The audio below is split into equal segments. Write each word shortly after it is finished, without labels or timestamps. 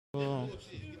Your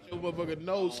motherfucking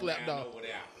nose slapped off. Well,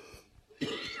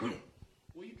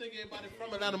 you think everybody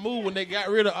from Atlanta moved when they got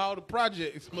rid of all the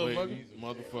projects, motherfucker?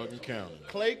 Motherfucking county.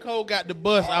 Clayco got the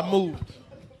bus, I moved.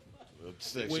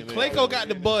 When Clayco got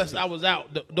the bus, I was out.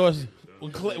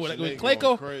 When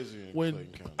Clayco, when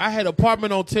I had an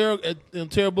apartment on Terra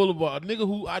Boulevard, a nigga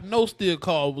who I know still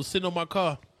called was sitting on my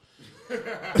car.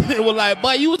 It was like,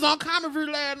 boy, you was on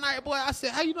Comerville last night, boy. I said,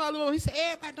 how you know I live over here? He said,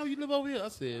 everybody know you live over here. I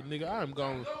said, nigga, I am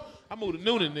gone. I moved to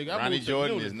Noonan, nigga. Ronnie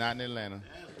Jordan is not in Atlanta.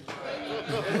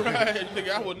 Right, nigga,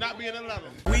 I will not be in Atlanta.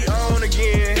 We on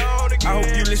again. I hope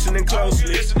you listening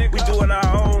closely. We doing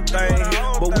our own thing,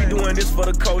 but we doing this for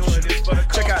the culture.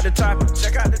 Check out the topic.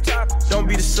 Don't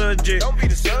be the subject.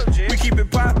 We keep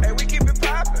it poppin'.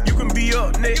 You can be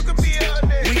up next.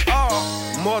 We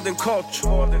are more than culture.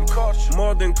 More than culture.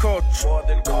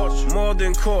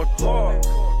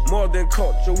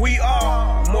 We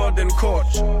are more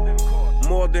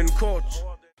than culture.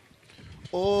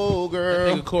 Oh, girl.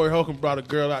 That nigga Corey Holcomb brought a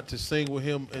girl out to sing with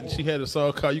him, and she had a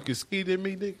song called "You Can Skeet in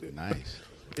Me," nigga. Nice.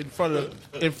 In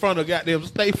front of goddamn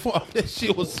State Farm. That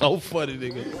shit was so funny,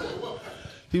 nigga.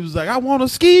 He was like, "I want to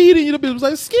skeet," and the bitch was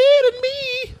like, "Skeet in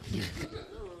me."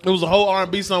 It was a whole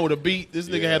R&B song with a beat. This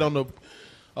nigga had on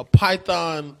a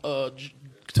python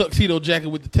tuxedo jacket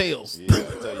with the tails. Yeah, I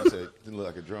tell you, it didn't look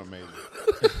like a drum major.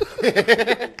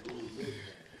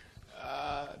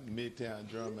 Midtown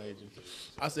drum major.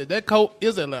 I said, that coat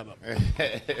is Atlanta.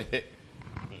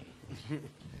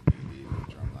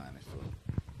 Drum line is full.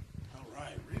 All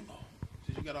right, Remo.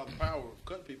 Since you got all the power of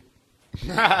cutting people.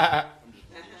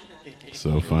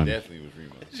 So funny. Definitely was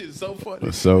Remo. That shit is so funny.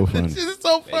 It's so funny. That shit is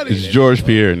so funny. It's George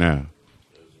Pierre now.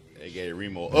 They gave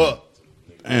Remo up.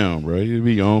 Damn, bro. You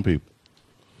be your own people.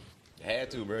 Had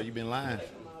to, bro. You been lying.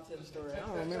 I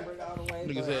don't remember it all the way.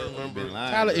 Niggas said, You been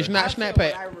lying. Tyler, it's not Snap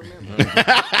Pack. I remember.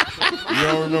 You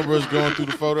don't remember us going through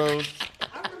the photos?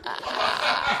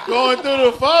 Going through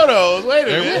the photos? Wait a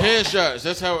minute. Headshots.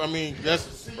 That's how, I mean,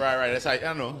 that's... Right. That's how,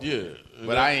 I know. Yeah.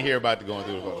 But I ain't hear about the going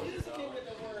through the photos.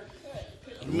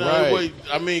 No, Right. wait.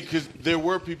 I mean, because there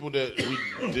were people that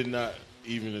we did not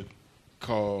even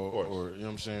call or, you know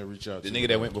what I'm saying, reach out The to. nigga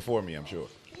that went before me, I'm sure.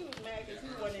 He was mad because he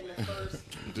wasn't in the first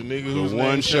The nigga whose The name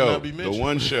one shall show. not be The mentioned.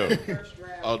 one show. first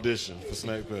draft. Audition for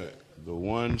Snack Pack. The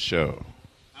one show.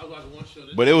 I was watching one show.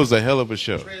 But it was a hell of a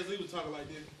show. Trans Lee was talking like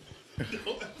this.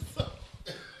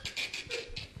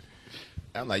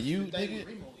 I'm like, you, nigga?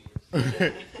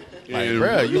 Yeah, Like,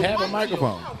 bro, you have a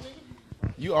microphone.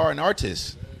 You are an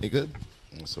artist, nigga.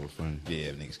 That's so funny.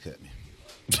 Yeah, niggas cut me.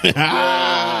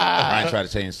 Ryan tried to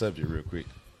change the subject real quick.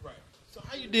 Right. So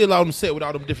how you deal on the set with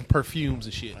all them different perfumes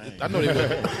and shit? I know they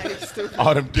were.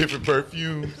 All them different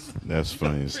perfumes. That's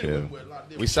funny as hell.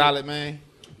 We solid, man.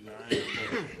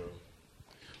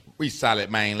 We solid,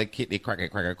 man. Let's get it, crack it.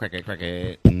 Crack it. Crack it, crack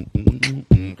it.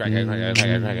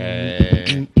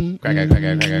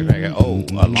 Oh,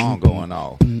 alarm going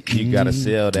off. You gotta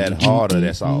sell that harder,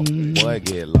 that's all. Boy,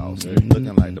 get lost.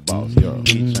 Looking like the boss, yo.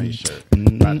 Reach on your shirt.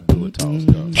 About to do a toss,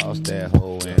 yo. Toss that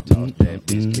hoe and toss that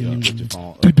bitch. Till you put your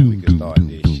phone up, we can start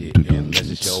this shit. Unless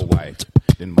it's your wife,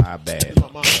 then my bad.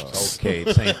 Okay,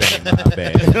 same thing, my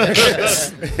bad.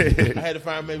 I had to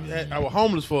find I was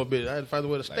homeless for a bit. I had to find a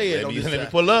way to stay at on this Let me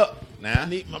side. pull up. Now, I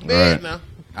need my bed Right. now.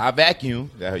 I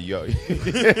vacuum. That yo.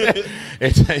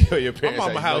 And tell your My parents.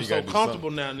 mama how you house so gotta do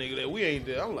comfortable now, nigga, that we ain't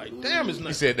there. I'm like, damn, it's something. You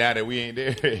nice. said now that we ain't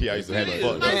there. Y'all used to have it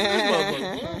fucked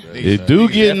up. It do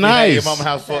get Had nice. your mama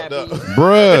house fucked up.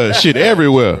 Bruh, shit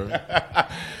everywhere.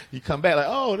 You come back like,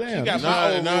 oh damn. got this my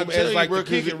is- old Nah, room tell as you, like bro, the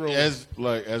 'cause kicking room. as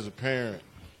a parent,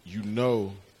 you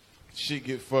know, shit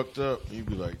get fucked up. And you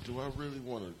be like, do I really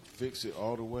want to fix it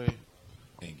all the way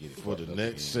Ain't get it for the fucked up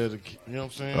next again. set of, you know what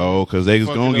I'm saying? Oh, because they was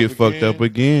Fuck going it to get fucked again. up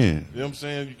again. You know what I'm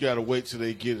saying? You got to wait till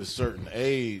they get a certain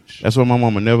age. That's why my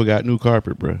mama never got new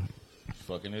carpet, bruh.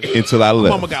 Fucking it. Until I My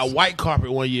left. mama got white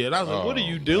carpet one year, and I was like, "What are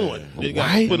you doing?" They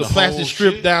got White? put a The plastic whole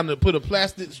strip shit? down. Put a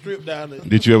plastic strip down.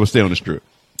 Did you ever stay on the strip?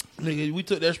 Nigga, we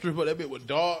took that strip up. That bit was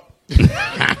dark.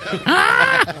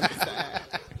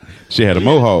 She had a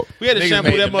mohawk. We had to Niggas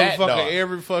shampoo made that the mat motherfucker dark.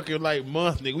 every fucking like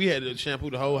month, nigga. We had to shampoo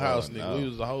the whole house, nigga. no. We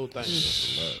was the whole thing.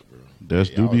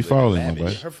 Dust do be falling, my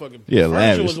boy. Her fucking Yeah, furniture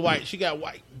lavish. was white. She got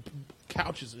white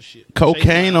couches and shit.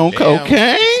 Cocaine on Damn.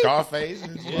 cocaine? Scarface.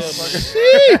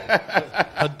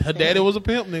 Her daddy was a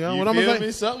pimp, nigga. You What I'm feel gonna me?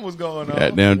 say? Something was going on.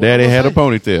 Goddamn, daddy had a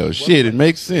ponytail. Shit, it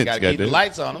makes sense. Gotta keep the Goddamn.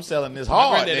 lights on. I'm selling this My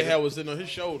hard. granddaddy nigga. had was sitting on his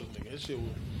shoulders, nigga. That shit was.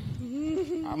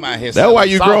 I'm out here. That's why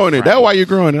you growing it. That's why you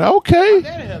growing it. Okay.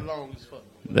 Daddy had long as fuck.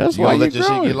 That's You why gonna you let your shit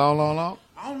growing get it. long?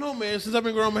 I don't know, man. Since I've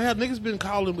been growing my hair, niggas been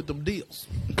calling with them deals.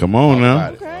 Come on now.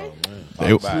 Okay. Talk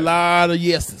about A it. lot of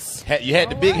yeses. You had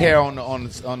the big hair on the.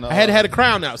 I had to have the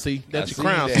crown out. See, that's your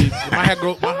crown. that. See, my hair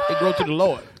grow. It grow to the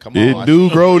Lord. Come on, It do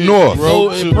grow north.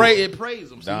 It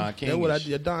praise him. See? Don That's King. what I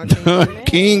did. Don King.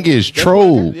 King is That's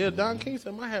troll. what I- Yeah, Don King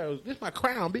said my hair. This my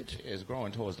crown, bitch. It's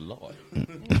growing towards the Lord.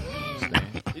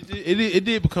 It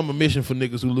did become a mission for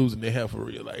niggas who losing their hair for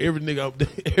real. Like every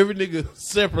nigga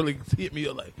separately hit me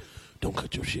up like, don't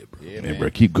cut your shit, bro. Yeah, Man, bro,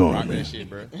 keep going, Rock man. that shit,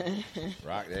 bro.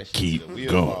 Rock that shit. Keep The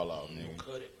wheels going. fall off, nigga.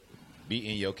 Be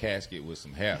in your casket with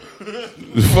some hair.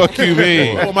 Fuck you,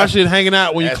 mean? Oh, my shit hanging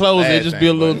out when you That's close the it. last Just be a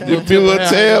thing, little, buddy. Be a little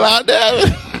tail out there.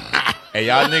 Hey,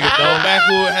 y'all niggas don't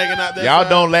backwood hanging out there. Y'all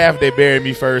don't laugh. They buried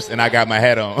me first, and I got my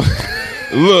hat on.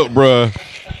 Look, bruh.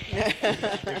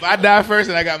 If I die first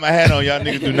and I got my hat on, y'all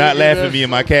niggas do not laugh at me in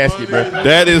my casket, bro.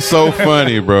 That is so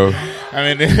funny, bro.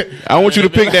 I mean, I want you to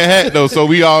pick that hat though, so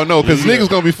we all know, because niggas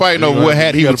gonna be fighting over what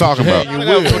hat he was talking about.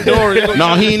 Fedora.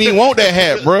 No, he ain't even want that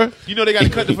hat, bruh. You know they got to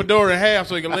cut the fedora in half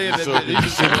so he can lay it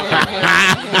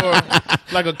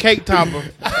like a cake topper.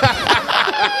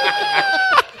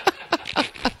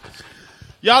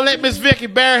 Y'all let Miss Vicky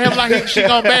bury him like she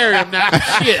gonna bury him now.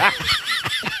 Shit.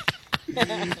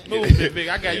 Move it, Vic.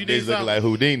 I got you. they Need looking something. like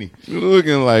Houdini. You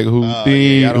looking like who yeah,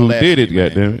 did, y'all don't who laugh did at it? me, man.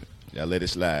 Goddamn it! Y'all let it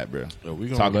slide, bro. we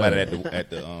gonna Talk about let it at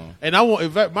the. And I want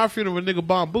if at my funeral, a nigga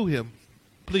bomb boo him.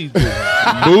 Please do. Boo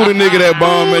the nigga that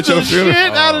bomb at your the funeral.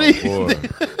 shit out of these.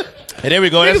 And there we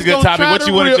go. That's a Niggas good gonna topic. try What to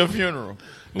you want at real- your funeral?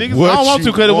 Niggas, What I don't want you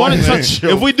to because want at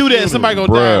your if we do that, somebody gonna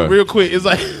die Bruh. real quick. It's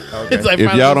like it's like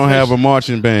If y'all don't have a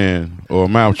marching band or a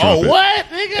mouth Oh, trumpet what,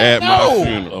 nigga? at my No.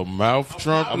 funeral, A mouth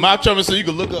trumpet. A mouth trumpet so you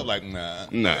can look up like, nah.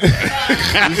 nah. This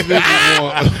nigga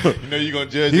want, You know you gonna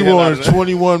judge. he the hell out want of a that.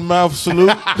 21 mouth salute.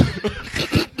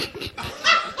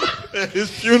 At his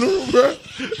funeral, bro.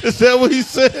 Is that what he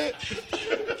said?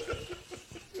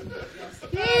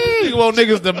 Nigga want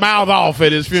niggas to mouth off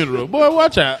at his funeral. Boy,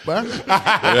 watch out, boy.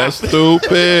 That's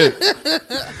stupid.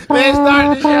 Man,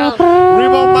 start the show.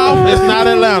 Remo mouth. It's not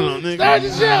Atlanta, nigga. Start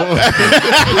the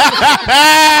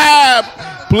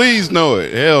show. Please know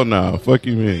it. Hell no. Fuck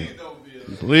you, man.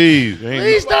 Please.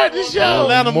 Please start the show.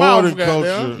 Atlanta More mouth, than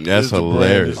goddamn. culture. That's is the brand.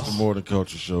 hilarious. It's the More Than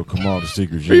Culture show. Come on, the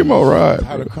secret. Primo ride.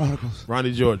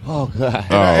 Ronnie Jordan. Oh,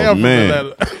 I'm from man.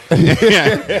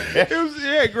 Atlanta.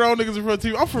 Yeah, grown niggas in front of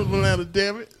you. I'm from Atlanta,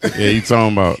 damn it. Yeah, you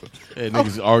talking about. Hey,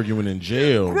 niggas arguing in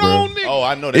jail, Grown bro. niggas. Oh,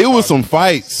 I know that. It was some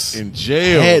fights. In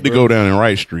jail. Had to bro. go down in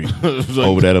Wright Street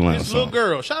over that Atlanta This little song.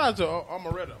 girl. Shout out to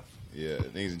Amaretto. Yeah,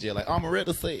 niggas in jail like,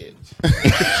 Amaretta said.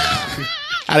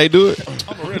 How they do it?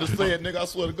 Amaretta said, nigga, I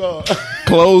swear to God.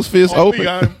 Closed fist Oh, open.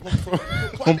 Why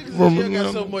niggas in jail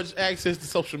got so much access to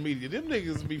social media? Them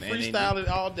niggas be Man, they freestyling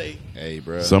all day. Hey,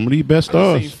 bro. Some of the best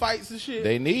I seen stars. fights and shit.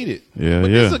 They need it. Yeah, But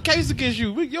this is yeah. a case against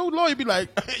you. Your lawyer be like,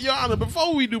 Your Honor,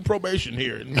 before we do probation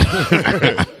here,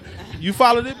 you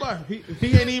followed it, but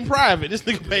he ain't even private. This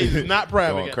nigga page is not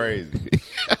private. Going crazy.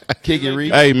 Kick it,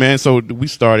 Reed. Hey, man, so we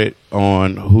started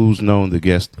on Who's Known the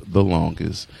Guest the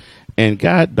Longest. And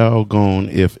God doggone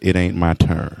if it ain't my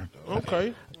turn.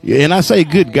 Okay. Yeah, and I say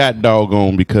good God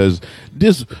doggone because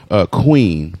this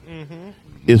queen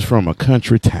is from a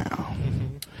country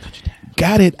town.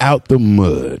 Got it out the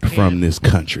mud from this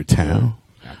country town.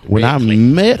 When I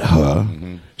met her,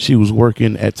 she was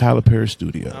working at Tyler Perry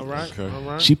Studios. All right. All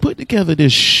right. She put together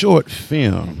this short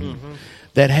film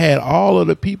that had all of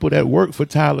the people that worked for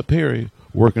Tyler Perry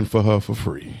working for her for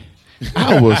free.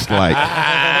 I was like,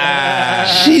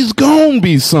 she's gonna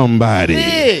be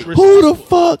somebody. Who the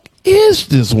fuck is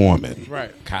this woman?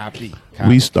 Right. Copy.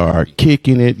 We start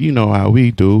kicking it, you know how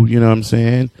we do, you know what I'm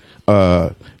saying?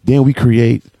 Then we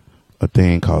create a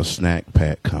thing called Snack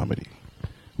Pack Comedy,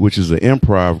 which is an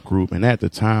improv group, and at the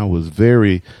time was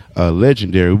very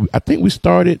legendary. I think we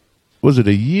started, was it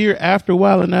a year after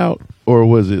Wildin' Out, or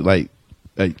was it like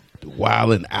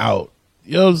Wildin' Out?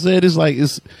 You know what I'm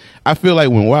saying? I feel like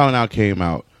when Wildin' Out came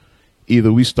out,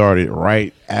 either we started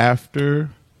right after.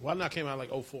 Well, Not came out like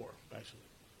 04, actually.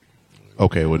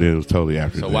 Okay, well then it was totally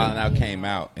after. So that. Wild 'N Out came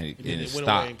out and And it then it went away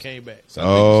stopped. and came back. So Oh,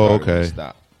 started when okay. it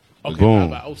stopped. Okay, Boom.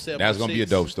 about 07, That's gonna be a 06.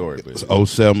 dope story. But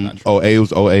 07, 08, it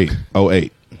was 08,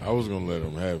 08. I was gonna let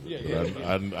him have it.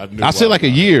 But I knew I said like a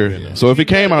year. So if it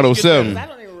came out 07, I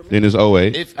don't even remember. then it's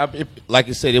 08. if like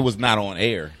I said, it was not on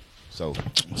air.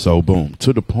 So boom,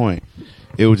 to the point.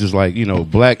 It was just like, you know,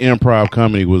 black improv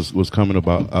comedy was coming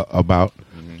about.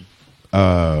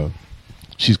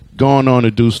 She's going on to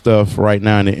do stuff right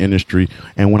now in the industry,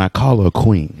 and when I call her a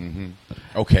queen,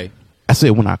 Okay. I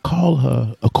said when I call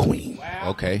her a queen,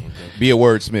 Okay. Be a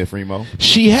wordsmith, Remo.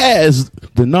 she has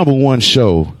the #1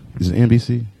 show. Is it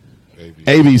NBC?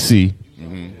 ABC.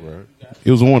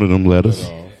 It was one of them letters.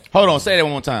 Hold on, say that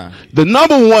one more time. The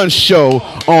 #1 show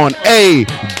on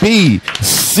ABC,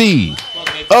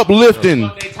 uplifting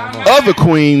other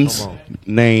queens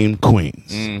named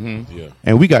Queens. Mm-hmm. Yeah.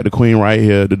 And we got the queen right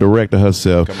here, the director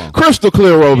herself,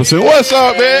 Crystle Roberson. What's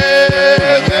up, man?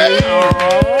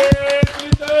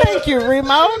 Thank you, Remo.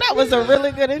 That was a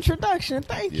really good introduction.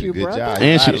 Thank you, good brother. job.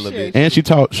 And she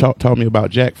taught me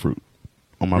about jackfruit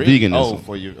on my veganism. Oh,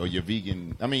 for your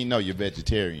vegan. I mean, no, you're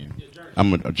vegetarian.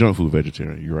 I'm a junk food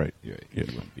vegetarian. You're right. Yeah.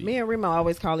 Me and Remo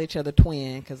always call each other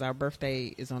twin because our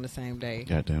birthday is on the same day.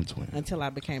 Goddamn twin. Until I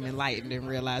became enlightened and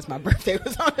realized my birthday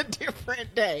was on a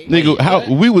different day. Nigga,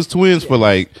 we was twins for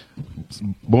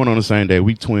born on the same day.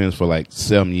 We twins for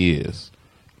 7 years.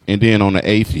 And then on the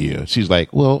 8th year, she's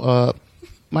like, well,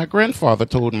 my grandfather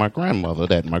told my grandmother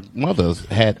that my mother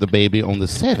had the baby on the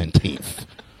 17th.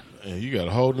 And you got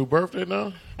a whole new birthday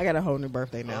now? I got a whole new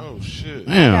birthday now. Oh, shit.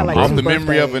 Damn, I'm the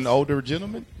memory of an older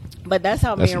gentleman? But that's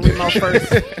how me and Remo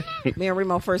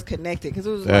first connected because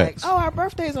it was our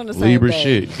birthdays on the same Libra day.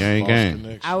 Shit,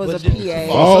 gang. I was a PA.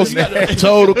 False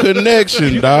total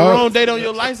connection, You dog. got the wrong date on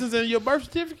your license and your birth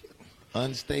certificate?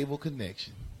 Unstable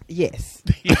connection. Yes.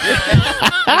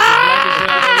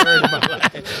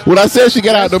 Well, I said she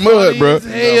got out the mud, bro.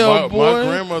 Hell, boy. My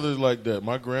grandmother's like that.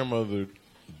 My grandmother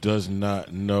does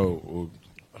not know, or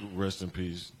rest in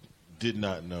peace, did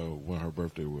not know when her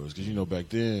birthday was. Because, back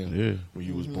then, when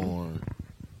you was born,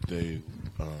 they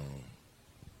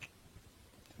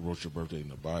wrote your birthday in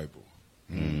the Bible.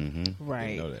 Mm-hmm.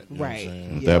 Right. Know that. Right.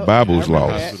 Yep. That Bible's I remember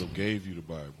lost. The that. hospital gave you the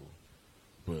Bible.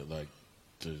 But,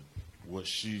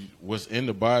 what's in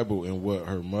the Bible and what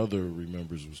her mother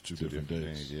remembers was two different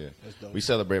days. Things, yeah. We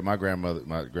celebrate my grandmother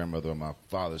on my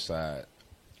father's side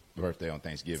birthday on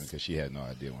Thanksgiving because she had no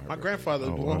idea when her My birthday grandfather,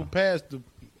 the one who passed, the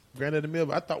granddaddy Mill.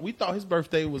 We thought his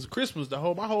birthday was Christmas. My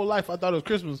whole life, I thought it was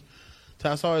Christmas.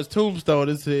 Till I saw his tombstone.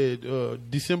 It said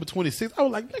December 26th. I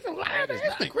was like, nigga,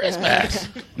 that's not Christmas.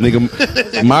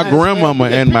 Nigga, my grandmama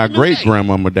and my great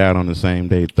grandmama died on the same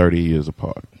day, 30 years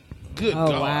apart. Good Oh,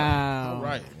 God. wow. All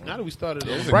right. Now that we started,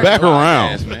 Back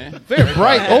around. man. very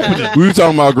bright opening. We were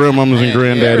talking about grandmamas and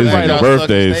granddaddies and their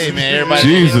birthdays. Hey, man, everybody,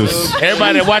 Jesus.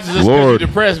 Everybody that watches us Lord. be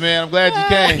depressed, man. I'm glad you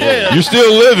came. You're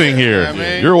still living here. Yeah,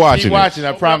 man. You're watching Keep it. watching.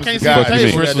 I promise can't to God. see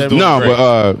the Crystle's table. doing No, great.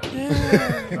 but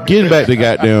getting back to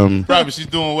goddamn Probably she's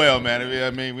doing well, man.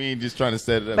 I mean, we ain't just trying to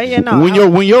set it up. But you know, when your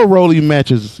Rollie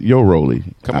matches your Rollie.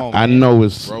 Come on, I man. know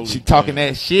it's She talking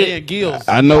that shit. Dan Gills.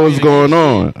 I know what's going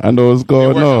on. I know what's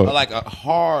going on. Like a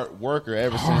hard worker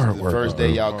ever since the first day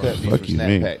y'all cut me Fuck from you, Snap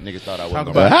man. Pack. Niggas thought I wasn't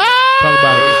Talk gonna about it. Talk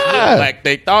about it. Like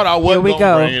they thought I here wasn't we gonna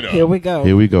go. bring it up. Here we go.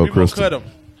 Here we go, We gonna cut Crystal. him.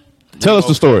 Tell us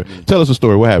the story. Tell us the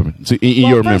story. What happened? In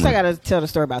Well, your first memory. I got to tell the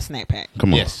story about Snack Pack.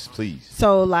 Come on. Yes, please.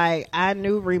 So, I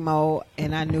knew Remo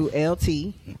and I knew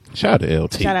LT. Shout out to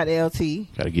LT. Shout out to LT.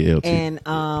 Gotta get LT. And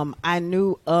I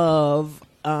knew of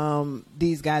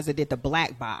these guys that did the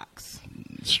Black Box.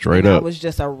 Straight And up. I was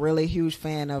just a really huge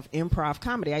fan of improv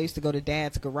comedy. I used to go to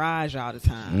Dad's Garage all the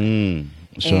time.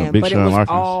 Big But it Sean was Larkins.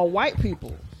 all white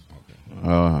people.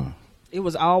 It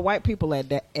was all white people at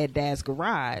Dad's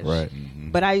Garage. Right.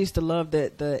 But I used to love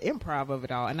the improv of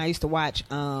it all. And I used to watch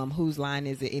Whose Line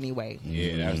Is It Anyway?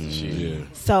 Yeah, that was the shit. Yeah.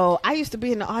 So I used to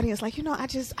be in the audience like,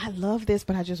 I love this,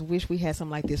 but I just wish we had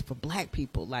something like this for black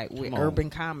people, like with urban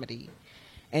comedy.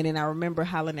 And then I remember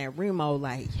hollering at Remo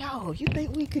like, yo, you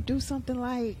think we could do something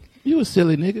like... You a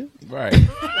silly nigga. Right. And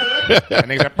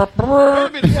niggas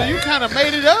like, So you kind of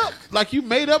made it up? Like you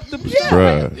made up the...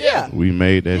 Bruh. Yeah. We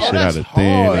made that shit out of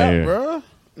thin air. bro.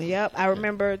 Yep, I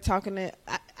remember talking to...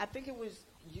 I think it was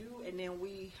you, and then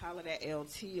we hollered at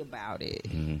LT about it.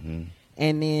 Mm-hmm.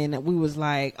 And then we was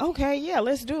like, okay, yeah,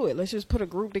 let's do it. Let's just put a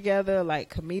group together, like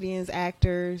comedians,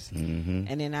 actors. Mm-hmm.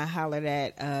 And then I hollered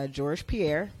at George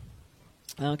Pierre,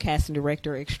 casting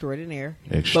director extraordinaire. But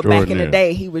back in Extraordinaire. the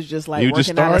day, he was just like You just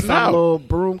working out of starting some out. little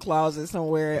broom closet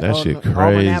somewhere That on shit Auburn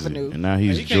crazy. Avenue. And now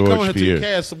he's You can't come George here till you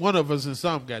Pierre. cast one of us in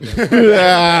some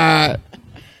goddamn.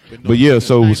 But yeah,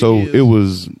 so 90 years. it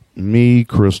was me,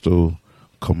 Crystle,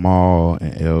 Kamal,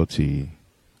 and LT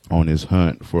on this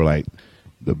hunt for like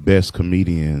the best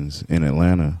comedians in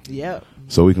Atlanta, Yep.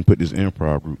 so we can put this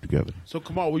improv group together. So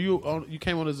come on, were you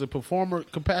came on as a performer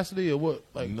capacity or what?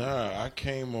 Like Nah, I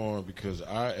came on because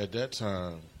at that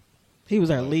time, He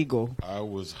was our legal. I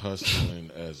was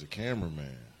hustling as a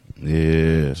cameraman.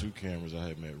 Yeah, 2 cameras. I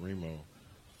had met Remo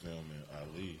filming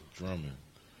Ali drumming.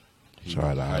 Shout out to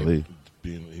was a hype- Ali.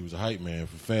 He was a hype man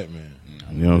for Fat Man.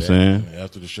 you know what I'm saying? And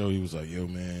after the show, he was like, yo,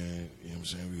 man, you know what I'm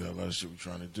saying? We got a lot of shit we're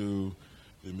trying to do.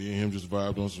 Then me and him just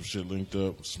vibed on some shit, linked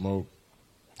up, smoked,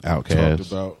 talked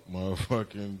Outcast. about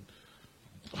motherfucking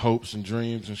hopes and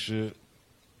dreams and shit.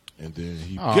 and then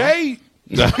he Gay.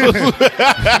 You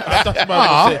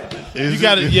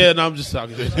got it. Yeah, no, I'm just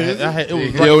talking. It was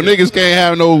Niggas can't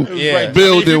have no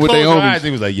building with their homies.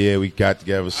 He was like, "Yeah, we got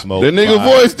together, smoke." The nigga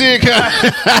voice did kind of.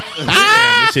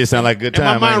 This shit sound like a good in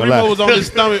my time. mind, Remo was on his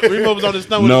stomach. Remo was on his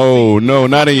stomach. No,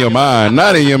 not in your mind.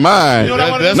 Not in your mind. You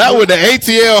know Not with the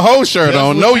ATL whole shirt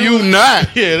on. No, you not.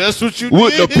 Yeah, that's what you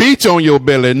With did. the peach on your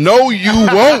belly. No, you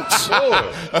won't.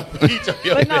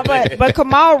 But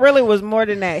Kamal really was more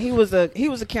than that. He was a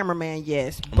cameraman,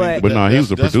 yes, but no, he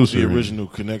was a that's producer. What the original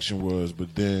connection was,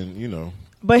 but then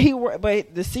but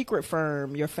the secret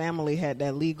firm, your family had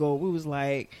that legal. We was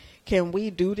like, can we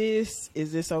do this?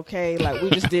 Is this okay? Like, we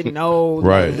just didn't know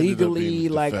Right. legally,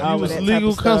 like all of that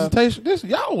legal type of stuff. consultation.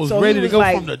 Y'all was So ready he to go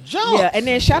like, from the jump. Yeah, and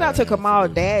then shout out to Kamal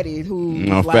Daddy, who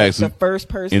was like facts, the first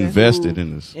person invested who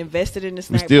in this. Invested in this.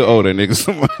 We still owe that nigga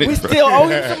some money. We still owe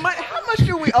him some money. How much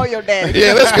do we owe your daddy?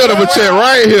 Yeah, let's cut him a check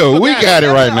right here. We got it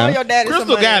right Owe now. your daddy some Crystle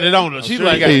money. got it on her. She's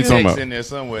like, got Hey, the talking text about- in there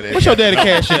somewhere. what's your daddy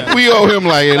cash out? We owe him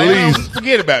like at least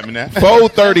Forget about me now.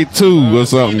 432 or You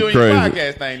something doing your crazy.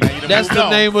 podcast thing now. You done That's moved the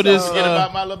on. name of this. Forget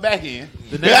about my little back end.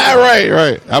 Yeah,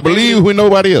 right. I believe when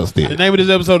nobody else The did. name of this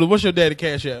episode is "What's Your Daddy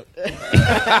Cash Out?"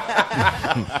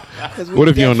 'Cause we What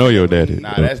if you don't know your daddy?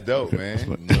 Nah, that's dope, man.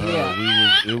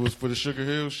 it was for the Sugar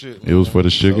Hill shit. It was for the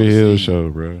Sugar Hill show,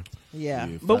 bro. Yeah,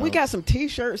 Yeah, but we fine. got some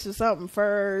T-shirts or something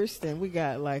first, and we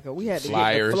got we had to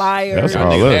Flyers. get the flyers. That's Y'all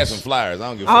all niggas us. had some flyers. I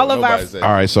don't give a All fuck of nobody our- say.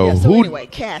 All right, so Yeah, who? anyway,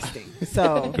 casting.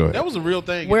 So Go That ahead. was a real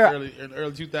thing Where- in the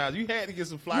early 2000s. You had to get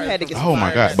some flyers. had to from get the Oh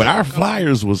my flyers. god! But our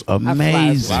flyers was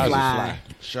amazing. flyers fly.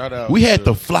 Shout out. We had to,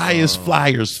 the flyers.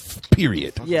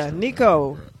 Period. Yeah,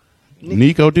 Nico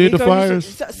Nico did the used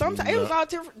flyers. to- Sometimes it was all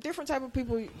different type of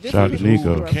people. Shout out to different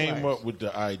people Nico. who came flyers. up with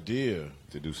the idea.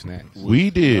 To do snacks. We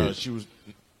did, She was.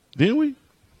 didn't we?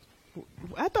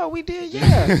 I thought we did.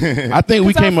 Yeah, I think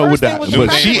we 'Cause our came up with first thing that, was but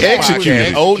the she flyers.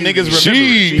 executed. Old niggas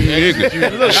remember. She,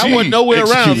 Look, I wasn't nowhere around.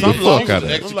 So executed I'm the fuck lost. out of I'm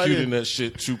it. like, Executing that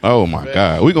shit too. Oh my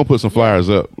god, we gonna put some flyers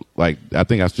up. Like I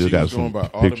think I still She got was some going by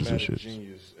pictures and Automatic shit.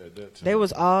 Genius at that time. they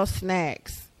was all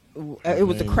snacks. It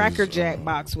was the name Cracker was, Jack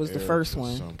box was the Eric first or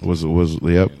one, something. Was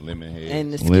yep. Lemon head.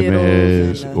 and the Skittles Lemon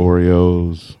heads, and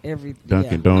Oreos. every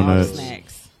Dunkin' all Donuts.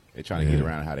 snacks. They trying to get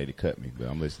around how they cut me, but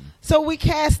I'm listening. So we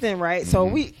casting, right? So I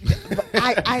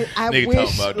Nigga wish,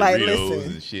 talking about like, Doritos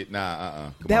listen, and shit. Nah,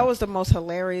 Come that on. was the most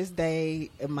hilarious day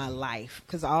in my life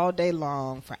because all day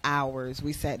long for hours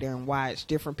we sat there and watched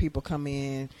different people come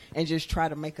in and just try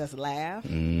to make us laugh.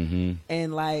 Mm-hmm.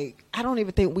 And like, I don't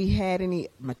even think we had any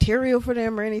material for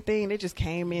them or anything. They just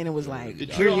came in and was like, Did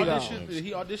 "Here Trill you go." audition? Did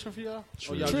he audition for y'all?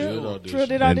 Or y'all Trill did? did audition. Trill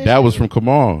did And audition. that was from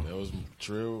Kamal. That was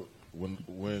Trill.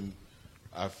 When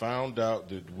I found out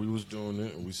that we was doing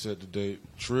it and we set the date,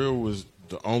 Trill was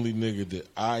the only nigga that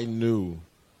I knew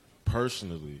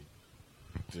personally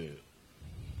that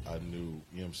I knew, you know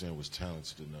what I'm saying, was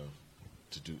talented enough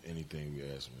to do anything we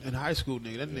asked him. In high school,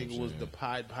 nigga, that Yeah, nigga was the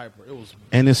Pied Piper. It was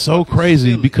And it's so fucking crazy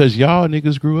silly. because y'all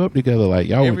niggas grew up together. Like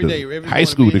y'all every went day, to every high morning,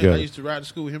 school me and him, I together. used to ride to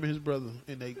school with him and his brother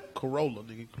in a Corolla,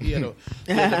 nigga. He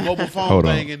had the mobile phone Hold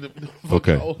on. thing in the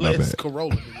Okay, old my ass bad.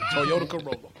 Corolla, nigga. Toyota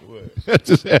Corolla. I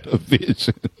just had a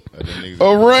vision. Them niggas-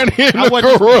 A run in I the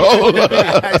wasn't-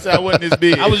 Corolla. I said I wasn't this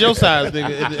big. I was your size,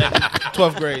 nigga, in the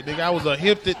 12th grade, nigga. I was a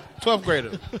hip 12th grader.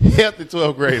 healthy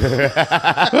 12th grader.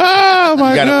 Oh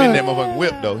my You got to fit god. that motherfucking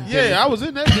whip though. Yeah, I was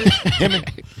in that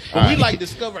bitch. But we like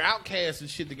discover Outcasts and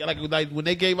shit together. Like when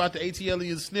they gave out the ATL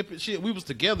and snippet shit, we was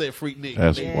together at Freak Nick.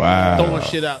 That's Nigga. wild. Throwing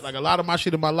shit out. Like a lot of my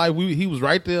shit in my life, he was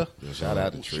right there. Shout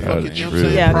out to Trill. Shout out Fucking, to you know what I'm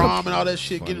Trill. saying? Yeah. Prom and all that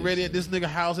shit, getting ready at this nigga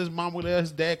house. His mom was there,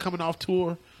 his dad coming off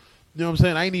tour. You know what I'm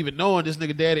saying? I ain't even knowing this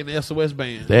nigga daddy in the SOS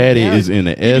band. Daddy Yeah. is in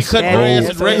the He cut grass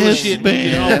and regular SOS shit.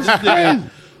 band.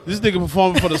 This nigga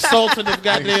performing for the Sultan of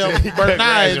goddamn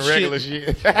Bernai and regular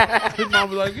shit. shit. His mom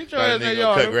was like, get your ass in Nigga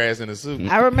your cut yard. grass in a suit.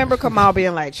 I remember Kamal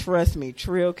being like, "Trust me,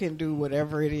 Trill can do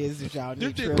whatever it is that y'all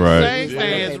need." This Trill nigga to Right. do." sang, He's like,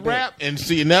 dance, "Okay, bet." rap. And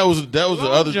see, and that was the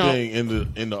Long other jump. thing in the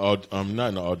not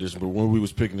in the audition, but when we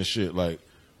was picking the shit, like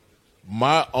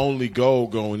my only goal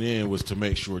going in was to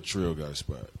make sure Trill got a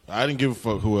spot. I didn't give a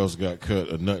fuck who else got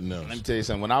cut or nothing else. Let me tell you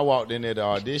something. When I walked in there to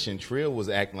audition, Trill was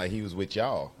acting like he was with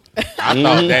y'all. I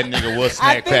thought that nigga was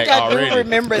I snack think pack I do already.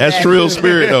 remember That's that. Trill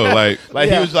spirit though. Like, Like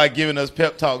Yeah. he was like giving us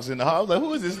pep talks in the hall. I was like,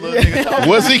 who is this little nigga talking?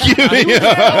 what's he giving you?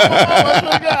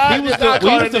 He was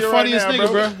the funniest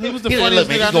nigga, bro. He was the funniest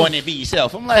nigga I know. and be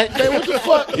yourself. I'm like, hey, what the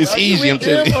fuck? It's Are you easy, I'm with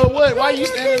them telling you. or what? Why you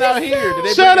standing out here? Did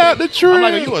they Shout bring out you- to Trill. I'm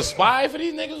like, are you a spy for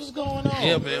these niggas? What's going on?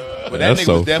 Yeah, man. But that That's nigga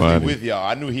so was definitely funny. with y'all.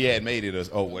 I knew he had made it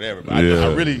or whatever. But Yeah.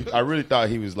 I really thought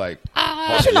he was like.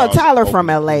 But you know, Tyler from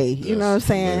LA. You know what I'm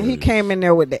saying? He came in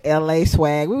there with the LA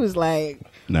swag. We was like,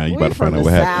 Now you we about to find from out the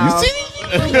what happened. South. You see?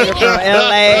 Nigga from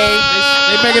LA.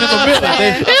 They making him a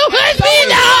villain.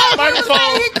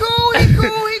 He cool.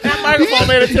 Microphone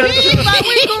made it tell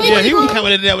We cool. Yeah, he was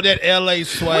coming in there with that LA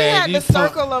swag. We had the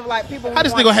circle of like people. How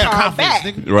this who nigga have call confidence,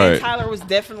 back. nigga? Right. And Tyler was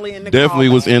definitely in the Definitely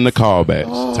was callbacks. in the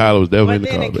callbacks. Tyler was definitely in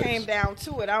But the then it callbacks. came down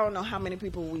to it. I don't know how many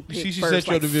people we picked She first. said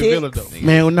you had Like to be a villain, 6? though.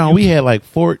 Man, no, we had like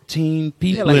 14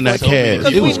 people like in that 14 cast.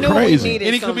 because It we was knew we crazy. needed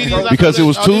Any some comedians rope. like Because it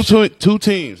was Audition? two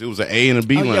teams. It was an A and a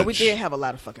B Oh lunch. yeah, we did have a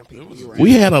lot of fucking people. You're right.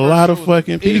 We had a lot of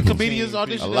fucking Any people. comedians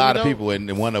audition? A lot of people, and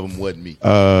one of them wasn't me.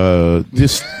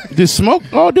 This Smoke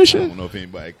I don't audition? know if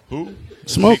anybody who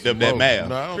Smoke. picked up that math.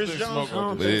 No, I don't think Smoke. I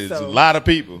don't But think it's so. a lot of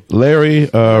people. Larry,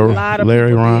 A lot of Larry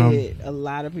people Rom. did. A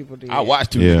lot of people did. I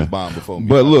watched two Yeah. niggas bomb before me.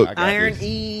 But look, I got Iron this.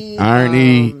 E. Iron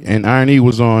E, and Iron E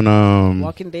was on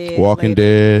Walking Dead. Walking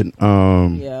later. Dead,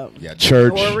 Yeah. Yeah,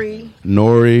 Church,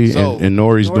 Nori. So- and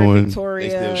Nori's Nori doing. They Victoria.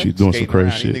 still She's doing some skating crazy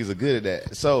around. shit. These niggas are good at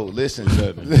that. So listen,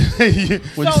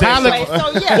 When So Tyler, anyway,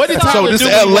 so yeah, what did so- So Tyler this do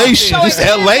when he LA walked in? shit, So this it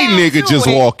came LA down nigga to just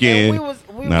it, walk and in. We was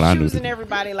Nah, I knew choosing that.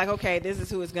 everybody like, okay, this is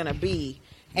who it's gonna be.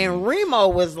 And Remo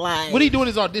was like, What he doing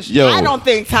his audition? Yo. I don't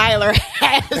think Tyler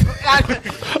has. I'm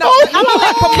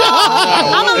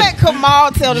gonna let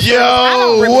Kamal tell the story. I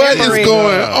don't Yo, what remember is it.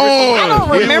 going I don't on?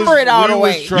 remember it all the we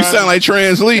was way. You sound like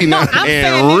Trans Lee now. I'm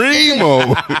And saying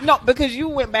Remo. No, because you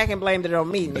went back and blamed it on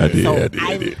me. Nigga. I did, So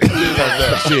I did.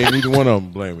 Shit, neither one of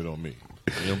them blame it on me.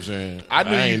 You know what I'm saying? I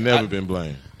knew ain't you- never been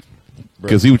blamed.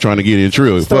 Because he was trying to get in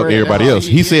trill. Fuck Story. everybody No, else.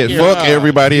 He said, yeah. fuck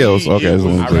everybody else. Okay, that's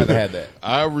what I'm I'd rather saying. have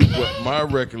that. My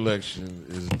recollection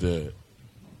is that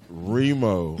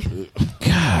Remo,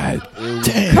 God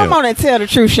damn. come on and tell the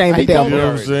truth, Shane the you know Devil. what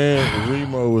I'm saying?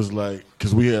 Remo was like,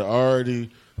 because we had already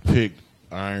picked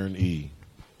Iron E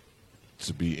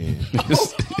to be in.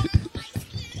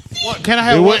 What, can I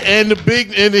have one? And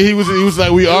he was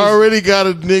like, we already got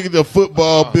a nigga, the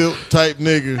football built type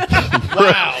nigga.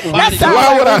 Wow. That sound Why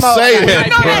like would I Remo. say that?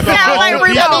 You know that sound like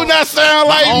Remo. That do not sound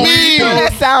like me. You know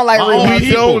that sound like Remo.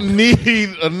 We don't need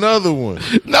another one.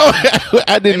 No,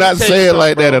 I did not say it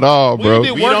like that at all, bro.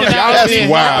 We working out That's then.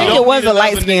 I wild. think it was a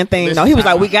light skin thing though. He was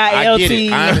like, we got I LT. get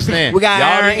it. I understand. We got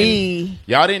Y'all Iron didn't- E.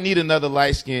 Y'all didn't need another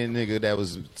light skinned nigga that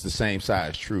was the same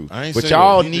size, true. I ain't But say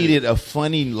y'all that. He needed a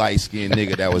funny light skinned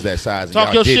nigga that was that size. And Talk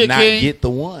y'all your did shit, not King. get the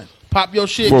one. Pop your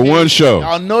shit. For King. one show.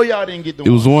 Y'all know y'all didn't get the It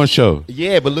one. was one show.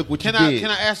 Yeah, but look what Can you I did.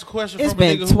 ask a question It's from a nigga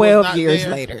been who was 12 not years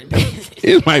there? later.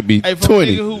 It might be Hey, from a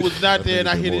 20. nigga who was not there and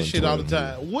I hear More this than shit all the 20.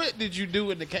 time. What did you do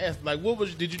in the cast? Like, what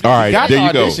was did you do? All right, Got there the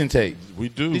you go. audition tape. We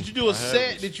do. Did you do a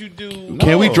set? Did you do?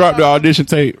 Can we drop the audition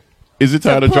tape? Is it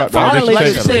time to drop the finally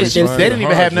audition just tape? said it. They didn't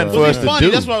even have nothing for Was us it to funny?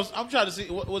 do. That's what I'm trying to see.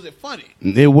 Was it funny?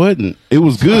 It wasn't. It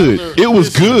was good. It was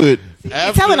good.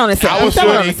 Tell it on himself. Tell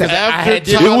it on himself. After It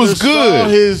Tyler was good. saw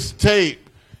his tape,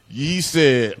 he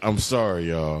said, "I'm sorry,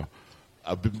 y'all.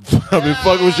 I've been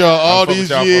fucking with y'all all fucking these with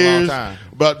y'all for a long years time.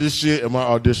 about this shit, and my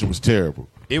audition was terrible."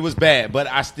 It was bad, but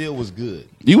I still was good.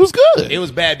 It was good. It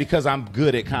was bad because I'm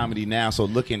good at comedy now, so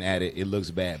looking at it, it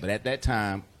looks bad. But at that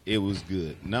time, it was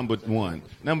good. Number one.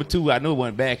 Number two, I knew it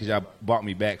wasn't bad because y'all brought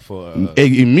me back for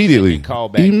Immediately. call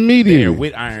back there Immediately.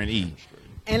 with Iron E.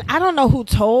 And I don't know who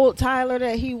told Tyler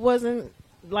that he wasn't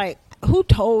like. Who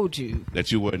told you?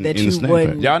 That you wasn't That in you the snap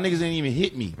wouldn't- pack. Y'all niggas didn't even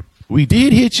hit me. We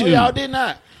did hit Oh, you. y'all did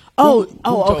not. Oh, Who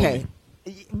oh, told okay.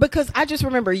 Because I just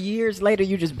remember years later,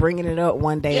 you just bringing it up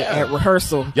one day Yeah. at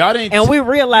rehearsal. Y'all didn't. And we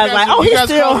realized, You guys- like, oh, you he guys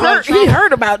still caused a lot of hurt. He trauma.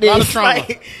 heard about A lot of this. trauma.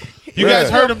 Like, You Yeah.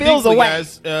 guys heard him Feels deeply, away.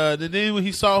 guys. Then when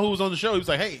he saw who was on the show, he was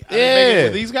like, "Hey, I didn't make it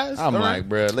with these guys." I'm All like, right.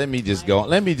 bro, let me just go.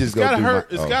 Let me just It's go. gotta do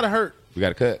hurt. My, It's gotta hurt. We got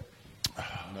to cut. Nah,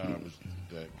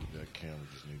 that camera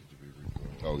just needed to be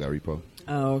recorded. Oh, we got repo.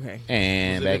 oh, okay.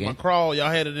 And Was it back in in. McCraw? Y'all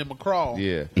had it in McCraw.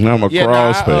 Yeah. Now I'm a Yeah,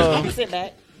 crawl nah, space. Sit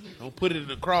back. Don't put it in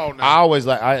the crawl now. I always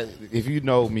like. If you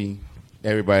know me,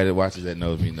 everybody that watches that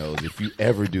knows me knows. If you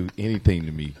ever do anything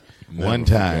to me, one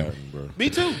time, Forgotten, bro. Me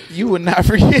too. you would not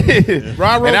forget.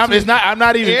 Ron And wrote it's not. I'm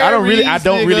not even. I don't really Aries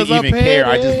niggas even are care.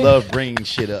 I just petty. love bringing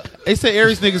shit up. They say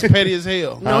Aries niggas petty as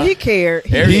hell. No, he cared.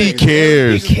 He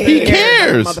cares. He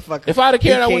cares. Motherfucker. If I'd have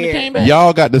cared, He I wouldn't have cared. came back.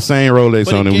 Y'all got the same Rolex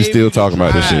But on it and we gave still you talking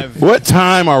about this shit. drive. What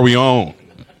time are we on?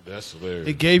 That's hilarious.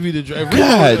 It gave you the drive.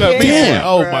 God damn.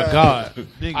 Oh my god.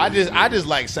 I just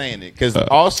like saying it because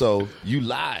also you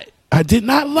lied. I did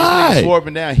not Nigga lie. swore up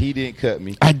and down he didn't cut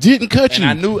me. I didn't cut you. And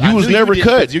I knew you was never didn't,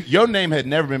 cut. 'cause your name had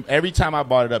never been. Every time I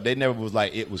brought it up, they never was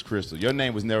like it was Crystle. Your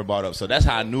name was never brought up, so that's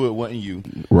how I knew it wasn't you.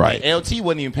 Right. And LT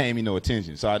wasn't even paying me no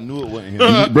attention, so I knew it wasn't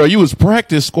him. Bro, you was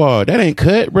practice squad. That ain't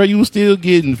cut, bro. You was still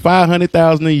getting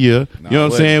 $500,000 a year. No, you know it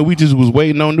what I'm saying? wasn't. We just was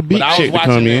waiting on the big But I was check to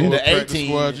watching come the in. the Practice 18.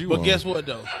 squad you But on. guess what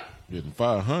though? Getting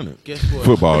 500. Guess what?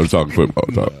 Football. Talking football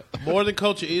talk. More Than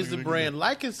Culture is the brand.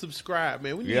 Like and subscribe,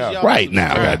 man. We need y'all Right to now,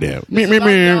 subscribe. goddamn. It's like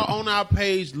y'all on our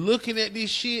page looking at this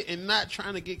shit and not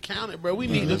trying to get counted, bro. We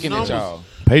need the Looking numbers. at y'all.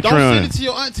 Patreon. Don't send it to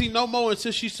your auntie no more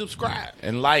until she subscribed.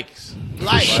 And likes.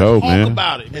 Like, sure, talk man.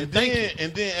 about it. And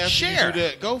then after Share. you do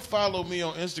that, go follow me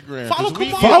on Instagram. Follow 'cause we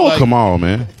Kamal. get Follow like Kamal,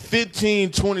 man.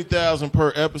 15, 20,000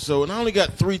 per episode, and I only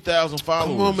got 3,000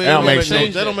 followers. Come on, man. That don't make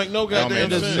change That don't make no That don't goddamn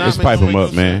make sense. no Just sense. pipe them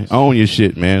up, man. Own your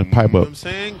shit, man. Pipe You know what up. I'm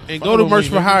saying? And Follow go to Merch me,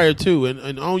 for nigga. Hire, too,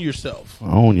 and own yourself.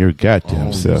 Own your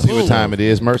goddamn self. See what time it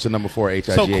is. Mercer number 4, HIGH.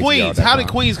 So, Queens, how did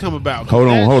Queens come about? Hold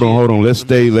That on.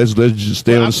 shit- Let's just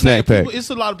stay on I'm the snack saying pack. people- It's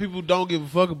a lot of people who don't give a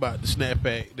fuck about the snack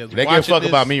pack. They give a fuck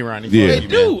about me, Ronnie. Yeah. They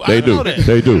do. They I know do. that.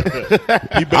 They do.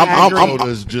 He I'm- told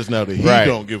us just now that he Right.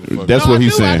 don't give a fuck. That's No, what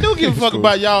he's I saying. do give a fuck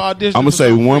about y'all audition. I'm gonna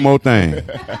say one more thing.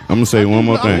 I'm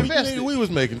Nigga, we was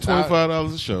making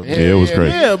 $25 a show. Yeah, it was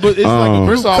crazy. Yeah, but it's like a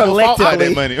group Crystle almost fought about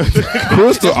that money.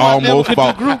 Crystle almost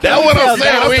fought. That's what I'm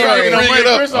saying. We ain't even Bring it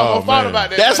up. Crystle almost fought about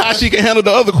that. That's how she can handle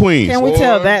the other queens. Can we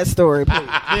tell that story, please?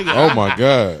 nigga. Oh my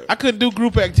God. I couldn't do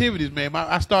group activities, man.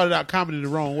 I started out comedy the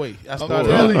wrong way. I started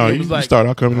No, out. no, It you was like, start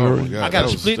out coming Oh over my God. I gotta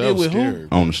That was- split that it was with who? scary.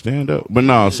 on the stand up. But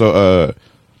no, so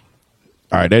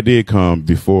all right, that did come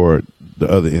before the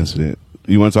other incident.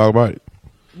 You want to talk about it?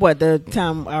 What, the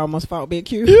time I almost fought Big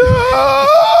Q?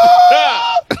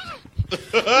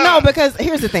 No, because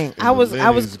here's the thing. It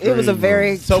was a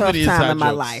very So tough many time inside in my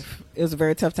jokes. life. It was a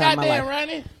very tough time in my Goddamn, life.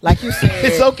 Ronnie. Like you said,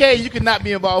 It's okay. You can not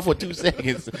be involved for 2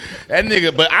 seconds. That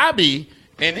nigga, but I be,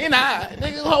 and then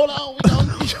nigga, hold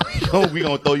on. We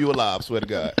gonna throw you alive, swear to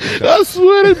God. I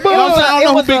swear to You know what I'm saying? I It don't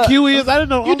know was who Big a- Q is. I didn't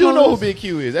know. You do know who Big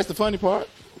Q is. That's the funny part.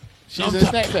 She's in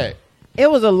Snack Pack. it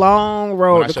was a long When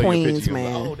road I to show you a Queens, picture, you're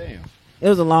man. like, oh, damn. It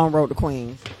was a long road to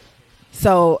Queens.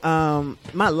 So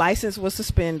my license was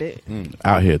suspended,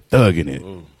 out here thugging it.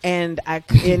 and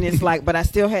it's like, but I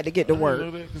still had to get to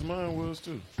work. Because mine was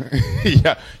too.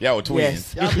 Y'all were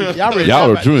twins. Yes.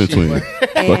 Y'all are doing twins.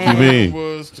 What you And mean?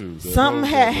 Was too. something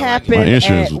had My happened.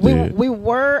 insurance At, was dead. we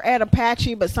were at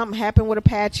Apache, but something happened with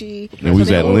Apache. And we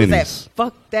was at then Lenny's.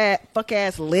 Fuck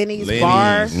ass Lenny's Lenny's.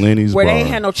 bar. Lenny's where they bar. ain't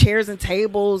had no chairs and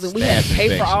tables, and we had to Staff pay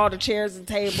for infection. all the chairs and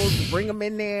tables to bring them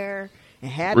in there and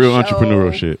have Real the show.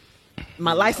 entrepreneurial shit.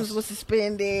 My license was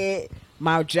suspended.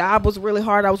 My job was really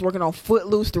hard. I was working on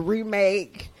Footloose, the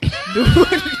remake,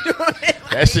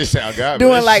 That shit sound garbage.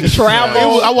 doing like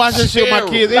travel. I watched that shit with my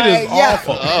kids. It is Like, yeah.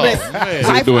 awful. Listen, man.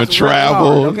 life Doing was really travel.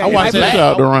 hard, okay? I watched Life that. is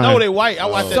out the rhyme. No, they white. I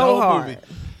watched that So whole hard. movie.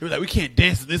 They were like, we can't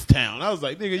dance in this town. I was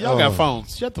like, nigga, y'all got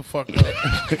phones. Shut the fuck up.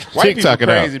 White TikTok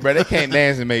people it out. crazy, bro. They can't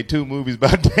dance and made 2 movies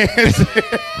about dancing.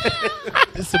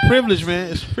 It's a privilege,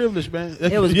 man. It's a privilege, man.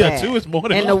 It was yeah, bad. two is more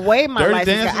than And the way my Dirty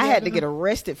license got, Dancing, I had to yeah. get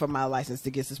arrested for my license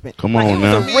to get suspended. Come Like, on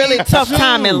it was now. a really tough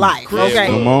time in life. Chris, Okay,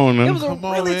 Come on now. it was a Come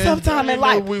on, really man. tough time I in didn't know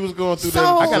life. we was going through So that.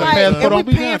 I got a like, passport and on we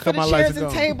me now, paying for cut the my chairs license and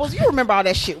off. tables. You remember all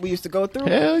that shit we used to go through?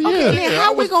 Hell yeah. Okay, then Yeah, how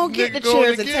I we was gonna get the nigga going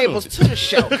chairs to and get 'em. tables to the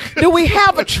show? Do we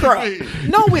have a truck?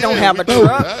 No, we don't have a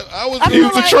truck. I was I he feel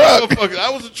was a like- truck. I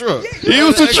was a truck. He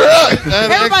was a truck.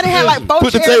 Everybody had like 4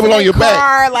 Put the chairs table in on their your back.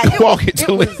 car. Like, Walk it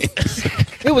to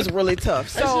it was really tough.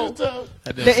 So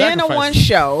Had to the end of sacrifice. one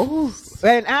show,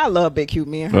 and I love Big Q.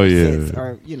 Me and her Oh, yeah. since,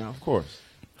 or Of course.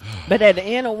 but at the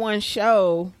end of one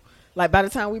show, like by the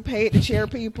time we paid the chair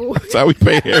people, That's how we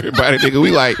pay everybody, nigga.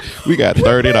 We got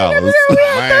 $30. we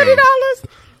had Man. $30.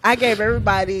 I gave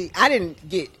everybody. I didn't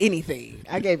get anything.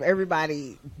 I gave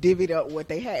everybody divvied up what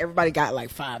they had. Everybody got like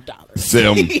 $5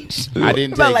 Sell 'em. each. I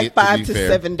didn't About take like it, $5 be to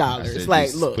fair. $7. I said, Like,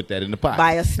 just look, put that in the pot.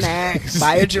 buy a snack,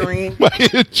 buy a drink. Buy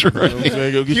a drink.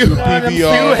 Go get You, you a you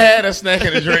PBR. had a snack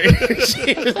and a drink.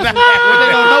 She was not What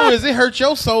they don't know is it hurt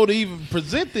your soul to even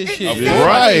present this shit.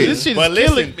 Right. This shit But is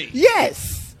listen, killing me.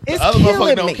 Yes, it's other killing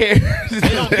motherfuckers don't me. care. They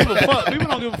don't give a fuck. People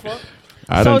don't give a fuck.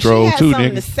 I So done she drove had too,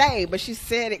 something to nigga. say, but she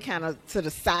said it kind of to the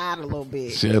side a little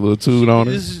bit. She had a little toot on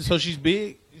her. So she's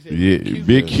big. You said Yeah, Q's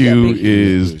Big Q Yeah, Big Q.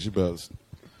 is She about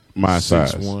my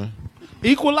size. 6'1".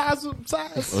 Equalizer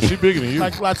size. Oh, she bigger than you.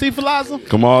 Like Latifah Liza.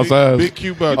 Come on, size. Big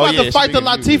Q about About yeah, to fight she the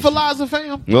bigger than you. Latifah Liza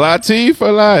fam.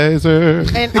 Latifah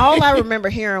Lizer. And all I remember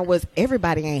hearing was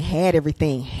everybody ain't had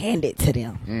everything handed to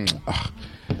them.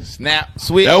 Snap,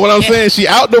 switch. That's what I'm saying. She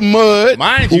out the mud.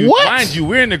 Mind you,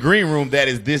 we're in the green room that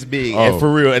is this big, and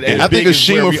for real. And I think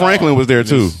Ashima Franklin was there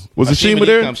too. Was Ashima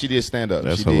there? She did stand up.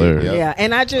 That's She did, hilarious. yep. Yeah,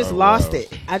 and I just lost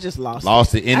it. I just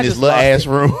lost It in I this just little lost ass it.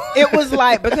 room. It was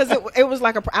like because it was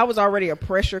like I was already a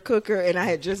pressure cooker, and I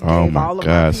had just Oh gave my all of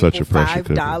God, my such people a pressure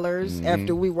cooker. $5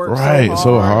 after we worked Right,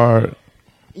 so hard.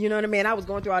 You know what I mean? I was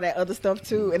going through all that other stuff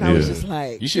too, and I was just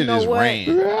like, you should know have just what? ran.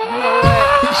 You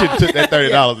should have took that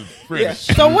 $30 Yeah.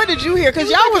 So what did you hear? Because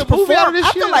y'all was performing.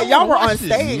 I feel like y'all were on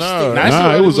stage.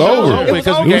 Nah, it was over. It was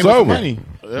over.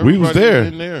 We was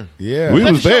there. Yeah, we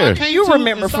was there. You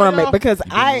remember from it because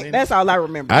that's all I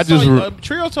remember. I just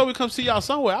Trio told me to come see y'all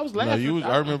somewhere. I was laughing.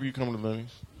 I remember you coming to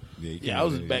Lenny's. Yeah, I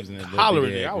was back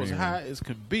hollering there. I was high as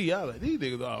could be. I was like, these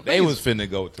niggas are. They was finna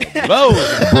go to blows.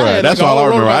 Bruh, that's all I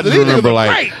remember. I just remember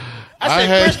like I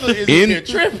said, Crystle is in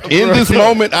tripping. In this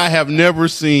moment, I have never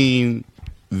seen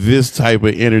this type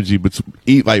of energy, but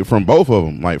like from both of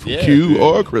them, like from Q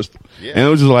or Crystle, and it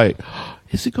was just like,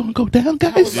 is it gonna go down,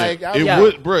 guys?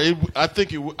 Would, bro. I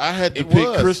think I had to pick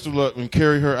Crystle up and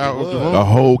carry her out of the room. The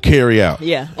whole carry out.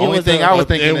 Yeah. Only thing I was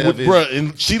thinking of is, bro,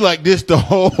 and she like this the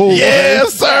whole.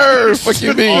 Yes, sir. What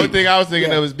you mean? Only thing I was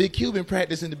thinking of is Big Q been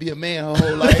practicing to be a man her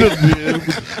whole life.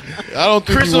 I don't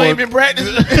think Crystle ain't been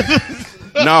practicing.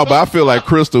 No, but I feel like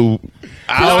Crystle.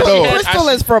 I don't know.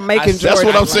 Crystle is from Macon, Georgia. That's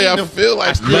what I'm saying. I feel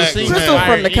like Crystle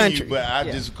from the country. But I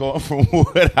just go from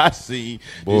what I see.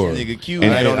 This nigga Q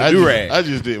ain't on the do-rag. I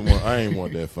just didn't want. I ain't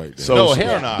want that fight. So no,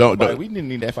 hell no. We didn't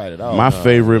need that fight at all. My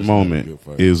favorite moment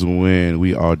is when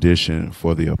we auditioned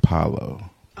for the Apollo.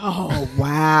 Oh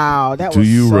wow, that was. Do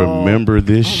you remember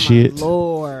this shit?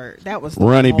 Lord, that was.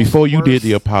 Ronnie, before you did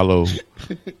the Apollo,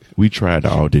 we tried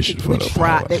to audition for the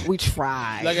Apollo. We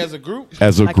tried. Like as a group?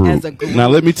 As a group. Now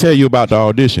let me tell you about the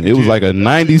audition. It was like a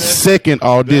 90-second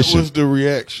audition. That was the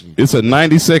reaction. It's a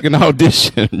 90-second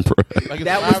audition, bro. Like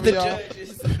that was the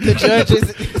judges. The judges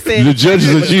said. The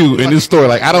judges are you in this story.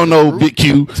 Like, I don't know, Big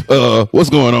Q,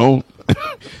 what's going on?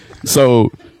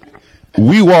 So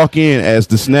we walk in as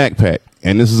the snack pack.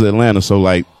 And this is Atlanta, so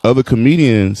like other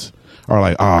comedians are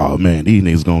like, oh man, these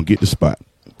niggas gonna get the spot.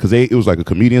 Cause it was like a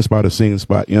comedian spot, a singing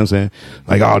spot, you know what I'm saying?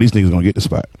 Like, oh, these niggas gonna get the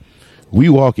spot. We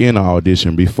walk in to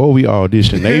audition. Before we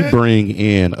audition, they bring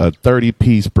in a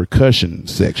 30-piece percussion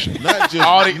section. Not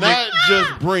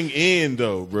just bring in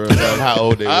though, bro. Like, how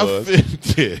old they was.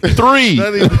 3.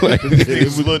 Not even like, they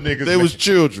was little niggas. They was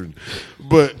children.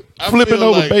 But flipping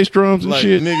over bass drums and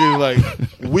shit. Niggas, like,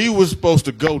 we was supposed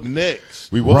to go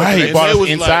next. We was. Right. They brought us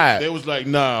inside. Like, they was like,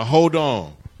 nah, hold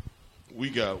on. We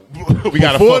got to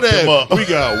fuck them up. We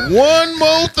got one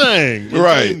more thing. And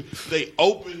right. They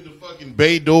opened the fucking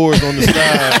bay doors on the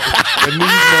side, and these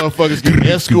motherfuckers get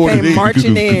escorted in.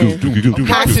 Marching in.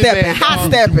 Hot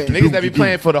stepping. Niggas that be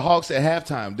playing for the Hawks at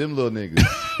halftime. Them little niggas.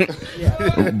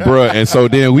 Bruh, and so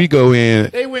then we go in.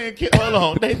 They went and hold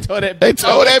on. They tore that bitch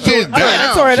down.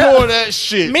 Tore that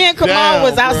shit. Me and Kamal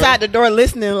was outside the door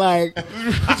listening like.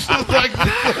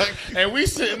 And we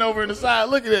sitting over in the side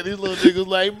looking at these little niggas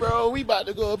like, bro, we about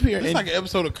to go up here. It's like an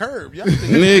episode of Curb.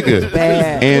 Nigga.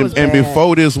 And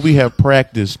before this, we have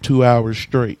practiced 2 hours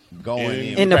straight.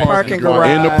 Going in the parking garage.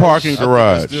 In the parking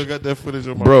garage. I still got that footage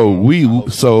on my phone. I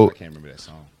can't remember that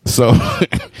song. So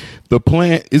the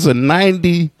plan is a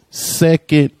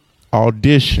 90-second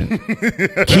audition.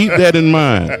 Keep that in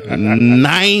mind.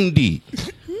 90.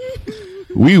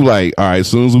 We like, all right, as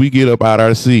soon as we get up out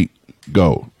our seat,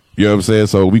 go. You know what I'm saying?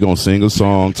 So we going to sing a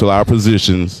song till our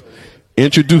positions,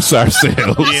 introduce ourselves.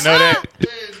 You know that?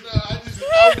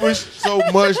 I wish so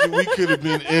much that we could have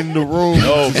been in the room.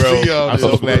 Oh, bro. I'm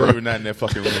so glad you were not in that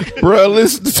fucking room. Bro,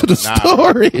 listen to the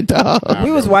story, dog.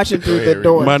 We was watching through the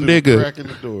door. My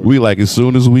nigga, we like, as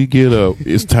soon as we get up,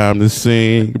 it's time to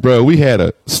sing. Bro, we had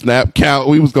a snap count.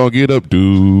 We was going to get up.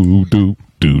 Do, do.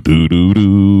 Do do do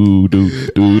do do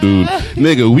do do.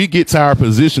 Nigga, we get to our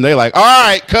position. They like, all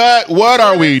right, cut. What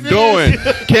are we doing?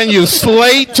 Can you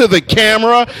slate to the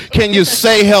camera? Can you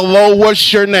say hello?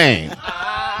 What's your name?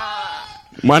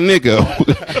 My nigga,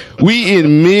 we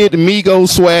in mid Migo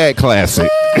swag classic.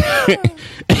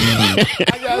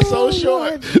 I got so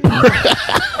short.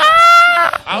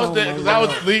 I was there because I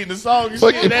was leading the song and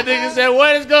shit. That nigga said,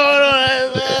 "What is going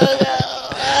on?"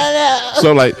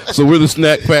 So we're the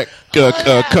Snack Pack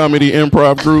comedy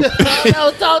improv group.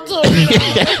 Talk to me.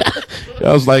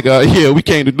 I was like, yeah, we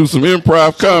came to do some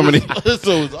improv comedy.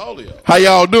 So it's all of y'all. How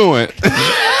y'all doing?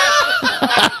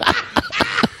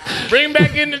 Bring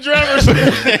back in the drummers.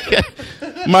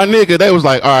 My nigga, they was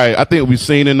like, all right, I think we've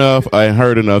seen enough. I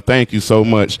heard enough. Thank you so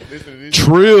much.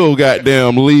 Trill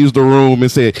goddamn leaves the room and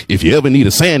said, if you ever need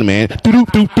a Sandman, She did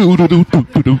do that.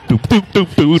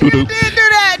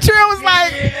 Trill was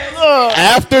like, ugh.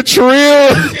 After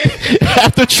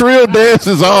Trill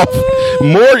dances off,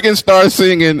 Morgan starts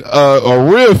singing a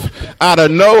riff out of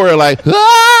nowhere, like,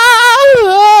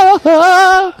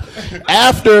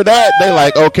 After that, they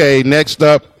like, okay, next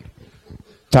up,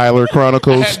 Tyler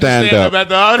Chronicles stand up.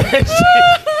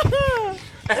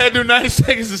 I had to do 90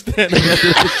 seconds to stand up.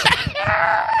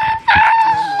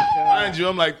 Mind you,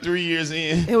 I'm like 3 years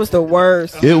in. It was the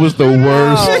worst. It was the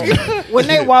worst. When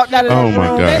they walked out of the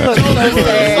room, they looked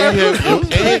so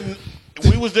sad.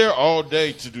 We was there all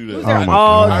day to do that. We was there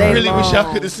all day I really long. wish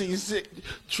y'all could have seen sick.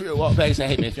 Trill walk back and say,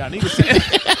 "Hey man, if y'all need a sand,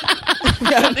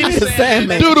 Y'all need a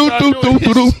Sandman.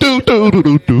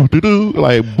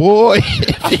 Like, boy.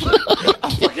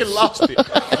 I fucking lost it.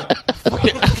 I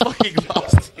fucking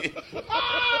lost it.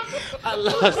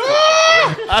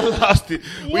 I lost it.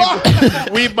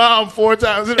 We bombed 4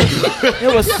 times in a row.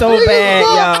 It was so bad,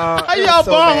 y'all. How It was y'all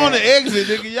so bomb bad. on the exit,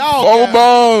 nigga? Y'all. Oh,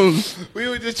 bones. We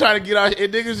were just trying to get out,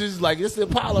 and niggas just like, it's the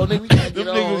Apollo, nigga. We gotta Them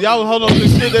get niggas, on. y'all hold on to the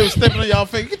shit. They was stepping on y'all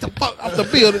face. Get the fuck off the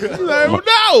building. You like,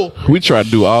 no. We tried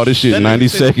to do all this shit in 90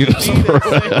 seconds.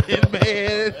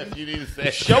 Man. You need to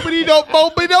say, Show me the dope, bo.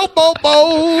 He was like,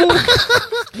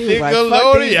 fuck these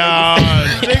Nickelodeon.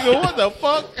 Nigga, what the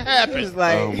fuck He was happened?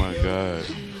 like, Oh, my God.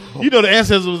 You know the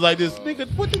ancestors was like this.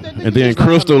 Nigga, what did that nigga And then do?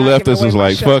 Crystal knocking left us and was away my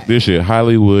like, shot. fuck this shit.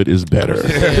 Hollywood is better.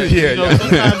 You know,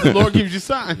 sometimes the Lord gives you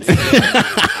signs.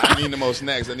 I need the most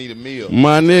snacks. I need a meal.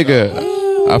 My nigga.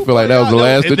 I feel like that was the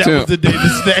last And that was attempt. the day the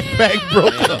snack pack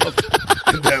broke up.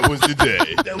 That was the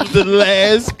day. That was the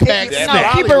last pack No,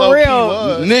 snack. keep it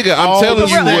real. Nigga, I'm telling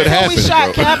you Until what we happened,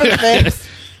 shot bro. Cabin Fest.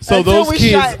 So Until those we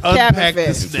kids shot Cabin unpacked the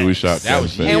Fest. Until we shot That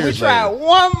was Cabin And we years tried later.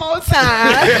 one more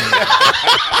time.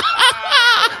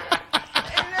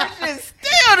 And that shit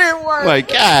still didn't work. Like,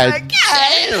 God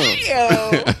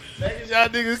damn. Y'all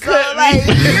niggas So, cut like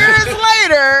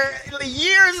me.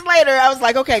 years later, I was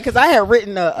like, okay, because I had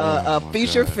written a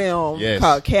feature film Yes.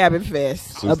 called Cabin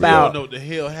Fest I don't about. know what the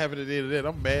hell happened at the end of that.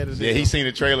 I'm mad as hell. Yeah, he seen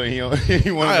the trailer and he want to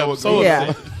I know am what's so going Yeah.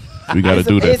 on. We got to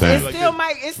do that It thing. still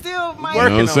might. It still might. You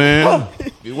know what I'm saying?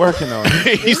 Be working on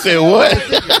it. He said, what?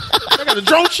 I got a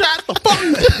drone shot. The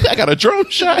fuck? I got a drone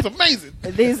shot. That's amazing.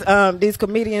 These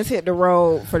comedians hit the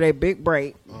road for their big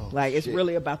break. Like it's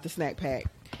really about the snack pack.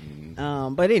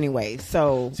 But anyway,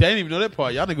 so See, I didn't even know that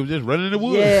part. Y'all niggas was just running in the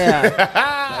woods.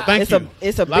 yeah, Thank it's you. a Lot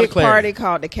of big clarity. party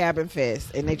called the Cabin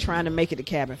Fest, and they trying to make it to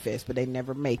Cabin Fest, but they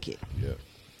never make it. Yeah.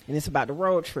 And it's about the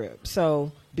road trip.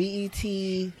 So BET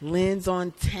lens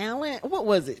on talent. What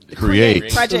was it?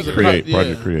 Create. Project Create. Yeah.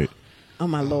 Project Create. Oh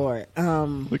my lord.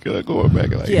 Look at that going back.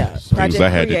 Like, Yeah, things Project I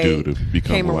had to Create do to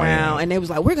become came who I am. around, and they was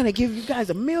like, "We're gonna give you guys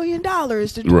 $1 million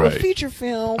to do a Right. feature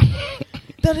film."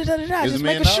 Da da da da da. It was Just $1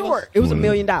 make a million? short. It was $1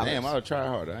 million. Damn, I would try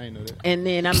harder. I ain't know that. And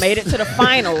then I made it to the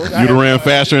finals. You'd have ran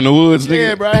faster in the woods, nigga.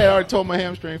 Yeah, bro. I had already told my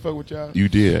hamstring fuck with y'all. You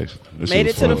did, actually. That shit made it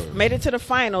was to the fun. made it to the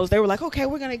finals. They were like, "Okay,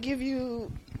 we're gonna give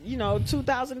you,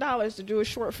 $2,000 to do a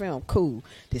short film." Cool.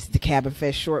 This is the Cabin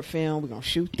Fest short film. We're gonna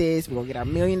shoot this. We're gonna get our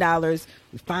 $1 million.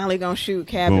 We finally gonna shoot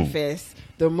Cabin Boom. Fest,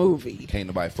 the movie. Can't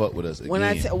nobody fuck with us again.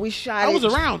 When we shot, I was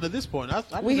it, around at this point. I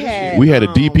We knew had- shit. We had a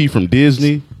DP from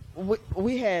Disney.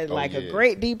 We had like a yeah.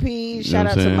 great DP. know Shout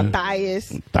what out to I'm saying?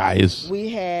 Matthias. Thias. We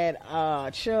had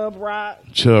Chubb Rock.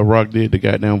 Chubb Rock did the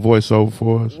goddamn voiceover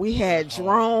for us. We had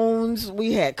drones.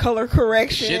 We had color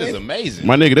correction. Shit is amazing.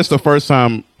 My nigga, that's the first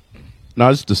time. No,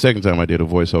 this is the second time I did a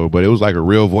voiceover, but it was like a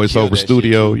real Killed voiceover that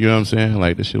studio. shit, You know what I'm saying?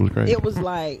 Like, this shit was crazy. It was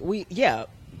like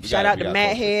shout gotta- out we to gotta Matt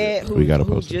post Head We gotta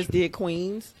who post that just shit. did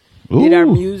Queens. Did our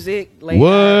Ooh. music, laid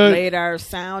What? our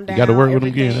sound down. You got to work with them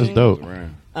again. That's everything. dope.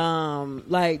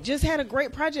 Like just had a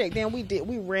great project. Then we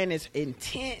ran this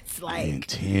intense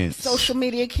Intense. social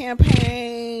media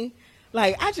campaign.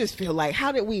 Like I just feel like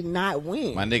how did we not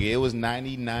win? My nigga, it was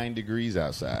 99 degrees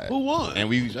outside. Who won?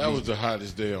 And That was the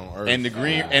hottest day on earth. and the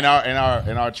green and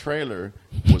our trailer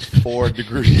was 4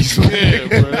 degrees. Yeah,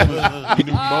 bro. That was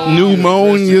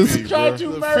Pneumonias. recipe, bro. to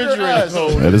refrigerator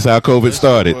cold. That is how COVID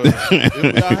started.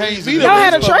 Y'all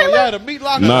had a trailer? Y'all had a meat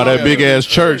locker. Nah, that big ass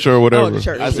church or whatever. Oh, the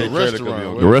church. I said Restaurant. trailer could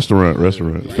be The okay.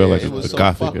 restaurant. It felt like it a was so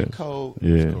gothic. fucking cold.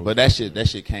 Yeah. But that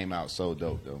shit came out so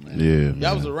dope though, man. Yeah.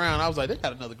 Y'all was around. I was like, they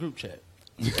got another group chat.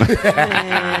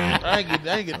 I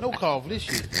ain't get no call for this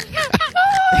shit.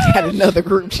 Had another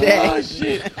group chat.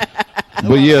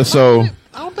 But yeah, so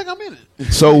I don't think I'm in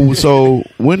it. so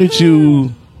when did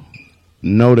you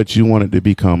know that you wanted to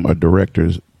become a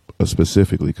director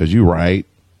specifically? Because you write,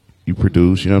 you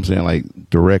produce, you know what I'm saying? Like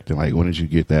directing. Like when did you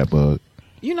get that bug?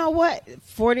 You know what?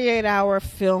 48-hour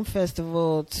Film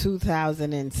Festival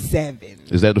 2007.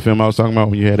 Is that the film I was talking about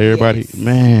when you had everybody? Yes.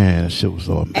 Man, that shit was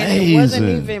so amazing. And it wasn't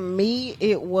even me.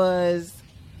 It was,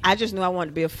 I just knew I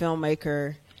wanted to be a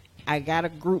filmmaker. I got a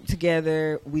group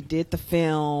together. We did the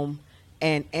film.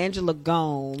 And Angela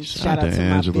Gomes, shout out to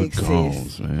Angela my big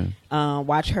Gomes, sis. man.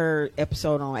 Watch her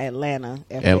episode on Atlanta.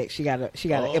 FX. She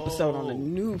got an episode on the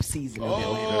new season of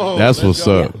Atlanta. That's what's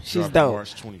up. She's Dropped dope.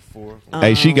 March 24th.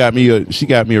 Hey, she got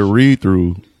me a read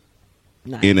through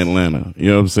in Atlanta. You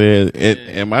know what I'm saying?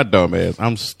 And my dumb ass,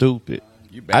 I'm stupid.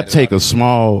 I take a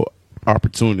small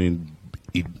opportunity and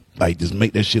like just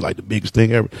make that shit like the biggest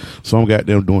thing ever. So I'm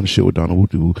goddamn doing the shit with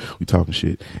Donald. We talking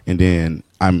shit, and then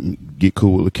I'm get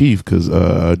cool with Lakeith because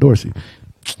Dorsey.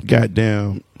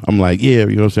 Goddamn, I'm like, yeah,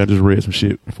 you know what I'm saying? I just read some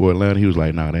shit for Atlanta. He was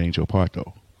like, nah, that ain't your part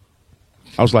though.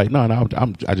 I was like, no,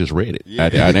 I just read it. Yeah. I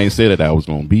didn't say that I was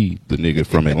gonna be the nigga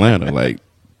from Atlanta. Like,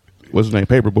 what's his name?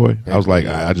 Paperboy. I was like,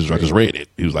 I just read it.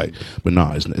 He was like, but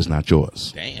no, it's not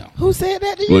yours. Damn. Who said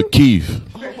that to you? Lakeith.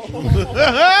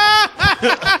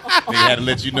 They had to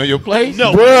let you know your place.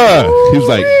 No, bruh. He was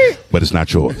like, but it's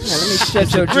not yours. Let me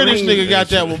shut your British dreams. nigga got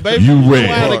that one, baby. You read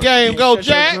How the game go,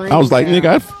 Jack? I was like,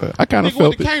 nigga, I kind of Nigga felt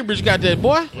went to it. Cambridge got that,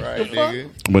 boy. Right,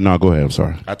 nigga. But no, go ahead. I'm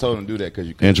sorry. I told him to do that because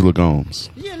you couldn't. Angela Gomes.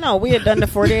 Yeah, no, we had done the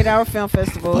 48-hour film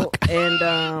festival,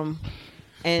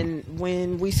 and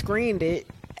when we screened it,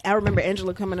 I remember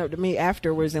Angela coming up to me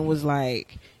afterwards and was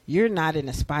like, "You're not an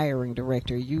aspiring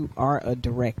director. You are a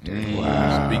director."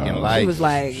 Wow. Speaking life. She was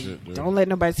like, "Don't let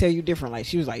nobody tell you different." Like,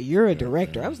 she was like, "You're a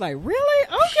director." I was like, "Really?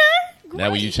 Okay." Great.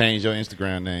 Now when you change your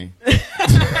Instagram name.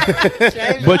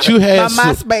 But you had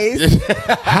my MySpace.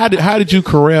 How did you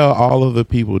corral all of the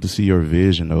people to see your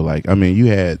vision though? Like, I mean, you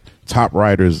had top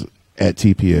writers at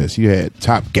TPS. You had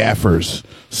top gaffers,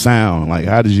 sound. Like,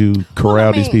 how did you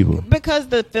corral these people? Because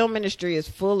the film industry is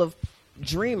full of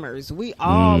dreamers. We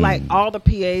all like all the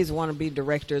PAs want to be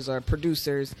directors or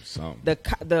producers.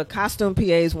 The costume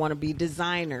PAs want to be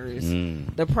designers.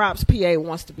 The props PA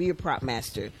wants to be a prop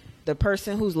master. The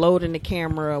person who's loading the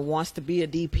camera wants to be a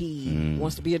DP,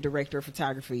 wants to be a director of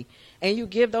photography. And you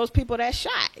give those people that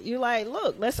shot. You're like,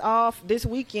 look, let's off this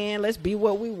weekend. Let's be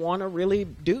what we want to really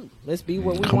do. Let's be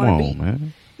what we want to be.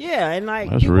 Man. Yeah, and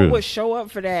like that's people real. Would show up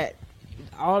for that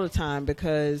all the time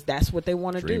because that's what they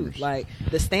want to do. Like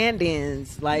the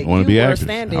stand-ins, like you be were actors. a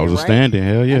stand-in, I was a right? stand-in,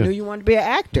 hell yeah. I knew you wanted to be an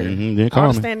actor. Didn't all call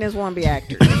the me. stand-ins want to be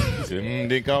actors.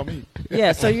 Didn't call me.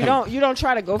 Yeah, so you don't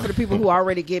try to go for the people who are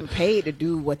already getting paid to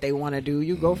do what they want to do.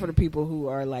 You go for the people who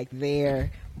are like there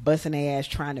busting their ass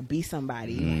trying to be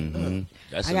somebody.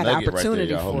 That's I got an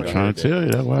opportunity for it. Trying to tell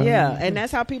you that. Wow. Yeah, and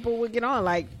that's how people would get on.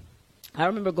 Like I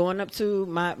remember going up to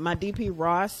my DP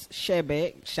Ross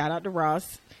Shebeck. Shout out to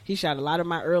Ross. He shot a lot of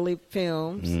my early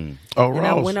films. Oh, and Ross.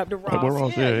 I went up to Ross.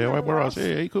 Ross. Ross.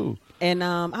 Yeah, he cool. And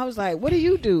I was like, "What do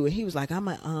you do?" And he was like, "I'm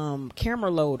a camera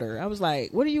loader." I was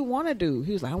like, "What do you want to do?"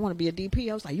 He was like, "I want to be a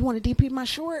DP." I was like, "You want to DP my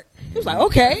short?" He was like,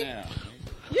 "Okay."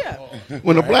 Yeah.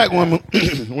 When a black woman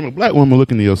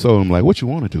look into your soul, I'm like, "What you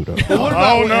want to do though?" Have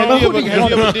you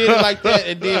ever did it like that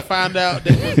and then find out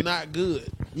that it was not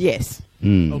good? Yes.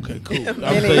 Okay, cool.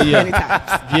 Many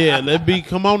times. Yeah,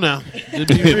 come on now. Just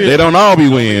be real. They don't all be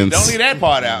wins. Don't leave that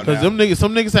part out. Because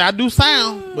some niggas say I do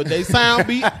sound, but they sound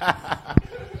be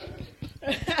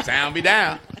sound be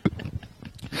down.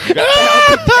 But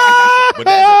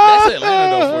that's Atlanta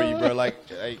though for you, bro. Like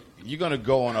you're gonna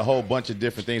go on a whole bunch of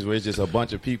different things where it's just a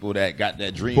bunch of people that got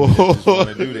that dream and just want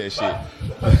to do that shit.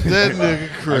 That nigga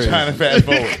crazy. I'm trying to fast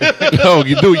forward. No,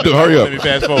 you do. Hurry up. Let me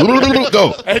fast forward.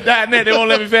 Go. At .net, they won't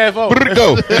let me fast forward.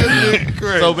 Go.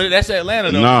 So, but that's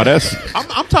Atlanta though. No, that's.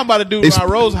 I'm talking about a dude Ron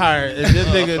Rose hired, and this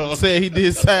nigga said he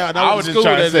did sound. I was just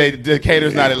trying to say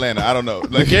Decatur's not Atlanta. I don't know.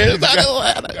 Like, Decatur's not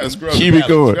Atlanta. Keep it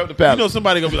going. Scrub the palate. You know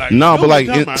somebody gonna be like, no, but like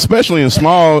especially in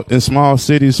small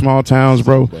cities, small towns,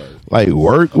 bro. Like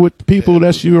work with people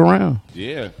that's you around. Yeah.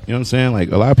 You know what I'm saying? Like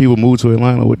a lot of people move to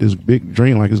Atlanta with this big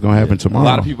dream like it's gonna happen tomorrow. A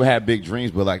lot of people have big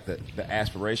dreams, but like the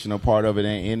aspirational part of it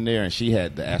ain't in there, and she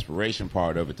had the aspiration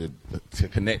part of it to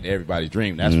connect to everybody's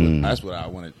dream. That's what I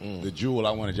wanted. The jewel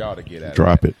I wanted y'all to get at.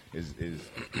 Drop it. Is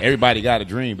everybody got a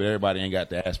dream, but everybody ain't got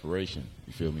the aspiration.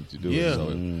 You feel me? To do it.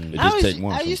 So it just take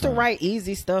one. I used to write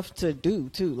easy stuff to do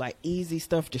too, like easy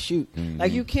stuff to shoot.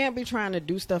 Like you can't be trying to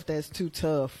do stuff that's too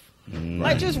tough.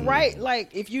 Like just write,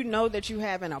 like if you know that you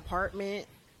have an apartment,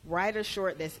 write a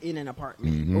short that's in an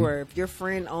apartment. Or if your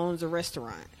friend owns a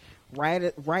restaurant,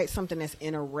 write something that's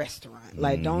in a restaurant.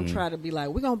 Like don't try to be like,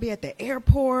 we're gonna be at the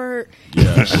airport.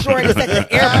 Short is at the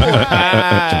airport.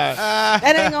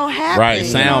 That ain't gonna happen. Right,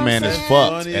 sound man is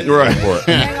fucked at the airport.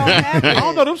 Ain't gonna happen. I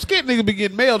don't know, them skit niggas be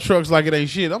getting mail trucks like it ain't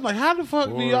shit. I'm like, how the fuck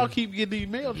do y'all keep getting these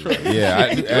mail trucks? Yeah,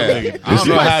 I don't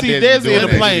You know how might see Desi in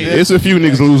the plane. It's a few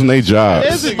niggas losing their jobs.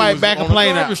 Desi might back a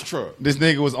plane out. This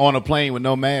nigga was on a plane with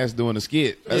no mask doing a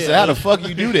skit. I said, how the fuck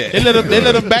you do that? They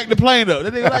let him back the plane up.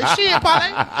 That nigga like, shit,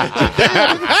 Polly.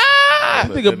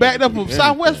 This nigga backed up a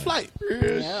Southwest flight.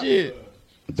 Shit.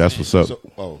 That's what's up.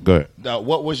 Go ahead. Now,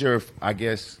 what was your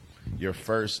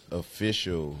first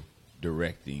official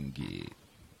directing gig?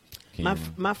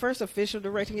 My first official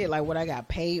directing gig, like what I got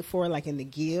paid for, like in the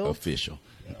guild. Official.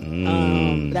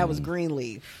 That was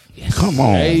Greenleaf. Yes. Come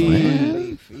on, man.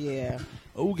 Greenleaf, yeah.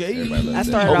 Okay.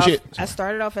 I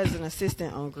started off as an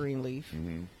assistant on Greenleaf.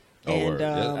 Mm-hmm. And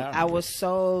I was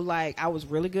I was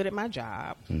really good at my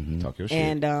job. Mm-hmm. Talk your shit.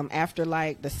 And after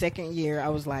like the second year, I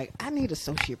was like, I need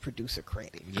associate producer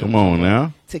credit. Come on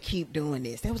now. To keep doing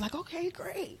this. They was like, okay,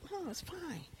 great. Oh, it's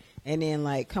fine. And then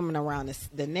like coming around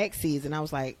the next season, I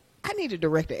was like, I need to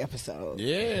direct an episode.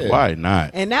 Yeah. Why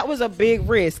not? And that was a big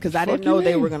risk because I didn't know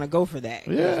they were going to go for that.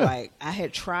 Yeah. Like I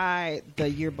had tried the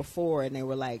year before and they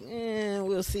were like,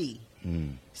 we'll see.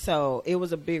 So it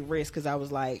was a big risk because I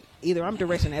was like, either I'm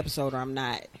directing an episode or I'm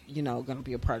not, going to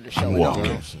be a part of the show.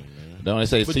 Don't they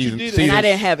say But season? And I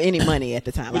didn't have any money at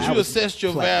the time. But you assessed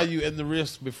your value and the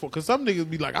risk before, because some niggas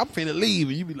be like, I'm finna leave,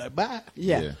 and you be like, bye.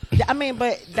 Yeah. I mean,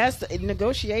 but that's the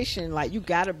negotiation. Like, you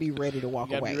got to be ready to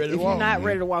walk away. If you're not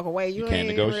ready to walk away, you can't ain't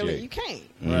negotiate. Really, you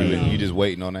can't. You just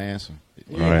waiting on the answer.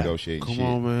 You ain't negotiating Come shit.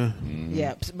 on, man. Mm-hmm.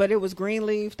 Yeah, but it was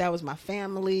Greenleaf. That was my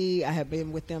family. I had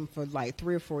been with them for like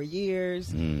 3 or 4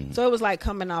 years. So it was like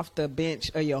coming off the bench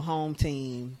of your home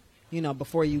team,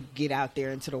 before you get out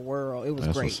there into the world. It was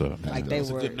That's great. what's up. Like they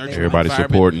were Everybody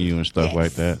supporting you and stuff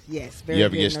like that. Yes. You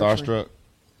ever get starstruck?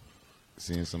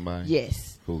 Seeing somebody?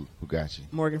 Yes. Who got you?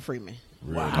 Morgan Freeman.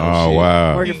 Wow. Oh,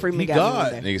 wow. Morgan Freeman got me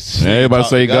one day. Everybody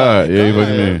say God. Yeah, what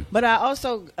you mean? But I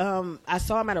also, I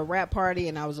saw him at a rap party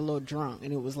and I was a little drunk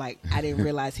and it was like, I didn't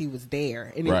realize he was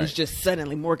there. And it was just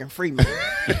suddenly Morgan Freeman.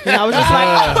 And I was just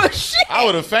like, oh shit. I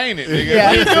would have fainted, nigga.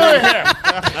 Yeah.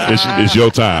 It's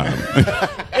your time.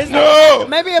 No.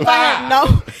 Maybe if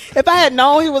I had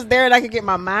known he was there and I could get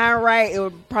my mind right, it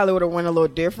would probably would have went a little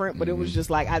different. But it was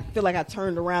just like, I feel like I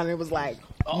turned around and it was like,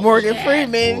 Morgan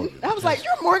Freeman. I was like,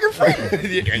 you're Morgan Freeman.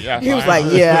 He was like,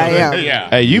 yeah, I am. Yeah.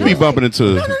 Hey, you be bumping into.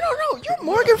 No, you're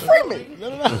Morgan Freeman.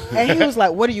 No. And he was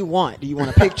like, what do you want? Do you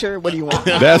want a picture? What do you want?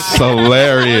 That's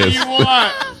hilarious.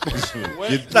 What do you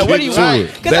want? Like, what do you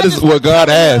want? That is what God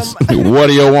asked. What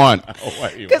do you want?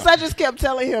 Because I just kept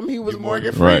telling him he was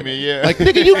Morgan Freeman. Right. Yeah. Like,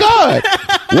 nigga, you God.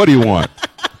 What do you want?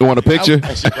 You want a picture?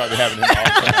 That shit probably happening all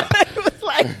the time. It was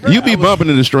like, bro, You be bumping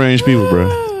into strange people,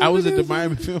 bro. I was at the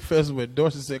Miami Film Festival and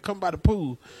Dorsey said, come by the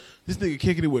pool. This nigga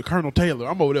kicking it with Colonel Taylor.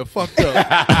 I'm over there fucked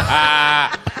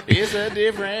up. It's a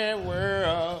different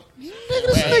world.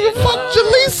 This nigga fucked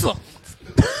Jaleesa.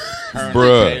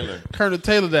 Bruh. Colonel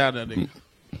Taylor down there, nigga.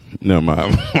 Never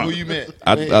mind. Who you met?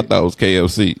 I thought it was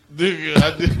KFC.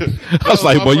 Nigga, I was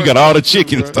like, boy, you got all the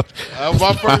chicken stuff. Why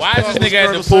is this nigga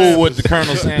at the pool with the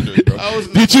Colonel Sanders, bro?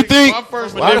 Did you think? My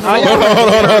first Hold on.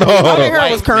 all I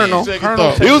heard was Colonel.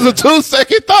 It was a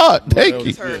 2-second thought. Thank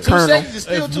you. 2 seconds is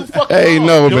still too fucking Hey, long.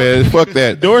 no, man. Fuck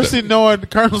that. Dorsey knowing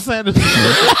Colonel Sanders.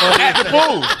 At the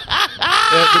pool.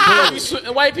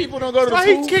 White people don't go to the Why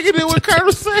he pool. kicking it with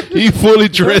Colonel Sanders? He fully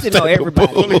dressed Dorsey know at the everybody.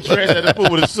 pool. Fully dressed at the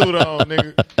pool with a suit on,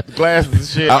 nigga. Glasses and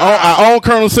shit. I own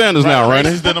Colonel Sanders now, Right,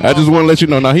 Ronnie. racist than a I just want to let you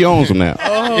know. Now he owns them now.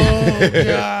 Oh,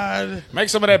 God. Make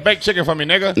some of that baked chicken for me,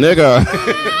 nigga. Nigga.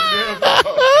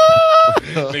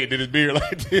 Nigga did his beard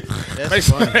like this. Make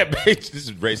some of that baked. This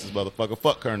is racist, motherfucker.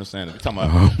 Fuck Colonel Sanders. We talking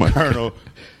about Colonel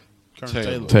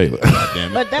Taylor.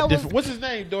 Damn it. But that was Different. What's his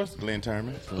name, Dorsey? Glenn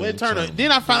Turner. Glenn Turner.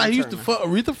 Then I found out he used to fuck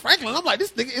Aretha Franklin. I'm like,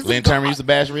 this nigga is Glenn Turner used to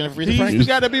bash Aretha He Franklin.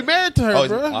 got to be married to her, Oh,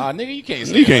 bro. nigga, you can't.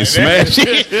 You can't smash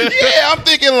it. Yeah, I'm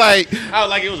thinking like, I was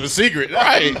like it was a secret,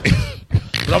 right?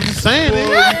 But I'm just saying,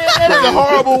 nigga. That's a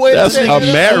horrible way that's to say a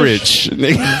it. marriage.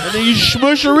 Nigga. And then you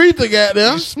smush Aretha,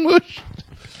 goddamn. Smush.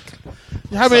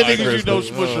 How many Sorry, niggas you know Crystle.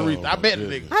 smush Aretha? I bet the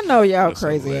nigga. I know y'all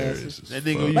crazy asses. That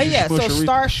nigga But used yeah, to so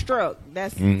smush Aretha. starstruck.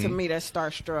 That's to me, that's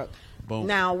starstruck. Boom.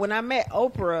 Now, when I met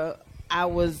Oprah, I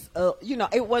was,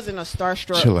 it wasn't a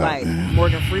starstruck Chill out, like man.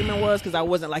 Morgan Freeman was because I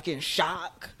wasn't like in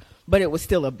shock, but it was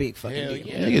still a big fucking deal.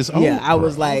 yeah. Niggas Yeah, old, I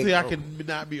was bro. like, See, I can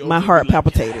not be. my open, heart be like,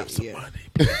 palpitated. Can I Yeah. have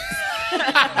some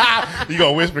money? You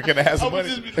gonna whisper? Can I have some I would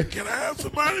money? just be like, can I have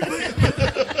some money, please?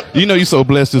 You know you so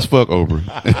blessed as fuck,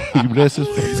 Oprah. You blessed as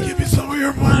Please fuck. give me some of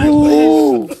your money,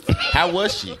 please. How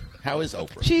was she? How is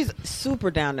Oprah? She's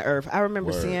super down to earth. I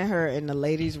remember seeing her in the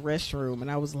ladies' restroom, and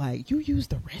I was like, "You use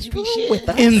the restroom with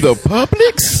us?" In the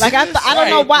Publix? Like I don't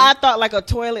know why I thought like a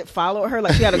toilet followed her.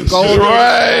 Like she had a golden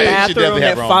Right. She bathroom definitely that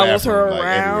have her own follows her bathroom, like,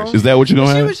 around. everywhere. Is that what you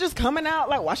gonna She have? was just coming out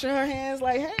like washing her hands.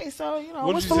 Like, hey, so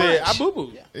What what's you for say? lunch? I boo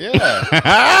boo. Yeah.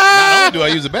 Not only do I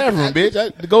use the bathroom, bitch.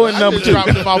 I go in number two. Dropped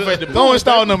him off at the Go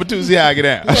install number 2. See how I get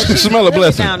out. Smell a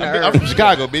blessing. Down to I'm earth. from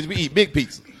Chicago, bitch. We eat big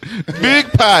pizza. Big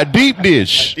pie, deep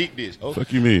dish. Deep dish. Oh,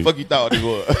 Fuck you mean? fuck you thought it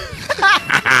was.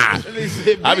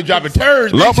 I be dropping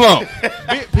turds. Lump lump.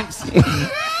 Big piece.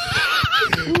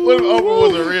 What if Oprah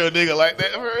was a real nigga like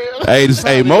that for real?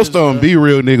 Hey, most of them be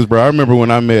real niggas, bro. I remember when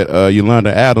I met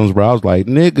Yolanda Adams, bro. I was like,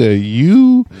 nigga,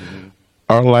 you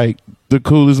are like the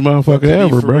coolest motherfucker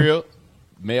ever, bro. Real,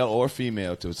 male or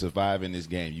female, to survive in this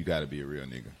game, you got to be a real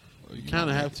nigga. You kind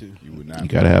of have to. You would not. You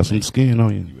gotta have some skin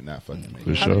on you. You would not fucking make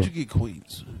For it. How sure. did you get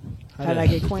Queens? How did I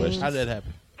get Queens? How did that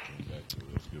happen?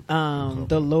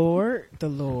 The Lord.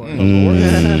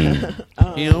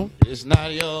 It's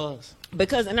not yours.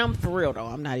 Because, and I'm for real though,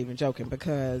 I'm not even joking,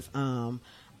 because I'm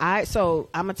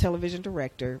a television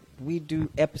director. We do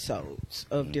episodes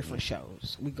of different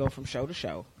shows. We go from show to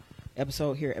show,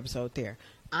 episode here, episode there.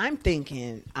 I'm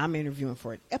thinking I'm interviewing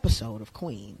for an episode of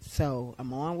Queens. So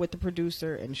I'm on with the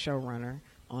producer and showrunner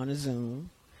on a Zoom.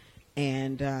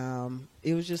 And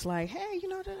it was just like, hey,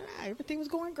 everything was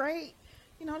going great.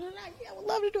 Yeah, I would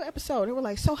love to do an episode. They were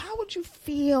like, so how would you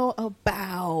feel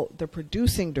about the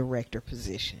producing director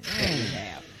position that we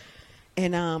have?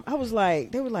 And I was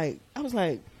like,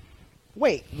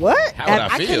 wait, what? How would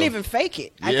I feel? couldn't even fake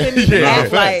it. Yeah. I couldn't even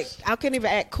act Facts. I couldn't even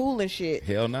act cool and shit.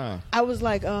 Hell nah. I was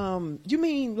like, you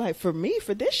mean like for me,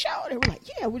 for this show? They were like,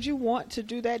 yeah, would you want to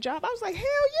do that job? I was like, hell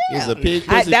yeah. Is a pig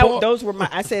pussy pork? Those were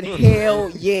I said, hell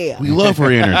yeah. We love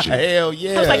her energy. Hell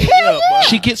yeah. I was like, hell yeah.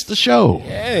 She gets the show.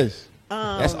 Yes.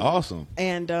 That's awesome.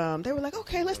 And they were like,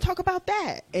 okay, let's talk about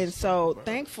that. And so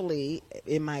thankfully,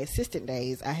 in my assistant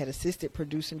days, I had assisted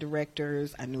producing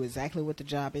directors. I knew exactly what the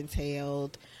job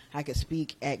entailed. I could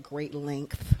speak at great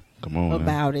length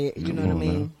about it. You know what I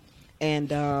mean?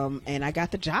 And I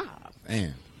got the job.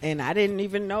 Man. And I didn't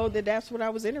even know that that's what I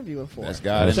was interviewing for. That's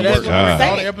God. So That's that's what all I'm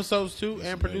the saying. episodes too,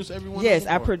 and produce everyone. Yes,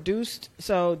 I produced.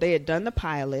 So they had done the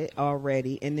pilot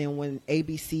already, and then when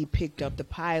ABC picked up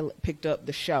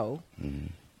the show,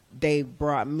 they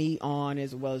brought me on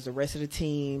as well as the rest of the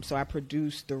team. So I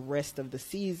produced the rest of the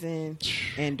season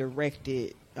and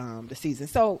directed the season.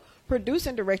 So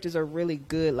producing directors are really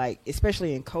good, like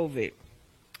especially in COVID,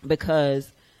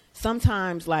 because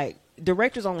sometimes like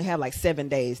directors only have like 7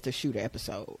 days to shoot an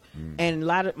episode, and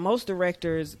most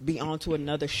directors be on to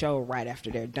another show right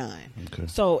after they're done. Okay.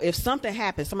 So if something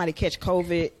happens, somebody catch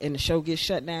COVID and the show gets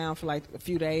shut down for like a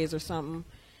few days or something,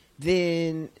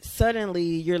 then suddenly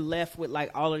you're left with like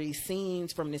all of these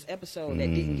scenes from this episode that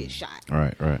didn't get shot.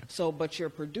 Right. So, but your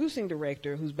producing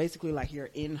director, who's basically like your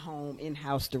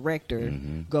in-house director,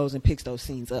 goes and picks those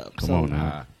scenes up. Come on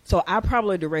now. So I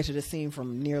probably directed a scene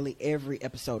from nearly every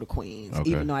episode of Queens,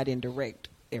 even though I didn't direct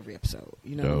every episode.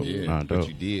 You know what I mean? Yeah, but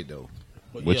you did though.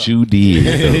 What you did.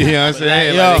 You know what I'm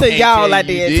saying? To y'all, I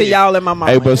did. To y'all and my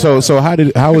mama. Hey, but so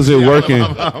how was it working?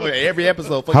 Every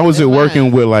episode. How was it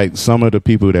working with like some of the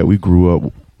people that we grew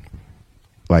up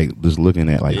like just looking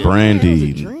at, like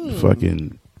Brandy,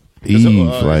 fucking Eve,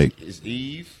 like it's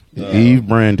Eve. Eve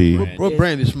Brandy. What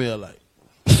Brandy smell like?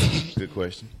 Good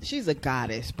question. She's a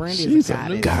goddess. Brandy She's is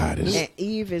a goddess. And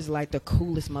Eve is like the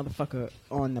coolest motherfucker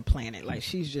on the planet. Like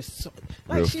she's just so,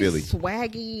 like Real she's Philly.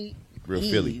 swaggy. Real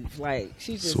Eve. Philly. Like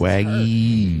she's just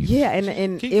Swaggy. Yeah,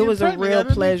 and it was a real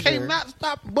pleasure. Can't not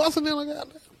stop busting in like that.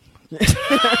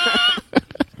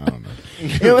 I don't know.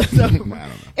 It was I don't know.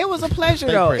 it was a pleasure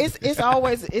though. Crazy. It's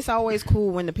always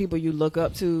cool when the people you look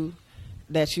up to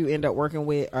that you end up working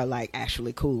with are like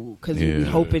actually cool, because you be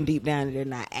hoping deep down that they're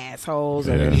not assholes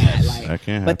or they're not like,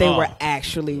 but they were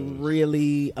actually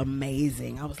really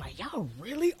amazing. I was like, y'all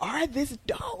really are this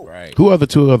dope. Right. Who are the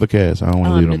two other cats? I don't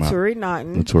want to leave them out. Naturi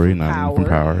Naughton from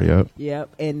Power. Yep.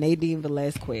 And Nadine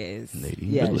Velasquez.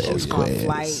 Nadine She's on Velasquez.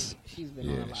 Flight. She's been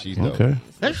on a lot. She's of dope. Okay.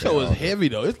 That show is heavy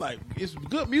though. It's like it's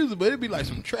good music, but it'd be like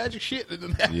some tragic shit that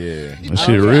done happened. Yeah. That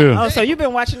shit real. Oh, so you've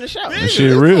been watching the show? That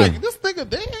shit real. Like, this nigga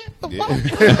dead. The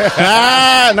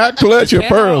fuck? Not clutch your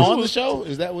pearls. On the show?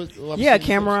 Is that what? Yeah,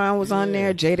 Cameron was on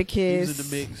there. Jada He Kiss. was in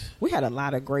the mix. We had a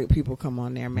lot of great people come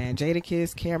on there, man. Jada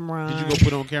Kiss, Cameron. Did you go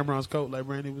put on Cameron's coat like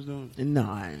Brandy was doing? No,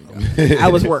 I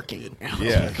was working.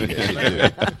 Yeah.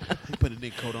 He put a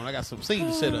nigga coat on. I got some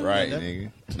scenes set up. Right, That-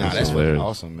 nigga. Nah, that's hilarious.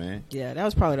 awesome, man. Yeah, that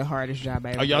was probably the hardest job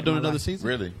I ever Are y'all did in doing my another life. season?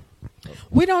 Really?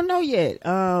 We don't know yet.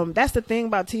 That's the thing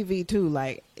about TV too.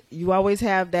 Like, you always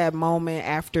have that moment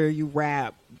after you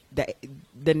wrap that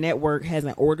the network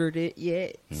hasn't ordered it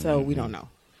yet, so we don't know.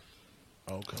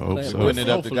 Okay. Hope But so. Putting it up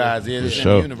to Hopefully. God's ears in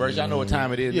sure. the universe. Y'all know what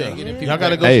time it is. Yeah, man. Get them y'all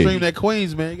gotta go Hey. stream that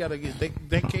Queens, man. You gotta get.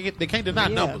 They can't deny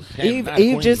numbers. Eve not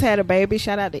Eve Queen. just had a baby.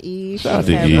 Shout out to Eve. Shout out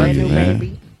She's to had a brand Eve, new man.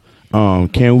 baby.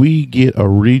 Can we get a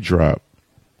redrop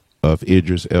of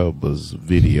Idris Elba's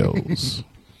videos?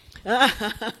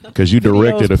 Because you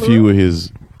directed a few of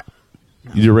his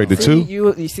You directed two?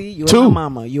 You see, you Two. and my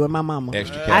mama. You and my mama.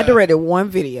 Extra I cat. directed one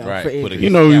video Right. for Put it.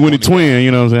 You know, when he twin, you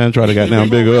know what I'm saying? Try to goddamn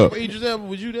big her up.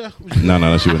 Was you there?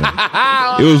 No, she wasn't.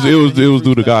 It was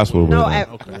through the gospel. No,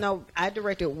 But, I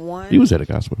directed one. he was at the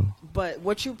gospel. But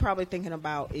what you're probably thinking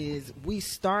about is we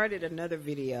started another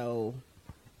video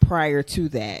prior to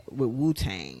that with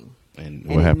Wu-Tang. And And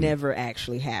what it happened? never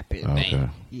actually happened. Okay.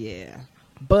 Yeah.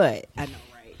 But, I know,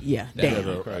 right? Yeah.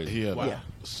 Damn. He had Yeah.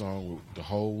 a song with the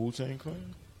whole Wu-Tang Clan.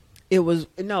 It was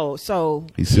no, so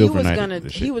He he Silver was Knighted the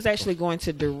shit. he was actually going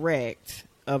to direct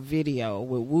a video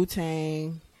with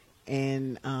Wu-Tang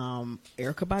and Erykah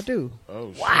Badu. Oh,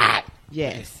 what?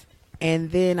 Yes.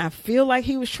 And then I feel like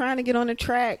he was trying to get on the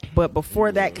track, but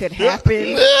before that could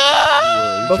happen,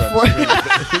 before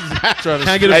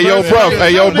Hey,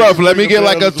 yo, bruv, let me get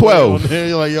like a 12.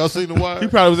 You're like, y'all seen the wire? He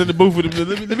probably was in the booth with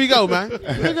him. Let me go, man.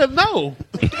 Nigga, no.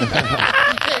 You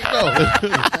can't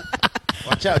go.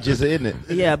 Watch out, just isn't it?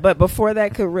 yeah, but before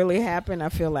that could really happen, I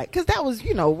feel like because that was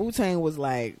Wu-Tang was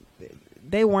like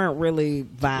they weren't really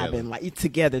vibing like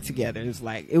together. It's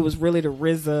like it was really the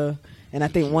RZA, and I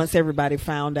think once everybody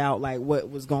found out like what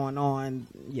was going on,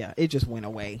 yeah, it just went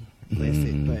away.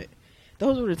 But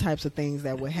those were the types of things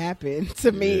that would happen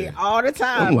to me all the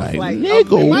time. I'm It's like, like,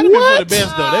 nigga, It might have been for what? the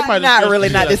best, though. They might not have really,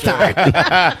 not this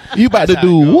time. You about to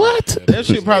do what? That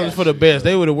shit probably was for the best.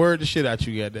 They would have worded the shit out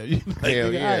you, goddamn. You like, Hell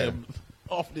nigga, yeah. I am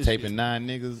off this Taping shit. 9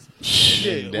 niggas.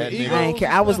 Shit, And then that well, nigga. I didn't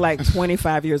care. I was like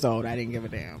 25 years old. I didn't give a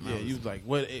damn. Yeah, you was like,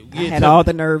 what? I had all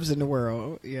the nerves in the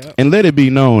world. Yeah. And let it be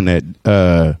known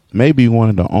that maybe one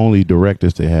of the only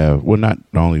directors to have, well, not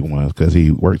the only ones, because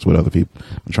he works with other people.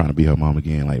 I'm trying to be her mom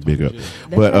again, like big up.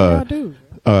 That's how y'all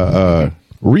do.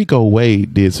 Rico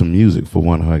Wade did some music for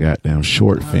one of her goddamn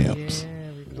short films.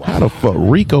 How the fuck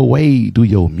Rico Wade do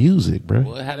your music, bro?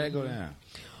 Well, how'd that go down?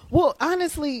 Well,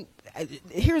 honestly,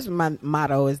 here's my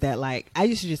motto is that like I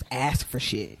used to just ask for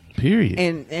shit. Period.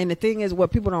 And the thing is,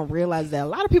 what people don't realize is that a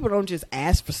lot of people don't just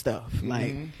ask for stuff.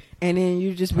 Like, and then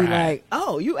you just be like,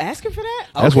 "Oh, you asking for that?"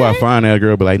 That's why I Okay. find that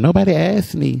girl be like, nobody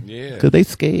asked me, Yeah. because they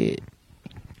scared.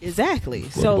 Exactly.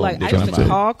 So like they I used trying to to-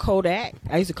 call Kodak.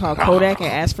 I used to call Kodak and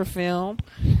ask for film.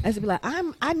 I used to be like,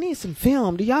 I need some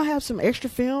film. Do y'all have some extra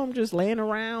film just laying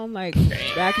around like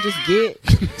that I could just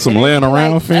get? Some laying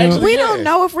around Like, film. we don't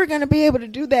know if we're gonna be able to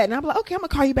do that. And I'm like, okay, I'm gonna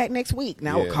call you back next week.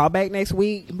 Now Yeah. we'll call back next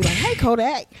week and be like, hey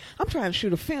Kodak, I'm trying to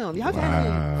shoot a film. Y'all got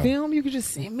Wow. any film you could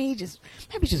just send me?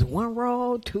 Maybe just one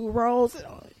roll, 2 rolls.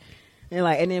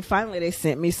 And then finally they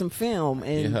sent me some film Get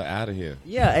and her out of here.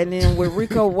 yeah, and then with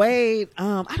Rico Wade,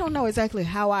 I don't know exactly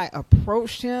how I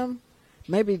approached him,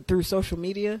 maybe through social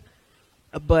media,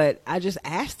 but I just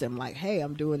asked him like, "Hey,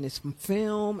 I'm doing this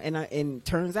film," and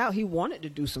turns out he wanted to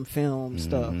do some film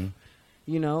stuff, and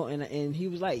he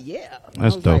was like, "Yeah." And I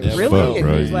That's was dope like, as really? fuck, And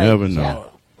bro. he was You like, never know.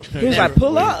 He was like,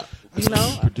 "Pull up,"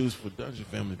 Produce production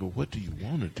family, but what do you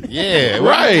want to do? Yeah,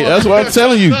 Right, that's what I'm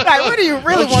telling you. Like, what do you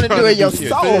really want to do in your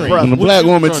soul, When brother? a black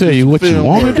woman tell you what you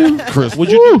want to do, Chris, Would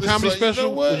you do a Woo. comedy So, you know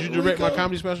special? what? Would you direct my Rico?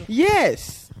 comedy special?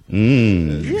 Yes,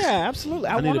 mm. yeah, absolutely.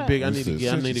 I I need wanna, a big. I need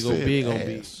to go big on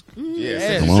big.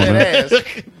 Yeah, Come on, man. ass.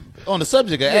 On the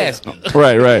subject of asking.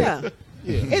 Right. Yeah.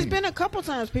 It's been a couple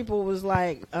times people was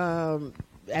like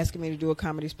asking me to do a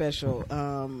comedy special,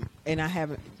 and I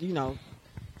haven't,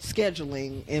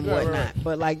 scheduling and whatnot.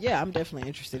 But like, yeah, I'm definitely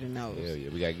interested in those. Hell yeah,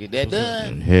 we gotta get that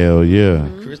done. Hell yeah.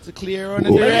 Crystal clear on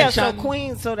the Well, But yeah, direction. so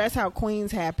Queens, so that's how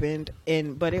Queens happened,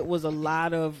 but it was a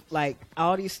lot of like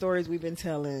all these stories we've been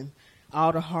telling,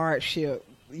 all the hardship,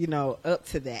 up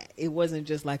to that. It wasn't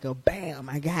just like a bam,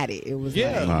 I got it. It was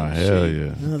like Nah, hell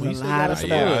yeah. it was a lot of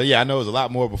stuff. Yeah, I know it was a lot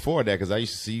more before that because I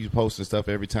used to see you posting stuff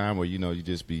every time where you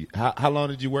just be. How long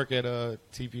did you work at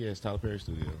TPS Tyler Perry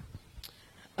Studio?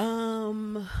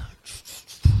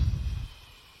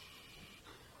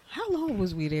 How long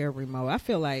was we there, Remo? I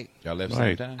feel like Y'all left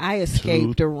Right. same time. I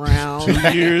escaped around. 2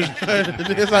 years.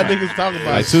 That's how niggas talk about.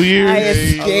 Like 2 years. I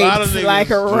A lot of escaped niggas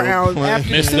like around after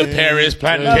Mr. Paris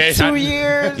about 2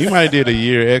 years. You might have did a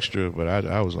year extra, but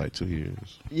I was like 2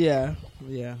 years. Yeah.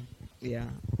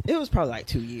 It was probably like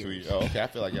 2 years. Oh, okay. I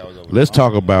feel like y'all was over. Let's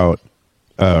talk about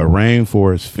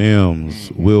Rainforest Films,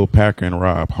 Will Packer and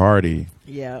Rob Hardy.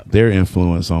 Yeah. Their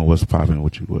influence on what's popping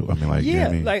with you. I mean, like, you know Yeah,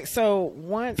 what I mean? like so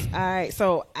once I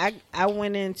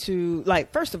went into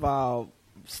like first of all,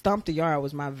 Stomp the Yard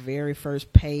was my very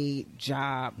first paid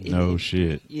job. No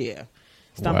shit. Yeah.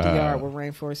 Stomp the Wow. Yard with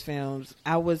Rainforest Films.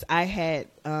 I had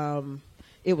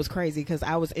it was crazy because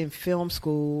I was in film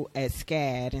school at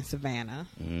SCAD in Savannah.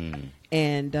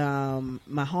 And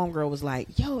my homegirl was like,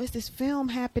 yo, is this film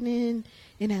happening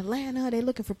in Atlanta? They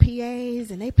looking for PAs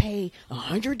and they pay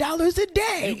 $100 a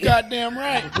day. You goddamn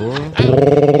right.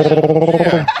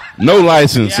 No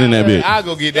license in that bitch. I'll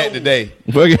go get that today.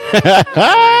 Fuck it. Go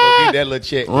get that little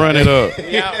check. Run it up.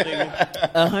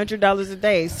 $100 a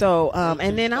day. So,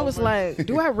 and then I was like,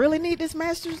 do I really need this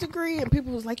master's degree? And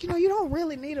people was like, you don't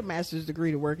really need a master's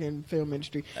degree to work in the film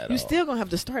industry. You're still going to have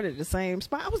to start at the same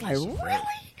spot. I was like, really?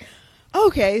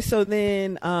 Okay. So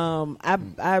then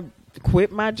I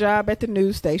quit my job at the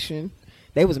news station.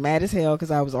 They was mad as hell because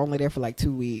I was only there for like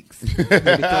 2 weeks. You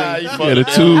had a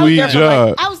 2-week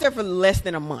job. I was there for less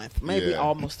than a month, maybe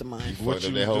almost a month. What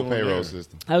you that whole payroll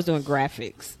system? I was doing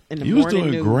graphics in the You was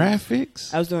morning doing news.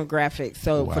 graphics? I was doing graphics.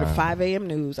 So for the 5 a.m.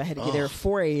 news, I had to get there at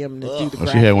 4 a.m. to do the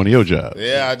graphics. She had one of your jobs.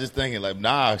 Yeah, I just thinking like,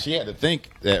 nah, she had to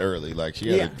think that early. Like she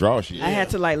had to draw shit. I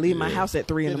had to like leave my house at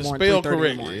 3 in the morning. Spell 3:30 in the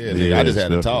correct. morning. Yeah, I just had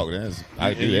to talk.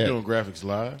 I do You that. doing graphics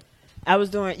live? I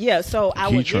was doing, so I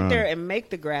would Keytron. get there and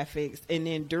make the graphics, and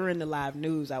then during the live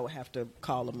news, I would have to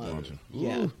call them up.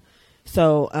 Yeah.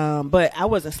 So, but I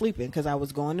wasn't sleeping because I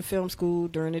was going to film school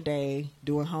during the day,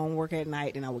 doing homework at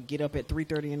night, and I would get up at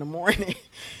 3:30 in the morning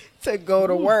to go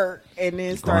to work and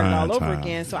then start it all Grind over time.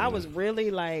 again. So I was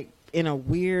really like in a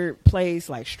weird place,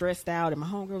 like stressed out, and my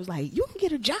homegirl was like, you can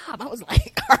get a job. I was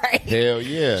like, all right. Hell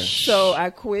yeah. So I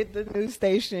quit the news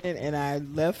station and I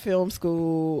left film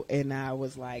school, and I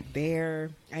was like there.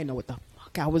 I didn't know what the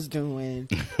fuck I was doing,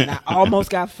 and I almost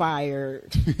got fired.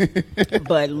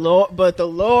 But the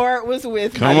Lord was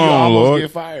with me. Come You on, almost Lord.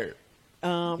 get fired.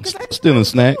 'Cause I didn't Stealing know what I was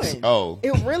snacks? doing. Oh.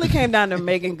 It really came down to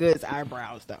Megan Good's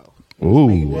eyebrows, though. Ooh.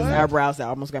 His eyebrows that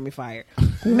almost got me fired.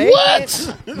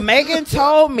 Megan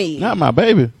told me. Not my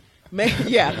baby.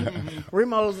 Yeah,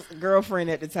 Remo's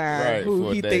girlfriend at the time, Right, who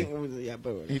for a he day. think was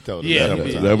boo. He told Yeah, us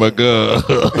he that. That my girl.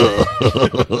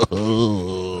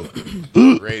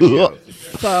 Radio.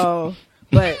 So,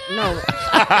 but no.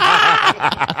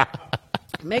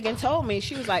 Megan told me,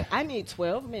 she was like, I need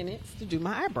 12 minutes to do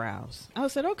my eyebrows. I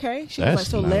said, okay. She was That's like,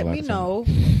 so not let a lot me of know.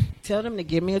 Tell them to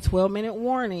give me a 12-minute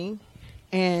warning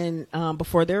and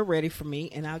before they're ready for me,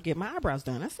 and I'll get my eyebrows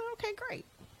done. I said, okay, great.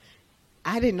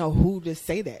 I didn't know who to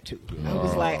say that to. I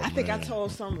was like, I think I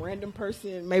told some random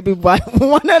person, maybe by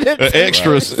one of the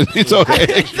Extras. You told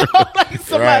the extra. like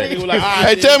somebody. Right. He was like,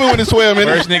 Hey, tell me when it's 12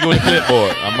 minutes. First nigga with a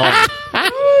clipboard. I'm on. I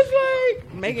was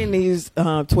like, Megan needs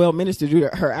 12 minutes to do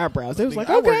her eyebrows. It was like,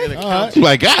 I work in okay. accounting. She's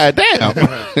like, God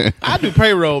damn. I do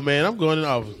payroll, man. I'm going in the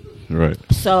office. Right.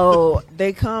 So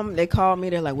they call me.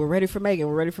 They're like, we're ready for Megan.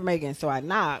 We're ready for Megan. So I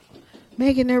knock.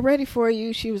 Megan, they're ready for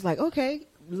you. She was like, okay.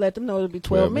 Let them know it'll be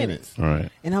 12 minutes. All right.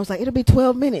 And I was like, it'll be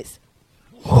 12 minutes.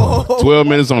 12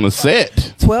 minutes on the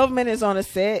set. 12 minutes on a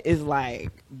set is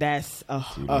like, that's a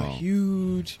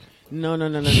huge no.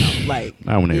 Like,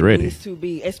 Not when they it ready. needs to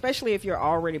be, especially if you're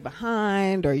already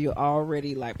behind or you're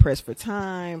already like pressed for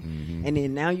time. Mm-hmm. And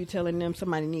then now you're telling them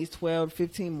somebody needs 12,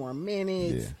 15 more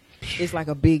minutes. Yeah. It's like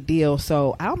a big deal.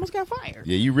 So I almost got fired.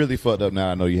 Yeah, you really fucked up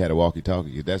now. I know you had a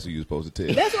walkie-talkie. That's who you were supposed to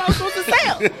tell. That's what I was supposed to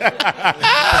tell. This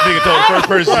nigga told the first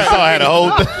person you saw had a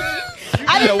whole thing.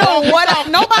 I didn't know what.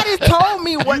 Nobody told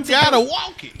me what to Gotta do.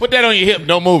 walk it. Put that on your hip.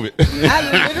 Don't move it.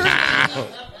 I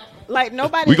literally, like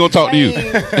nobody. We gonna talk to you.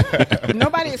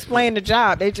 Nobody explained the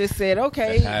job. They just said,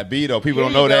 "Okay." I be though. People Here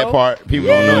don't know you that go. part. People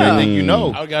don't know they think you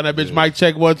know. I got that bitch mic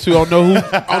check 1 2. I don't know who.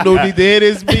 I don't know who need to hear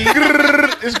this. Me.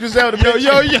 It's Crystle.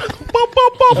 Yo. Boom,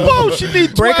 boom, boom. She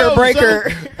need 12,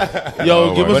 breaker. son.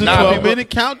 Yo, give us But a nah, 12-minute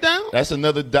countdown. That's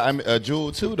another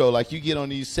jewel too, though. Like you get on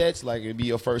these sets, like it'd be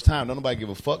your first time. Don't nobody give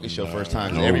a fuck. It's your first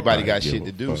time. 'Cause everybody got shit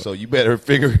to do, so you better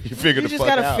figure You the just fuck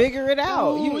gotta out. figure it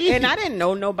out. Ooh, And I didn't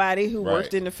know nobody who Right.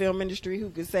 worked in the film industry who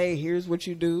could say, "Here's what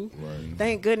you do." Right.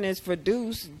 Thank goodness for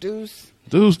Deuce. Deuce.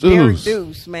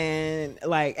 Deuce, man.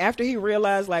 Like after he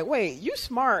realized, like, wait, you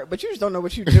smart, but you just don't know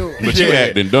what you do. But you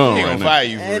acting dumb They right gonna now. fire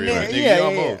you for And real, then, nigga. yeah, You yeah,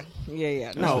 almost-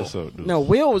 yeah. what's up, Deuce. No,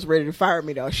 Will was ready to fire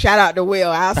me though. Shout out to Will.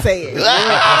 I'll say it.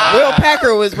 Will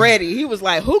Packer was ready. He was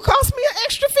like, "Who cost me an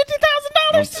extra I'm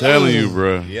 $50,000?" telling you,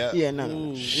 bro. Yeah. Yeah,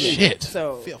 no. Shit.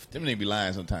 So Them niggas be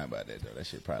lying sometime about that though. That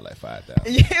shit probably like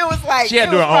 5,000. yeah, it was like She had to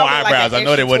it do her was own probably like eyebrows. an I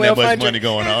know there wasn't that much extra money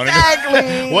going on.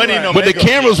 Exactly. Wasn't even no But the makeup.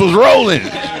 cameras was rolling.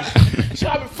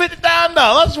 Shopping $50,000.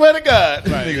 I swear to God.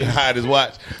 This nigga hide his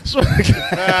watch. Swear to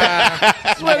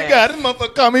God. Swear to God. This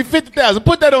motherfucker called me 50,000.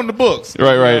 Put that on the books.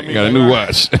 Right. Got a new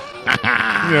watch. You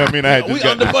know what I mean? I had We just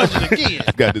on the budget again.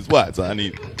 got this watch, so I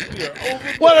need.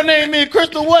 What her name is?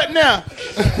 Crystle what now?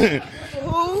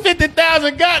 Who?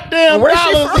 50,000 goddamn Where's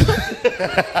she dollars.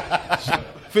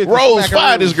 from? Rose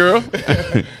fired this girl.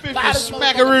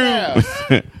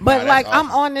 Smackaroo. But like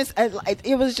I'm on this,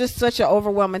 it was just such an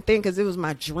overwhelming thing because it was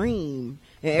my dream,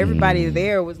 and everybody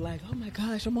there was like, "Oh my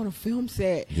gosh, I'm on a film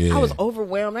set." Yeah. I was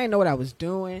overwhelmed. I didn't know what I was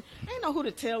doing. I didn't know who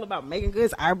to tell about Megan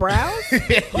Good's eyebrows.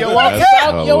 Your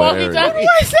walkie-talkie. What do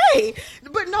I say?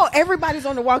 But no, everybody's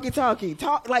on the walkie-talkie.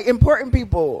 Like important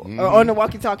people are on the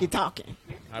walkie-talkie talking.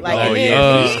 Like, Oh, and then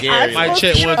yeah. me, Scary. I'm Mic supposed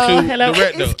check to- 1 2. hello,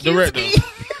 Director. excuse me.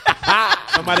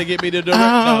 Somebody get me the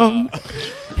director.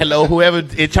 Hello, whoever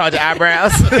in charge of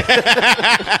eyebrows.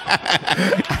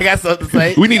 I got something to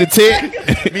say. We need a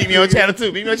tech. Meet me on channel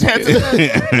 2. Meet me on channel 2.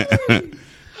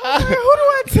 Who do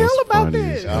I tell about funny.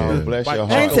 this? Oh, bless your I didn't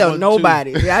heart. tell 1 2.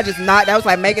 nobody. I just not. That was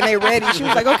like making it ready. She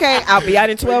was like, "Okay, I'll be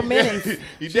out in 12 minutes."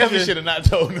 You definitely should have not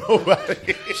told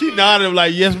nobody. She nodded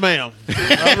like, "Yes, ma'am."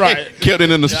 All right. Killed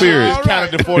it in the spirit. All right.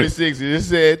 Counted to 46. You just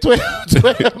said 12.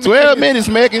 12 minutes,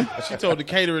 Megan. She told the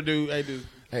caterer dude, "Hey, dude."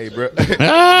 Hey, bro.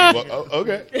 Well,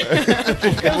 okay.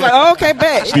 It was like, oh, "Okay,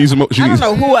 bet." She's I don't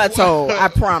know who I told. I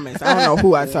promise. I don't know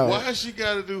who I told. Why she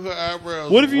got to do her eyebrows?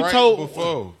 What if you right told-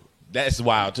 before? That's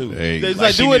wild, too. Hey, It's Like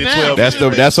like, she do it needed now. 12.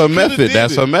 that's her method. did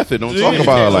That's it. her method. Don't talk Yeah.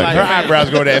 about her like Her that. eyebrows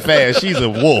go that fast. She's a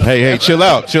wolf. Hey, chill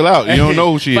out. You don't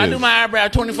know who she If I do is. my eyebrow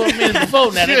 24 minutes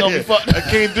before, now they're gonna be fucked. I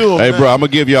can't do it. Hey, bro, I'm gonna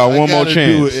give y'all one more Do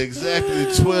chance. it exactly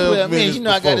 12 Well, man, minutes. you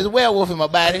know I got this before. werewolf in my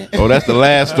body. Oh, that's the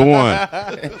last one.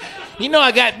 You know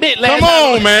I got bit last Come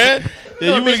time. on, man.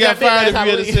 Yeah, you would have got fired if you had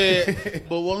Halloween. said,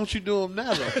 "But why don't you do them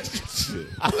now, though?"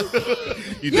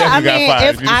 You Yeah, I definitely mean, got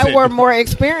fired. if I were more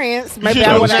experienced, maybe should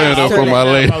I have would stand up have. for my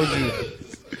lady.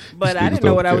 But I didn't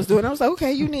know what I was doing. I was like,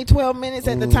 "Okay, you need 12 minutes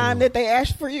at the time that they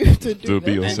asked for you to do To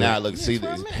be that." on And now look, see,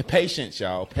 this patience,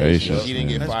 y'all. Patience, Patience. She didn't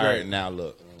get man. fired. great. Now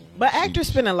look. But actors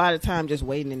spend a lot of time just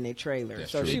waiting in their trailer,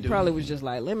 That's so true. she They do. probably was just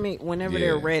like, "Let me, whenever Yeah.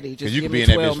 they're ready, 'Cause just you give could be me in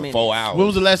that 12 bitch for minutes." 4 hours. When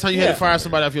was the last time you had Yeah. to fire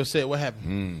somebody off your set? What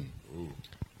happened?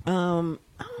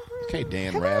 Okay,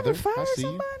 Dan Have Rather. I ever fired I see you.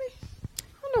 somebody?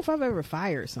 I don't know if I've ever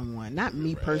fired someone. Not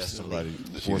me personally. Somebody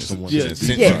force someone Yeah. to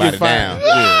Sent Yeah. somebody Get fired. down.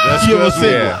 Yeah, that's You ever what send?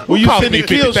 Yeah. Who you Cost send me the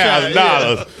kill shot?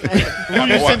 $50,000.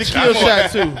 Who you send the kill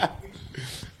shot to?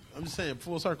 I'm just saying,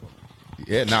 full circle.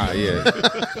 Yeah, nah, yeah,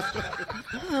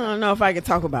 I don't know if I can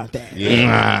talk about that.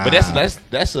 yeah. But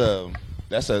that's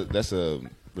a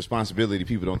responsibility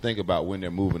people don't think about when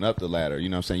they're moving up the ladder. You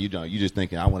know what I'm saying? You just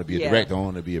thinking, I want to be a Yeah. director, I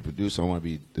want to be a producer, I want to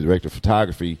be the director of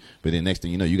photography. But then next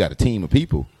thing you know, you got a team of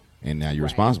people, and now you're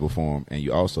Right. responsible for them, and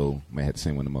you also may have to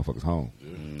send one of the motherfuckers home.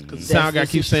 Because the sound guy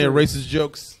This keeps is saying true. racist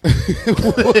jokes.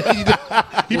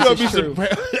 You know, be is some true.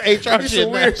 HR shit.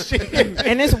 weird Shit.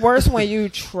 And it's worse when you're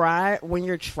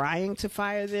trying to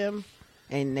fire them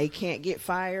and they can't get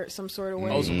fired some sort of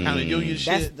way. Oh, some kind of union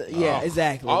That's shit.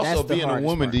 exactly. Also, That's the being a hardest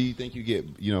woman, part. do you think you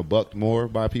get bucked more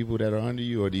by people that are under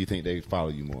you, or do you think they follow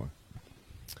you more?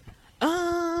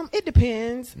 It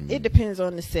depends. It depends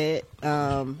on the set.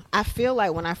 I feel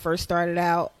like when I first started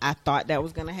out, I thought that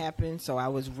was gonna happen, so I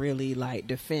was really like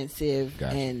defensive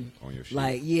Gotcha. and On your shit.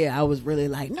 like, yeah, I was really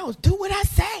like, no, do what I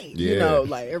say. You Yeah. know,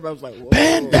 like everybody was like, whoa.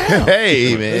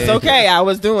 Hey man, It's okay. I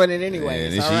was doing it anyway.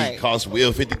 Man, It's and all she right. cost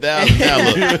Will $50,000. Now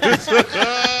look, now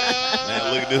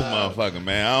look at this motherfucker,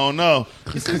 man. I don't know.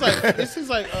 It seems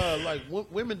like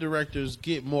women directors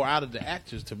get more out of the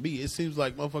actors. To me, it seems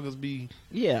like motherfuckers be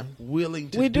Yeah. willing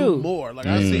to We do do. more. Like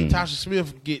I seen Tasha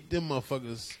Smith get them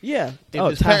motherfuckers. Yeah. In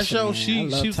this past show, she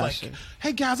was like,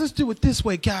 "Hey guys, let's do it this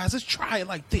way, guys. Let's try it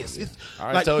like this. It's I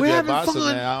already like told we're you having about it,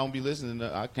 fun." man. I don't be listening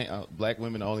to. I can't. Black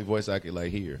women, the only voice I could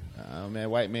like hear. Man,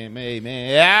 white man,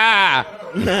 yeah.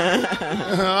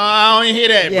 I don't even hear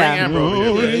that. Yeah. Bring Amber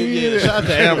over here. Yeah, shout out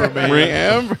to Amber, man. Bring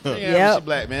Amber. Yeah, Yep. she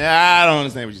black man. I don't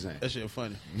understand what you're saying. That shit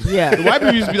funny. Yeah. The white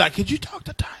people used to be like, "Could you talk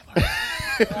to Tyler?"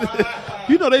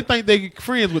 You know they think they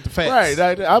friends with the fats.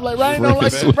 Right. I'm like Ryan don't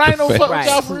like Friends Ryan don't with fuck the with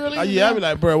y'all facts. for real. Yeah, I be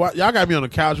like, bro, y'all got me on the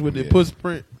couch with the puss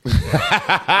print.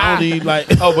 I don't need like.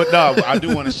 Oh, but no, I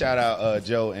do want to shout out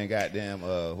Joe and goddamn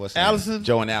what's his name? Allison?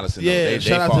 Joe and Allison. Yeah, they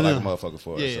shout out fought to like them. a motherfucker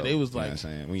for us. Yeah, so, they was you know like- what I'm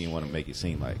saying, we didn't want to make it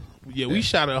seem like Yeah, we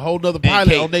shot a whole nother and pilot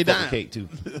Kate, on they fucking dime. Kate too.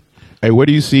 Hey, where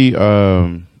do you see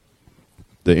the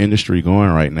industry going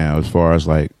right now as far as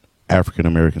like African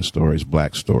American stories,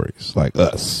 black stories, like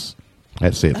us?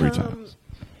 That's said 3 times.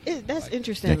 That's Thank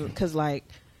interesting you. because like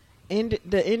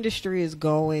the industry is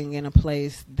going in a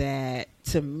place that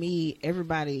to me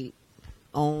everybody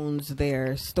owns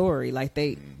their story. Like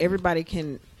everybody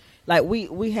can, like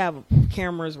we have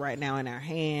cameras right now in our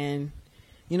hand.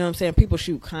 You know what I'm saying? People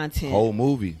shoot content. Whole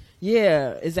movie.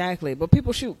 Yeah, exactly. But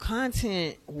people shoot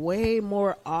content way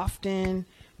more often.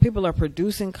 People are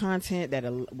producing content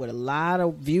with a lot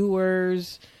of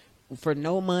viewers for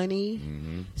no money.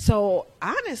 Mm-hmm. So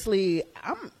honestly,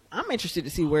 I'm interested to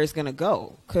see where it's gonna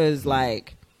go because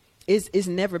like it's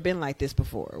never been like this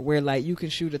before, where like you can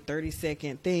shoot a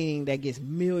 30-second thing that gets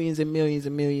millions and millions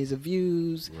and millions of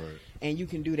views, and you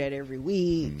can do that every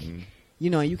week. You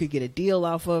know, you could get a deal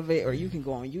off of it, or you can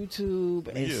go on YouTube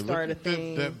and start a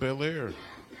thing. That Bel Air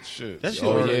shit. That shit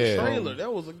was a trailer.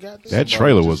 That was a goddamn. That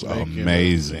trailer was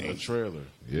amazing. A trailer.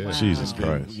 Yeah, wow. Jesus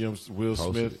Christ. You know, Will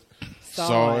Smith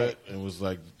saw it and was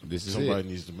like, somebody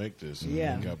needs to make this. And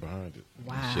he got behind it.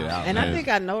 Wow. And I think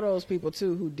I know those people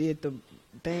too who did the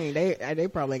thing. They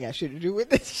probably got shit to do with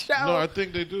this show. No, I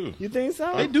think they do. You think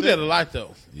so? They do that a lot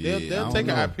though. Yeah, they'll take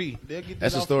an IP. They'll get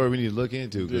That's a story we need to look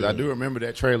into, because I do remember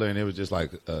that trailer, and it was just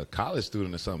like a college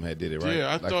student or something had did it, right? Yeah,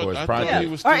 I like thought he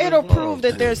was or it'll prove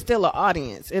that there's still an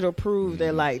audience. It'll prove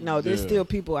that like there's still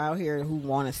people out here who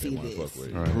want to see this.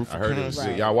 I heard it.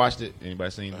 Right. Y'all watched it? Anybody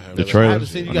seen the trailer? I haven't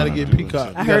seen. You got to get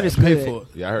Peacock. I heard it's pay good. for it.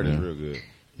 Yeah, I heard it's real good.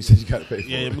 You said you got to pay for it.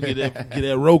 Yeah, I'm gonna get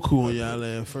that Roku on y'all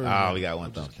land first. Oh, we got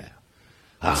one thumbs down.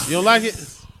 You don't like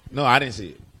it? No, I didn't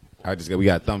see it. We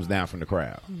got thumbs down from the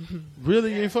crowd.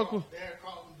 Really? You ain't fuck with?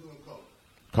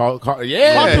 Carlton,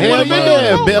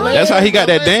 Billy. That's how he got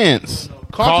that dance.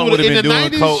 Carlton would have been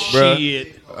doing 90s? coke, bro.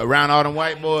 Shit. Around all them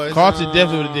white boys. Carlton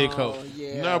definitely would have did coke.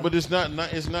 No, but it's not.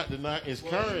 It's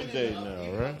current day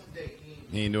now, right?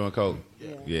 He ain't doing coke.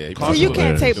 Yeah. So you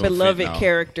can't take doing beloved fentanyl.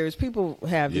 characters. People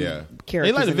have these characters.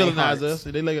 They like to in their villainize hearts. us.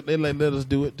 They let us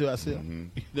do it to ourselves. You know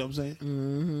what I'm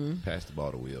saying? Pass the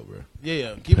ball to Will, bro.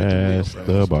 Yeah. Give Pass it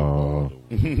to Will, the ball.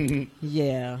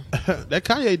 Yeah. That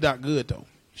Kanye doc good though.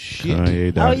 Shit.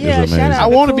 Kanye Doc yeah, is shout amazing. I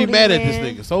out want to be Cootie, mad at man.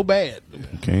 this nigga so bad.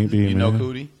 Can't be, You know man.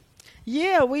 Cootie?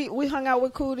 Yeah, we hung out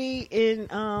with Cootie in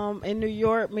New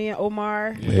York. Me and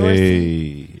Omar.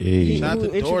 Hey. Shout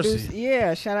out to Dorsey.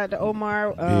 Yeah, shout out to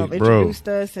Omar. Big bro. Introduced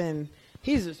us, and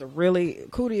he's just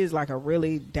Cootie is like a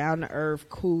really down to earth,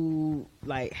 cool,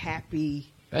 like happy.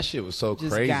 That shit was so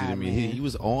Just crazy guy, to me. man. He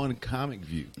was on Comic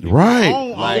View. Right.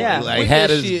 Like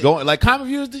had us going. Like Comic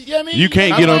View is the, you know what I mean? You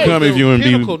can't get on Comic View and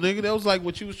be pinnacle, nigga. That was like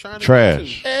what you was trying to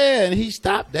trash. do. Yeah, and he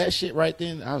stopped that shit right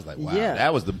then. I was like, wow, Yeah.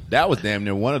 that was damn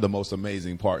near one of the most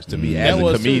amazing parts to me That as a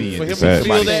was, comedian. for him to Somebody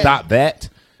feel that. stop that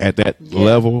At that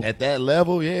level. at that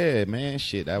level. Yeah, man,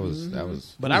 shit, that was.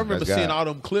 But I remember seeing all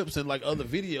them clips and like other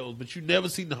videos, but you never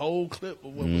seen the whole clip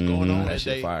of what was going on that that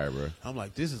shit day. fire, bro. I'm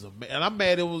like, this is and I'm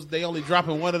mad they only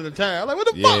dropping one at a time. I'm like,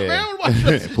 what the fuck, man? Watch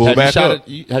this. Pull back up.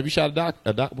 Have you shot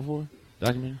a doc before?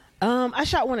 Documentary? I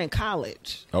shot one in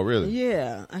college. Oh, really?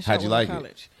 Yeah, I shot How'd you one like in it?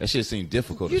 college. That shit seemed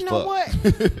difficult You as know fuck.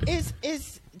 what?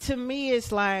 it's to me,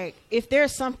 it's like if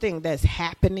there's something that's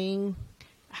happening.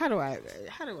 How do I?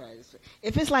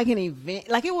 If it's like an event,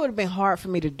 like it would have been hard for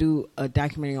me to do a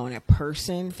documentary on a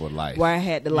person For life. where I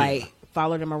had to like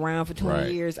follow them around for 20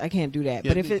 Right. years. I can't do that.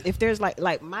 Yeah, But if there's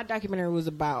like my documentary was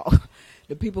about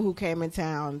the people who came in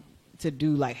town to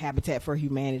do like Habitat for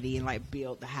Humanity and like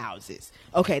build the houses.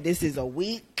 Okay, this is a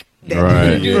week. That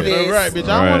Right. we do this. Right, bitch.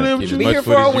 I want to live with As you. Be much here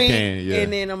for a footage you week, can, yeah.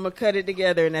 and then I'm gonna cut it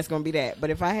together, and that's gonna be that. But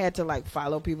if I had to like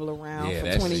follow people around Yeah, for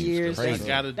that 20 seems years, crazy. I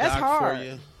got a that's doc hard. for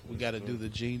you. We got to do the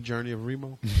gene journey of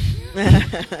Remo.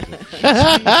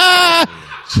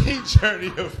 Gene Journey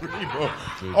of Remo.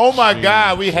 Oh my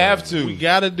God, we have to. We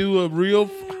got to do a real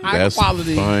high That's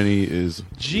quality funny is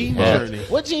gene journey.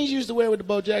 What jeans you used to wear with the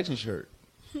Bo Jackson shirt?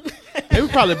 They were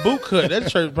probably boot cut. That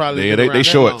shirt probably been they around that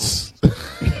shorts.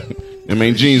 Them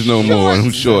ain't jeans no more.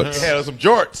 Them shorts. Had some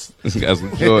jorts. Got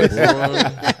some shorts.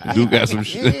 Dude got some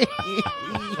shit.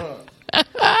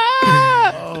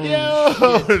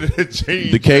 Yo, the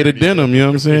jeans. Decatur denim, you know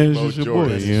what I'm saying? Bo It's your boy,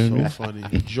 Jordan. you know what I long. mean? So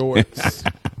funny.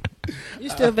 Jorts. You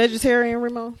still vegetarian,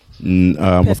 Remo? I'm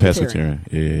a Pescatarian.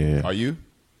 pescatarian. Yeah. Are you?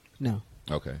 No.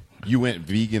 Okay. You went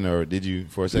vegan, or did you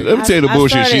for a second? Let me tell you the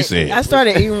bullshit she said. I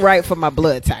started eating right for my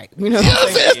blood type. You know what I'm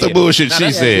saying? That's the bullshit she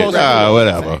that's said. supposed to Ah, be-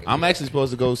 whatever. I'm actually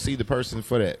supposed to go see the person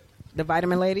for that. The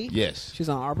Vitamin Lady? Yes. She's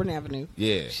on Auburn Avenue.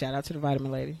 Yeah. Shout out to the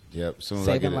Vitamin Lady. Yep. As soon as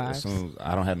Saving I get it, lives. as soon as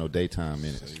I don't have no daytime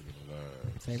minutes.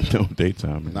 No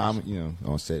daytime. No, I'm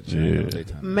on set. Yeah. No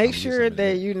daytime. Make I'm sure used to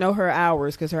that you know her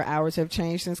hours because her hours have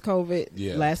changed since COVID.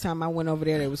 Yeah. Last time I went over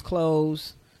there, they was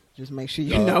closed. Just make sure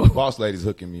you the know. boss lady's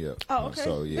hooking me up. Oh, okay.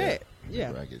 So yeah, Bet. Yeah.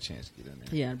 whenever I get a chance to get in there.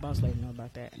 Yeah, the boss lady know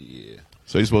about that. Yeah.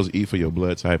 So you're supposed to eat for your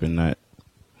blood type and not.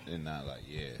 And not like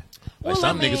Like Well,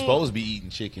 some I mean- niggas supposed to be eating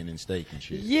chicken and steak and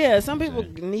shit. Yeah, some people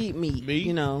need meat, Meat?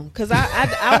 you know, because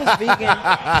I was vegan.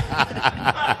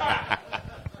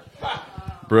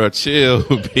 Bro, chill,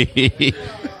 B.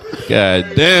 God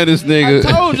damn, this I nigga.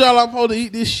 told y'all I'm supposed to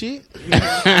eat this shit.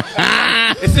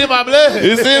 It's in my blood.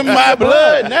 It's in my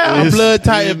blood now. I'm blood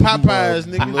tight and Popeyes,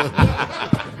 nigga.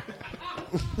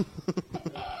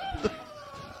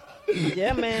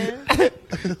 Yeah, man.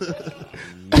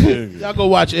 Y'all go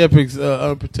watch Epic's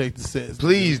Unprotected Sets.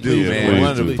 Please do, man. please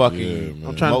One of the do. fucking.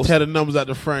 I'm trying to tear the numbers out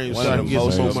the frame One so I of can the get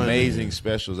most some more money. amazing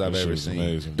specials I've That ever shit's seen.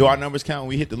 amazing, Do man. our numbers count when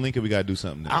we hit the link, or we gotta do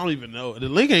something? I don't even know. The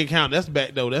link ain't count. That's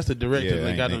back though. That's the director Yeah,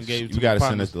 link I done thanks. gave to You gotta the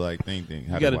send us partners. the thing.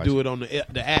 You got to do it on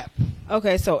the app.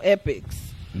 Okay, so Epics.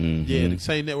 Yeah, the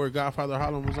same network Godfather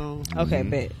Harlem was on. Okay,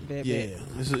 bet. Yeah,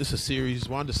 it's a series.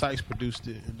 Wanda Sykes produced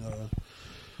it,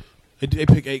 and they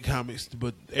pick 8 comics,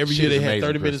 but every Shit year they is had amazing,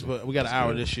 30 minutes, Crystle. but we got an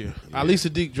hour this year.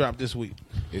 Alisa Deke dropped this week.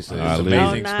 It's an Oh,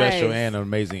 amazing nice. special and an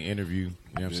amazing interview. You know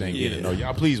what I'm saying? Get to Yeah. know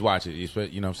y'all. Please watch it. You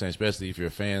know what I'm saying? Especially if you're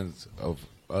fans of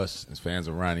us as fans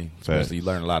of Ronnie. Especially you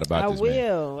learn a lot about I this man.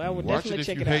 will. I will Watch definitely it if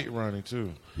check you it out. hate Ronnie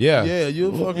too. Yeah. Yeah,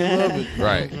 you'll fucking love it.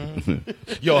 Right.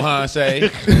 Yo, Han say.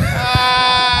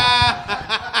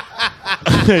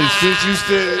 Since you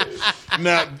said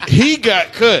now he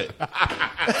got cut.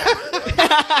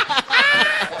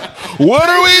 What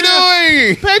are we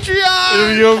doing?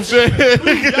 Patreon. You know what I'm saying?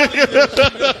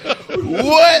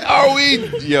 What are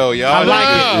we? Yo, y'all.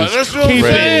 Nah, that's what I'm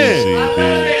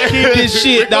saying. Keep this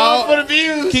shit, dog. For the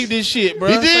views. Keep this shit, bro.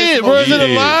 He did, bro. Is it a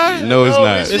lie? No, it's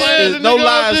not. It's no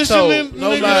lies told. No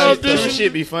lies told. This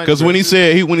shit be funny. Because when he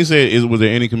said, was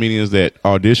there any comedians that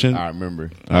auditioned? I remember.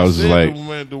 I was just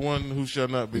like, the one who shall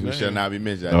not be Who named. shall not be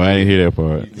mentioned. no, I didn't hear that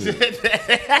part.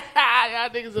 Y'all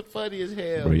niggas are funny as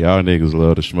hell. But y'all niggas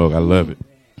love to smoke. I love it.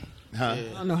 I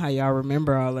don't know how y'all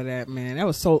remember all of that, man. That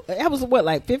was what,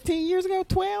 like 15 years ago?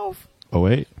 12? Oh,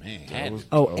 wait. Man,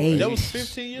 Oh, 8. That was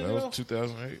 15 years That ago. was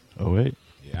 2008. Oh, wait.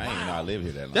 yeah, I didn't even know I lived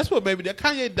here that long. That's what maybe that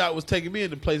Kanye doc was taking me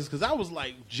into places because I was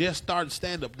like just starting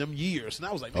stand up them years, and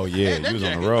I was like, Oh, I yeah, had that you was on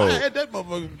the jacket. road. I had that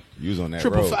motherfucker You was on that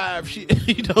triple road. 5 shit.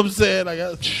 You know what I'm saying? Like,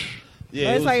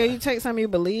 yeah, It's like you take something you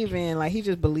believe in, like he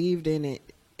just believed in it,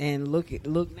 and look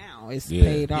now, it's Yeah.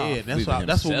 paid off. yeah, that's Believing what we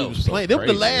himself, was so playing. Them were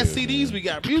the crazy, last yeah, CDs we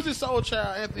got. Music Soul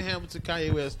Child, Anthony Hamilton,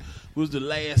 Kanye West was the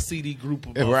last CD group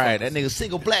of Right, that motherfuckers. nigga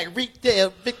single black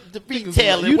retail,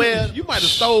 You might have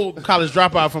stole College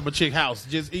Dropout from a chick house,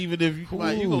 just even if you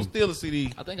gonna steal a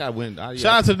CD. I think I went. Shout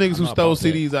out to the niggas who stole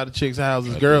CDs out of chicks'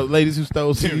 houses, ladies who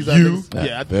stole CDs out of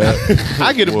niggas. Yeah,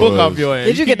 I get a book off your ass.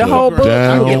 Did you get the whole book?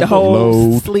 I get the whole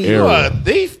Download sleeve. era. You a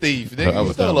thief, nigga.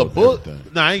 You stole a book.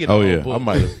 Nah, I ain't get the Oh, whole yeah. book.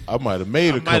 I might have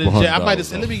made a I couple might $100 have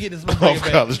said, let me get this off motherfucker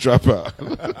back. College dropout.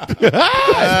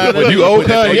 But you old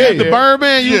Oh, you was the Yeah. Burn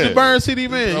man? You was Yeah. the Burn CD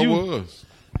man? I You was.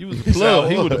 was the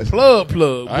plug. He was the plug,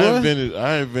 boy.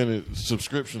 I invented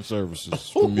subscription services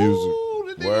for music.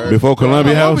 Before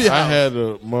Columbia House? I had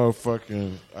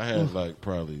I had like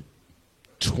probably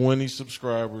 20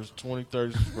 subscribers, 20,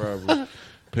 30 subscribers,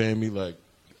 paying me like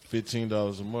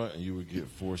 $15 a month, and you would get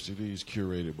 4 CDs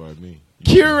curated by me.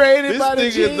 Curated This by the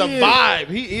nigga is the G. vibe.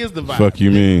 He is the vibe. Fuck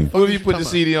you mean? What if you put the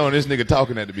CD on? This nigga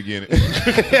talking at the beginning.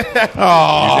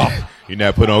 Oh. He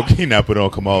not put on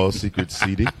Kamal's secret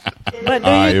CD. But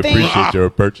I appreciate your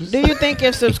purchase. do you think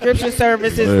if subscription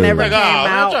services never came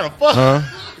out,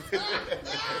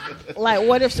 like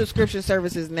what if subscription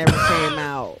services never came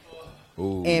out?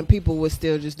 Ooh. And people were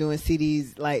still just doing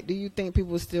CDs. Like, do you think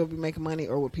people would still be making money,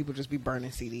 or would people just be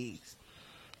burning CDs?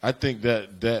 I think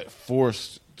that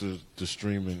forced the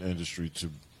streaming industry to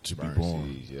be born.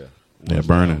 CDs, yeah. Yeah,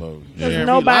 burning. Because Yeah.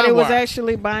 nobody was LimeWire.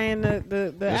 actually buying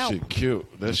the That album. shit killed.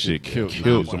 That shit killed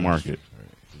the market.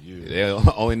 They're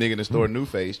the only nigga in the store, New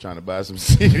Face, trying to buy some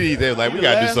CDs. They're like, we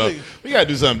gotta do something. We gotta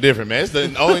do something different, man. It's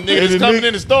the only nigga that's coming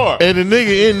in the store. And the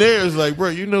nigga in there is like, bro,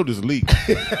 you know this leak.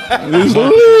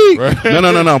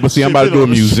 No. But see, I'm about to do a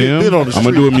museum. Shit on I'm the going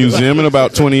to do a museum in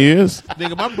about 20 years.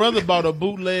 Nigga, my brother bought a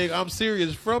bootleg I'm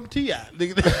Serious from T.I.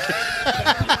 Nigga.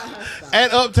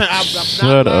 At Uptown. I'm Shut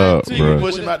not lying up, to you. bruh.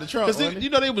 Push him out the trunk. Because you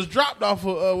know they was dropped off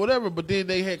of whatever, but then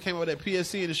they came out with that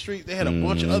PSC in the street. They had a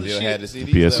bunch of other Still shit. had the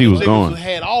CDs. PSC was Niggas gone.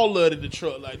 had all of it in the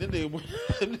truck. Like, them nigga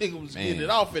was getting it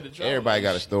off in the truck. Everybody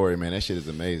got a story, man. That shit is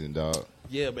amazing, dog.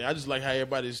 Yeah, man. I just like how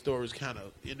everybody's stories kind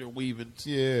of interweaving.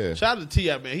 Yeah. Shout out to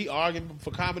T.I., man. He arguing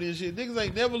for comedy and shit. Niggas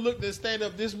ain't never looked at stand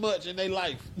up this much in their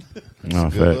life. No,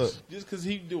 Good facts. look. Just because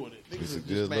he doing it. Niggas It's a is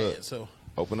good just mad. look. So,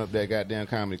 Open up that goddamn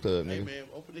comedy club, hey, nigga. man,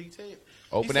 open the tell you.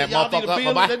 Open He that said, y'all need motherfucker a up,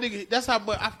 building. bye-bye. That nigga, that's how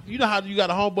much. You know how you got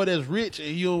a homeboy that's rich and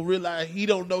you don't realize he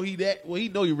don't know he that. Well, he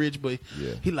know you rich, but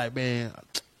Yeah. he like, man,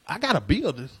 I got a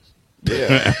building.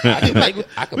 Yeah. I can Like, make it.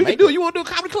 I can we make can do it. it. You want to do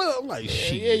a comedy club? I'm like,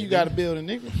 shit. Yeah, you got to build a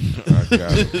nigga.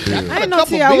 I didn't know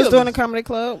couple T.I. was doing buildings. a comedy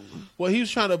club. Well, he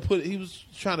was trying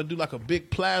to do like a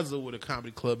big plaza with a comedy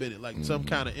club in it, like some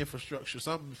kind of infrastructure,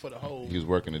 something for the whole. He was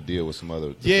working a deal with some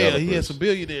other. Yeah, he had developers. some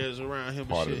billionaires around him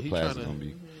Part and of shit. the He plaza trying gonna to.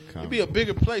 be. It'd be a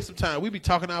bigger place sometimes. We be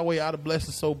talking our way out of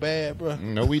blessings so bad, bro.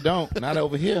 No, we don't. Not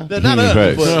over here. Not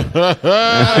us, but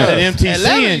MTC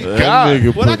and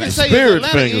God. What I can say is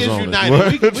Atlanta is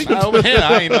united. We can over here.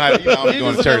 I ain't know. I'm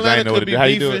going to church. I ain't know what to do. How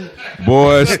you doing?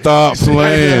 Boy, stop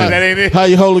playing. That ain't it. How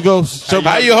you Holy Ghost? Show me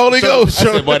How you Holy Ghost? I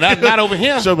said, boy, not over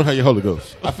here. Show me how you Holy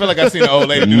Ghost. I feel like I seen an old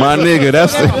lady do My nigga,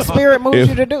 that's Whatever the spirit moves if-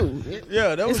 you to do.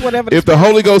 Yeah, that was It's whatever. if the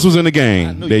Holy Ghost was in the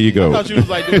game. There you I go. thought you was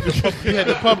like you had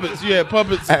the puppets. You had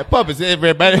puppets. I had puppets.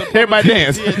 Everybody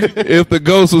dance. If the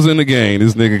ghost was in the game,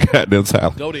 this nigga got them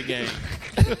talent. Go to game.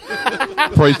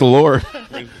 Praise the Lord.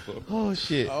 Oh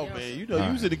shit. Oh man, you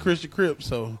was in the Christian crib,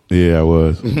 so Yeah, I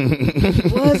was.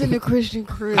 was in the Christian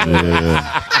crib.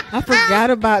 I forgot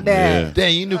about that. Yeah.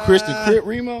 Dang, you knew Christian Crip,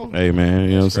 Remo? Hey man, you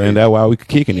know what I'm saying? That's why we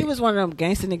kicking He it. was one of them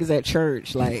gangster niggas at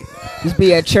church. Like, just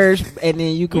be at church and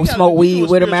then you can We gotta smoke do weed a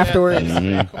with him spiritual afterwards.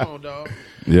 aspect. Come on, dog.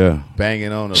 Yeah.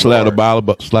 Banging on the Slap the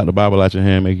Lord. Bible out your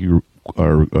hand, make you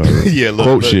Yeah,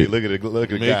 quote shit. Look at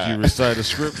the Make guy. you recite the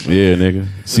scripture. Yeah, nigga.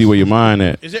 See where your mind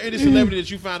at. Is there any celebrity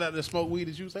that you found out that smoked weed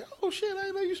that you was like, oh shit, I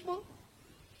didn't know you smoke?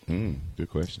 Good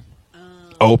question.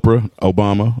 Oprah,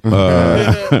 Obama,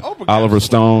 Oprah got Oliver it.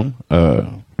 Stone.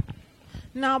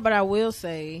 No, but I will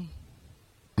say,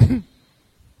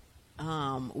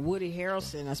 Woody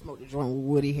Harrelson. I smoked a joint with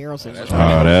Woody Harrelson.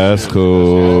 Oh, that's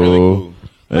cool. Really cool.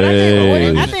 But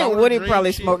Hey. I think Woody Dream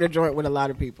probably shit. smoked a joint with a lot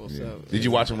of people. So Did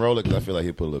you watch him roll it? Because I feel like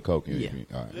he put a little coke in it.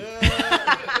 Yeah. All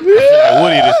right.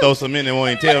 Woody just throw some in and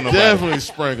won't even tell nobody. Definitely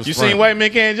sprinkle. You seen White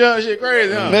Men Can't Jump? Shit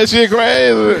crazy, huh? That shit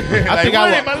crazy. I think I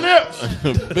would, my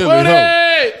lips. Billy Ho.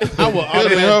 I would Billy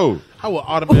automatically, Ho. I would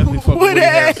automatically fuck with Woody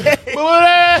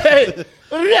Harrelson.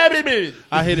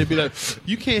 I hit it, be like,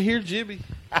 you can't hear Jimmy.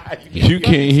 You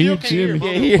can't hear Still can't hear Jimmy.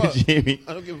 him. Can't hear Jimmy.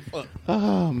 I don't give a fuck.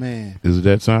 Oh man. Is it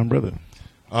that time, brother?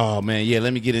 Oh man, yeah.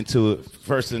 Let me get into it.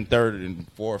 First and third and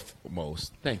fourth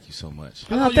most. Thank you so much.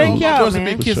 oh, thank y'all, Joyce man.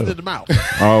 been kissing in the mouth.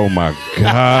 Oh my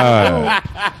God.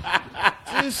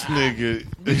 This nigga.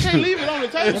 You can't leave it on the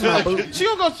table. She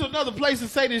gonna go to another place and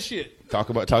say this shit.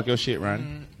 Talk your shit,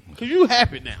 Ronnie. Cause you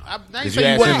happy now. I ain't Did say you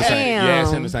you ask him wasn't the happy. same? You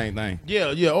asked him the same thing.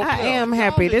 Yeah, yeah. Okay. I am Y'all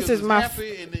happy. This niggas is my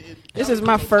happy and This is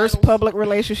my first public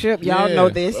relationship. Y'all Yeah. know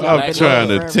this. Y'all I'm been trying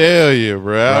knowing to forever. tell you,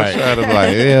 bro. I'm Right. trying to be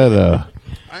like, yeah, the.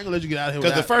 I ain't gonna let you get out of here.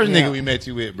 Because the without- first Yeah. nigga we met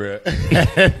you with, bro. Tell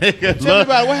me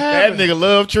about it. What happened? That nigga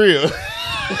love Trill.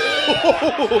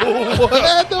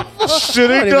 What the fuck?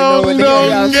 Should I it don't even know what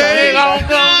the hell y'all saying.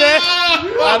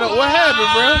 I don't, what happened,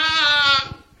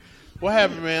 bro? What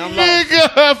happened, man? I'm lost.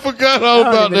 Nigga, I forgot all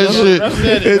about that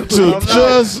shit until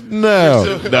just now.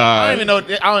 I don't even know.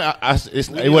 It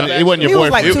wasn't He your was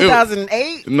boyfriend. like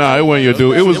 2008. Nah, it wasn't your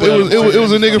dude. It was a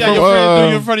nigga You got your friend do you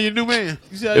in from front of your new man.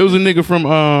 You see how it was a nigga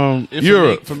from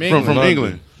Europe, from from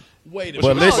England. Wait a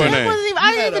But minute. listen, That wasn't even,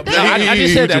 I didn't even No, think. I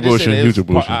just said that. Huge bullshit, huge It's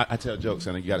bullshit. I tell jokes,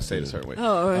 and you got to say this her way.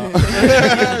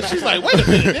 Oh, She's like, wait a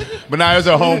minute, nigga. But now it's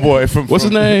a homeboy from What's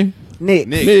his name? Nick.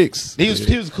 Nix. He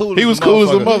was cool. He was cool as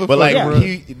a motherfucker. But like Yeah.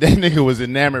 that nigga was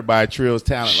enamored by Trill's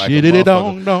talent. Like Shit a it motherfucker.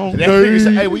 dong dong. That nigga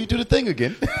said, "Hey, will you do the thing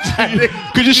again?"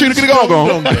 Could you shoot a gong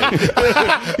gong?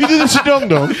 You did the dong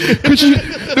dong. Could you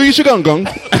do your gong gong?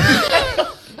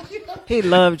 He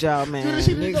loved y'all, man.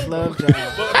 Nick loved y'all.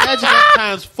 But imagine that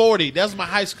times 40. That's my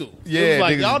high school. It Yeah, was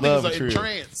like, niggas y'all love niggas are Trill.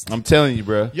 entranced. I'm telling you,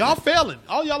 bro. Y'all failing.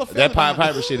 All y'all are failing. That Pied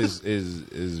Piper shit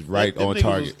is right Them on niggas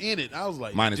target. Was in it. I was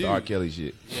like, Minus dude. the R. Kelly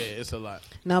shit. Yeah, it's a lot.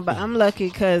 No, but I'm lucky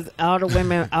because all the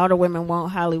women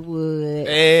want Hollywood.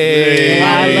 Hey,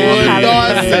 I love What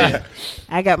Hollywood. dog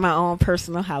I got my own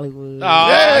personal Hollywood.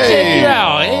 Hey.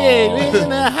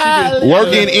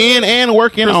 Working in and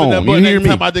working on. You hear me?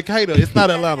 Talking about Decatur. It's not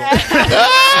Atlanta.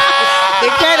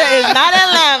 Decatur is not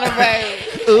Atlanta,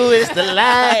 baby. Ooh, it's the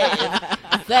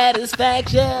life.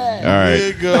 Satisfaction. All right,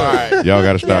 Nigga. y'all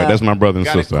got to start. Yeah. That's my brother and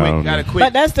sister. I don't know.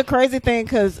 But that's the crazy thing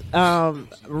because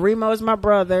Remo is my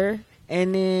brother.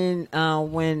 And then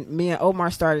when me and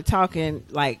Omar started talking,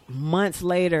 like months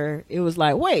later, it was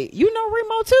like, wait, you know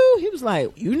Remo too? He was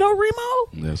like, you know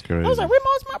Remo? That's crazy. I was like,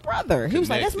 Remo's my brother. He was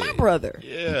like, that's my brother.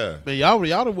 Yeah. Man,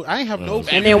 y'all, I ain't have no.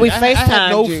 And then we I have FaceTimed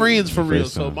no you. friends for real.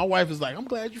 So FaceTime. my wife is like, I'm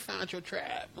glad you found your tribe.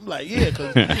 I'm like, yeah,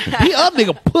 because he up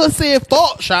nigga pussy and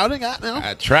fault shouting out now.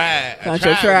 I tried. Found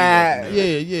your tribe.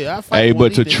 Yeah. I fight Hey, one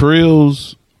but to of these niggas.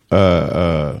 Trill's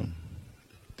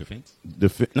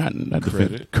Defense. not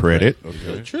defense credit.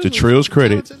 Okay. Trill To was Trill's a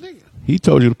credit, talented nigga. he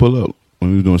told you to pull up when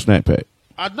we was doing Snack Pack.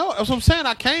 I know. That's what I'm saying.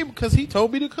 I came because he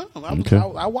told me to come. Okay.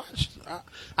 I watched.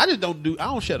 I just don't do. I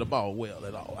don't share the ball well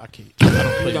at all. I can't. I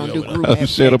don't play We don't well do with group it.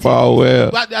 activities. Shut up all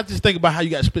well. I just think about how you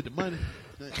got to split the money.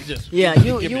 Just Yeah,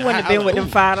 give you me wouldn't have I been was with them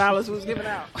like, $5 we was giving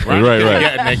out. Ronnie Right.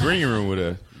 got in that green room with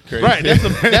her. crazy. Right, that's a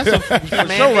for sure right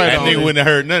That on. nigga wouldn't have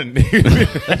heard nothing.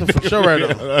 That's a for sure right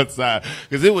on. outside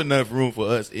because there wasn't enough room for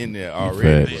us in there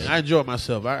already. Man, I enjoyed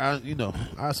myself. I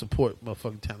support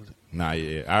motherfucking talent. Nah,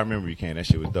 yeah, I remember you came. That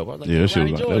shit was dope. I was like, Yeah, that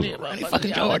shit was Jordan, like Ronnie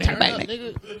fucking Jordan, back,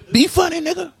 nigga. Be funny,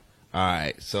 nigga. All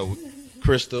right, so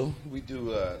Crystle, we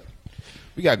do.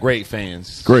 We got great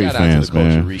fans. Great Shout out fans, to the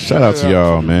Culture man. Recon. Shout out to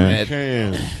y'all,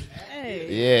 man.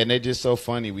 Yeah, and they're just so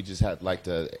funny. We just had like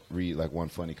to read like one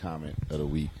funny comment of the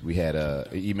week. We had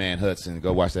E-Man Hudson.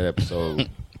 Go watch that episode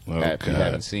if you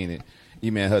haven't seen it.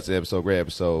 E-Man Hudson episode, great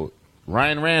episode.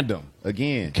 Ryan Random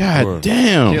again. God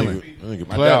damn. Killing.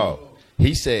 My dog.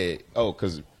 He said,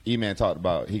 because E-Man talked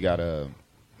about he got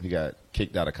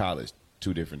kicked out of college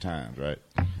 2 different times, right?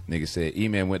 Nigga said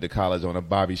E-Man went to college on a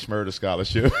Bobby Shmurda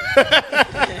scholarship.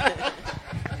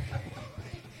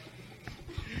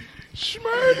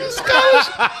 Shmurda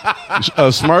scholarship. A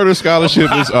Shmurda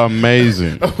scholarship is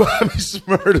amazing. Bobby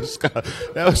Shmurda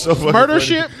scholarship. That was so funny.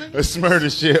 Murdership? A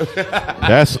Smurdership.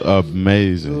 That's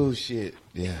amazing. Oh shit.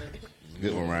 Yeah.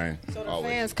 Good one, Ryan. So the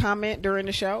fans comment during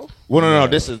the show? Well, no.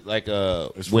 This is like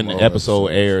when the episode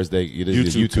airs, they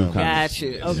YouTube comments.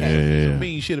 Gotcha. Okay. Yeah.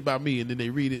 Mean shit about me, and then they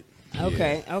read it.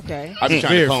 Okay. I be trying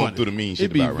Very to comb funny. through the mean shit.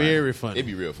 It'd be about Ryan. very funny. It'd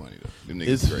be real funny though. Them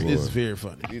niggas great. It's very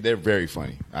funny. They're very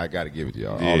funny. I got to give it to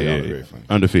y'all. All of y'all are very funny.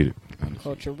 Undefeated.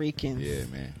 Culture Ricans. Yeah,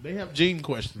 man. They have gene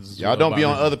questions. Y'all don't be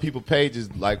on other people's pages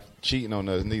like cheating on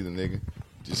us neither, nigga.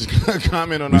 Just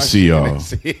comment on We our see shit. y'all.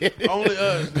 Only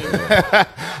us. Nigga.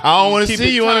 I don't want to Keep see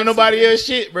it you on toxic. nobody else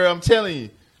shit, bro. I'm telling you.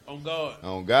 On God.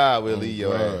 On God, we'll leave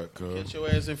your ass. Get your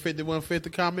ass in 5150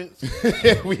 comments.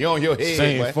 We on your head.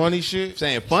 Saying boy. funny shit.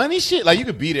 Saying funny shit. Like you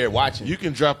could be there watching. You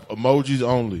can drop emojis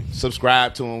only.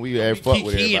 Subscribe to them. We have fuck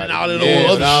with kikiing everybody. and all that Yeah,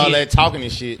 other with all shit. that talking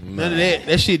and shit. None of that.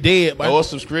 That shit dead. Throw a But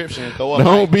subscription. Throw a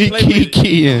Don't like. be Play with it.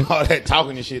 kikiing. All that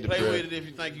talking and shit. play with it if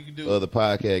you think you can do it. Other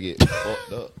podcast get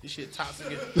fucked up. This shit toxic.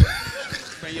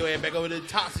 Bring your ass back over to the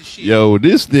toxic shit. Yo,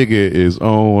 this nigga is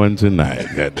on one tonight.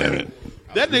 God damn it.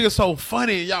 That nigga so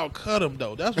funny and y'all cut him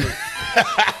though. That's what.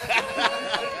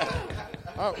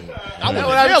 I That's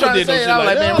what I be trying to say. I was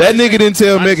like, man, That nigga didn't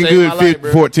tell I making saved good my fit life,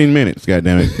 bro. 14 minutes. God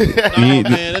damn it. Nah,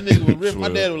 man, that nigga was ripped. My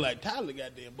dad was like, Tyler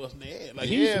goddamn busting their ass. Like,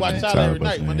 he used to watch man. Tyler Tyler every night.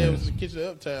 busting My their dad ass. was in the kitchen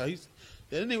uptown.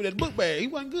 That nigga with that book bag, he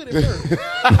wasn't good at first.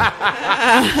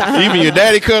 Even your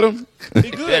daddy cut him? He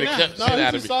good Daddy now. cut No, shit he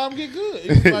out just of saw him get good. He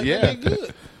was like, Yeah. get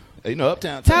good. You know,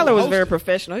 Uptown. Tyler was hosted. very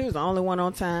professional. He was the only one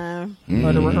on time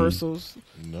for the rehearsals.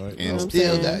 No, And still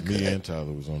still got got me and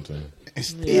Tyler was on time.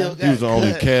 Still He was the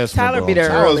only cast Tyler member be there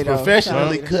on time. early was though.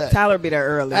 professionally Tyler, cut. Tyler be there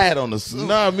early. I had on the suit.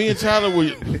 Nah, me and Tyler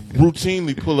would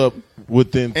routinely pull up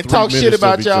within And 3 talk minutes shit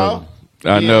about of each y'all.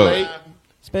 I Being know. late.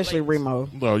 Especially Remo.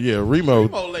 other. Oh yeah, Remo.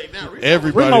 Remo late now. Remo.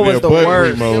 Everybody Remo was there the but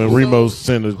worst. Remo, and Remo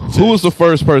sent a Who was the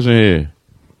first person here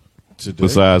today.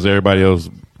 besides everybody else?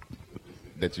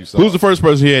 That you saw. Who's the first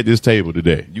person here at this table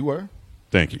today? You were.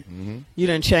 Thank you. You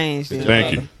done changed. Then,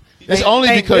 Thank brother. you. It's only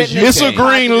Thank because you goodness. It's a came.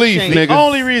 green leaf, Change. The nigga.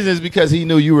 only reason is because he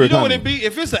knew you were You know coming. what it be?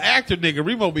 If it's an actor nigga,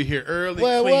 Remo be here early,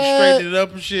 Well, clean, what? straighten it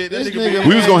up and shit. That This nigga be nigga-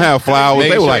 We was gonna have flowers.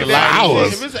 They were like If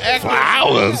flowers. it's an actor, That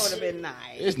Flowers. would have been nice.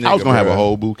 This I was nigga, gonna have a bruh.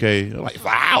 whole bouquet. Like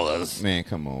flowers. Man,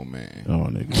 come on, man. Oh,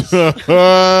 nigga.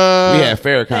 We had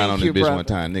Farrakhan Thank on this you, bitch brother. one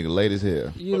time. Nigga late as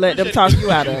hell. You let them talk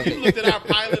you out of You it. looked at our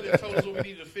pilot and told us what we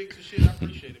needed to fix and shit. I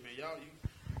appreciate it, man.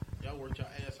 Y'all worked your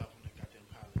ass off on that goddamn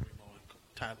pilot, Remo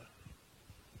and Tyler.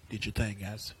 Did your thing,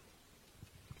 guys.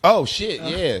 Oh, shit.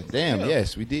 Yeah. Damn.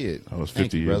 Yes, we did. That was Thank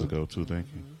 50 you, years brother. ago, too. Thank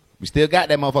you. We still got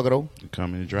that motherfucker, though.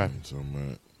 Coming and driving. So,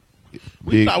 man.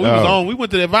 We Big thought we was dog. on. We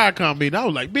went to that Viacom meeting. I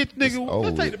was like, bitch, nigga, old.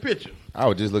 let's take the picture. I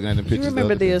was just looking at them pictures. You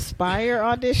remember the other day. Aspire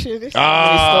audition? This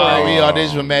Oh, story. we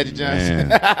auditioned for Magic Johnson.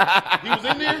 Man. He was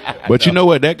in there. But you know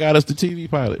what? That got us the TV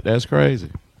pilot. That's crazy.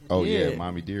 Oh, yeah. Yeah.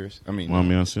 Mommy Dearest. I mean,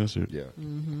 Mommy Uncensored. yeah.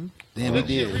 Mm-hmm. Damn, we That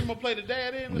shit, did. Remo played the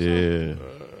dad in. Or something?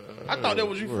 Yeah. I thought that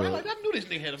was you. Like, I knew this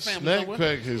nigga had a family Snack somewhere.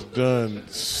 Pack has done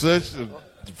such a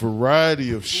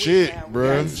variety of shit,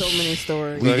 bro. So many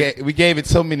stories. We gave it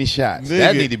so many shots.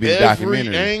 that need to be a every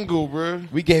documentary. angle, bro.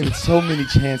 We gave it so many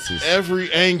chances.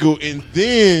 Every angle, and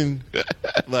then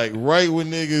like right when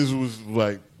niggas was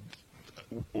like,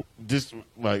 just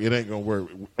like it ain't gonna work.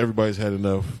 Everybody's had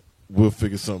enough. We'll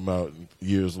figure something out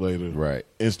years later. Right.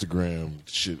 Instagram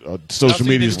shit. Social Y'all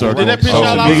media seen start did that getting,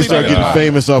 picture y'all niggas seen start that? getting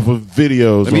famous off of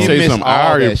videos. Let me We tell you missed something.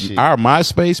 all that shit. Our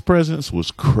MySpace presence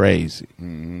was crazy.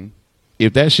 Mm-hmm.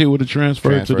 If that shit would have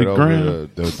transferred to the over ground,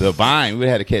 the Vine. We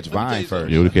had to catch me Vine tell you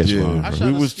first. yeah, we would have catch Yeah. fun. I bro. shot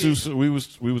we a was skit. too.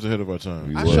 We was ahead of our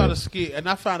time. I was. shot a skit and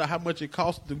I found out how much it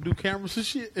cost to do cameras and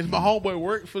shit. And my homeboy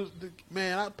worked for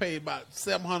man. I paid about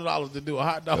 $700 to do a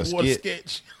hot dog A water skit?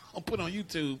 sketch. I'll put on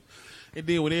YouTube. And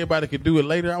then when everybody could do it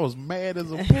later, I was mad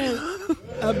as a fool.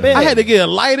 I bet. I had to get a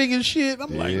lighting and shit.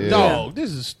 I'm like, dog,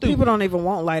 this is stupid. People don't even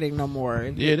want lighting no more.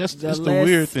 Yeah, that's the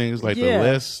weird thing. It's like the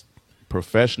less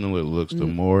professional it looks, the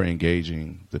more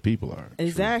engaging the people are.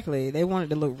 Exactly. They want it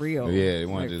to look real. Yeah, they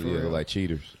want it to look like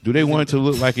cheaters. Do they want it to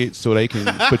look like it so they can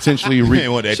potentially They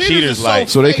want that cheaters like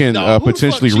so they can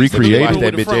potentially recreate watch it?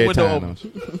 that bitch every time.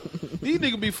 These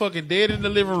niggas be fucking dead in the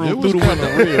living room. It was kind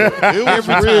of real. It was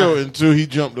real until he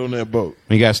jumped on that boat.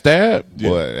 He got stabbed?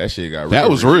 Boy, that shit got real. That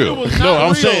was real. No,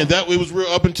 I'm saying that it was real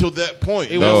up until that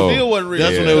point. It still wasn't real.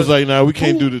 That's when they was like, nah, we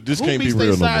can't do this. This can't be real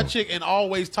no side more. chick and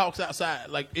always talks outside,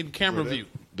 like in camera view.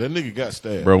 That nigga got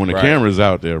stabbed. Bro, when the camera's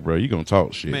out there, bro, you gonna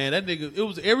talk shit. Man, that nigga, it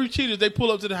was every cheater, they pull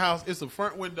up to the house, it's a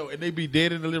front window, and they be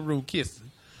dead in the living room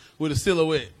kissing with a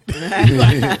silhouette.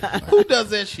 Like, who does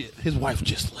that shit? His wife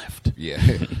just left. Yeah.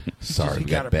 Sorry, we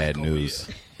got bad news.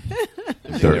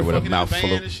 There with a mouth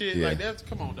full of shit. yeah. Like, that's,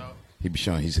 come on, dog. He be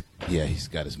showing he's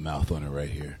got his mouth on it right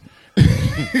here. He's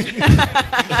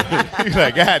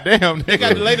like, God damn. They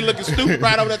got the lady looking stupid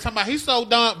right over there talking about he's so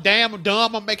dumb, I'm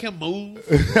gonna make him move.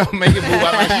 I'll make him move. I'm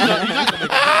like, You're not gonna make him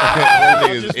that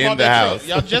nigga's just in bought the that house.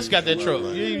 truck. Y'all just got that truck.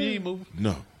 You ain't moving.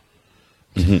 No.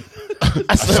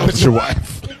 I slept with your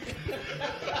wife.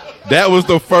 That was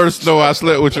the first no I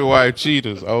slept with your wife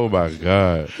cheaters. Oh my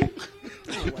God.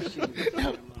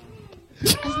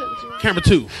 Camera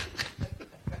 2.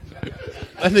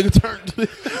 That nigga turned to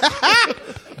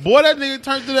boy, that nigga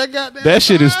turned to that goddamn. That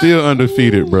shit is still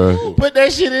undefeated, bro. Put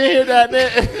that shit in here,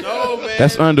 goddamn. No, man.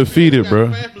 That's undefeated,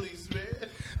 bro. Families, man.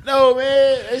 No,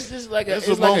 man. It's just like It's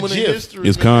it's a like moment a in GIF. history.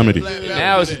 It's man. comedy.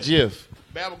 Now it's a GIF.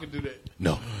 Babel could do that.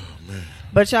 No.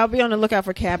 But y'all be on the lookout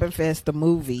for Cabin Fest, the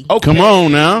movie. Oh, come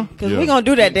on now. Because we're going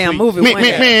to do that damn movie one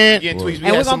day. Man. And we're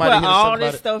going to put all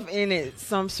this stuff in it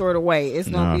some sort of way. It's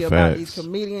going to be about these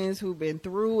comedians who've been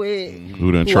through it.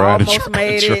 Who done who tried almost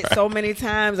made it so many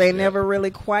times. They never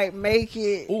really quite make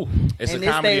it. Ooh. It's and a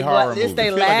comedy horror movie. This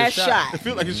their last I shot.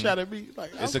 feel like a shot at me.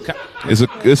 Like, It's a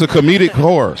It's a comedic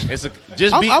horror.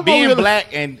 I'm being over- black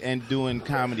and doing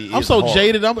comedy. I'm is so hard.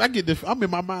 jaded. I'm in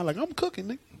my mind like I'm cooking,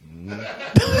 nigga.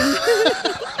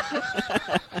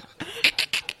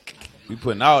 We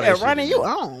putting all that Yeah, shit Ronnie, in you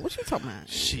there. on. What you talking about?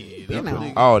 Shit. You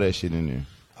know. All that shit in there.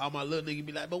 All my little nigga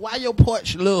be like, but why your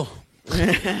porch little? Cause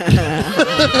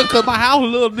my house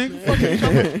little,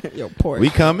 nigga. Yo, porch. We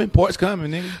coming. Port's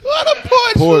coming, nigga. What a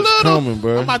porch Porch little? coming,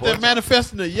 bro. I'm out there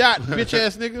manifesting a yacht, bitch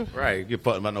ass nigga. Right. Get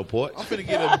fucked about no porch. I'm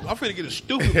finna get a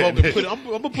stupid boat. And I'm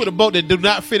gonna put a boat that do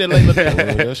not fit at Layla.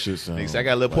 That shit sounds. Nigga, I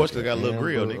got a little porch because I got a little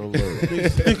grill,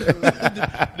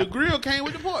 nigga. The grill came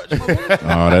with the porch. My boy.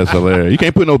 Oh, that's hilarious. You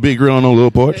can't put no big grill on no little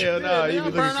porch. Hell no, you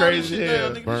be Burn looking all crazy this as shit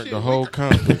hell. down, nigga. Burnt Shit, the we- whole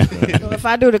complex, man. So if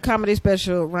I do the comedy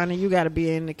special, Ronnie, you got to be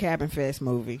in the Cabin Fest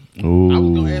movie. Ooh. I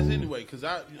was gonna ask anyway because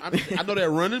I know that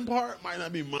running part might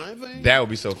not be my thing. That would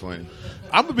be so funny.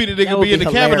 I'm gonna be the That nigga would be in be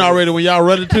the cabin hilarious. already when y'all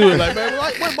run into it. Like, man,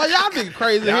 why y'all niggas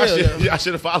crazy as hell? Y'all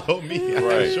should have followed me.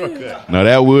 Right. Shortcut. Now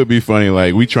that would be funny.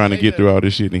 Like we trying to get through all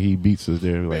this shit and he beats us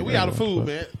there. Like, Man, we out of food,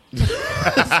 man.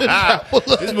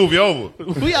 This movie over.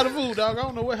 We out of food, dog. I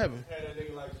don't know what happened.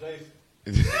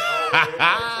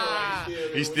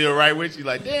 He's still right with you.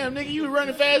 Like, damn, nigga, you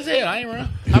running fast as hell. I ain't run.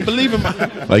 I believe in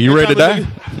my. Like you ready to die?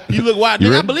 You look wild, You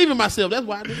nigga. I ready? believe in myself. That's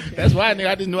why I did it. That's why, nigga.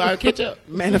 I just knew I would catch up.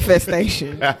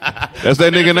 Manifestation. That's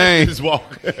that nigga name. Just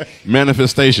walk.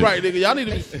 Manifestation. Right, nigga. Y'all need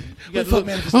to. You gotta look,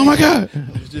 Oh my God.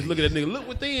 just look at that nigga. Look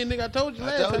within, nigga. I told you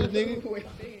last time, nigga.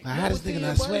 How this nigga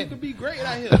not Boy, you sweating? could be great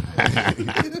out here.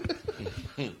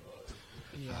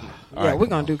 Yeah, we're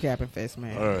going to do Cabin Fest,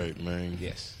 man. All right, man.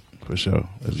 Yes. For sure.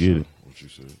 Let's get it. What you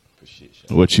said?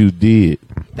 What you did.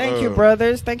 Thank you,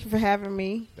 brothers. Thank you for having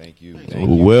me. Thank you.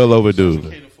 Well overdue.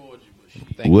 Can't afford you,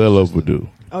 but Thank Well you. overdue.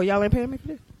 Oh, y'all ain't paying me for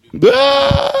this?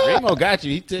 Remo got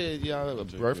you. He said y'all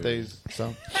birthdays,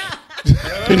 something.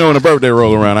 You know when the birthday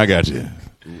roll around, I got you.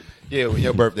 Yeah,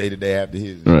 your birthday the day after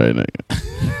his. Right,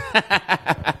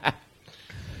 nigga.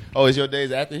 Oh, is your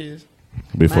days after his?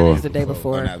 Before. Mine is the day Oh,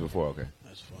 before. not before. Okay.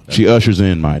 She ushers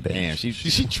in my day. Damn, she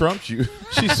trumped you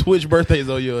she switched birthdays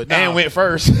on you. and went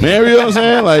first. Man, you know what I'm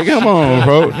saying? Like, come on,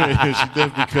 bro.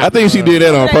 I think she did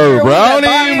that on purpose, bro. I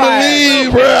don't even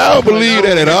believe, bro. I don't believe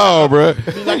that at all, bro.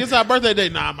 Like, it's our birthday day.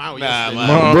 Nah, mine was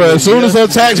yesterday. Bro, as soon as her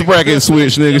tax bracket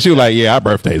switched, nigga, she was like, yeah, our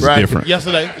birthdays Right. different.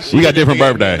 Yesterday. We got different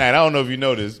birthdays. I don't know if you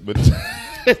know this, but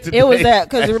It was that,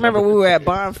 because remember we were at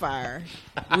Bonfire.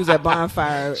 We was at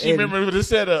Bonfire. She remember the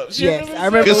setup. Yes, I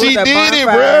remember Because we he was at did it,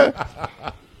 Bonfire.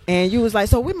 bro. And you was like,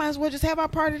 so we might as well just have our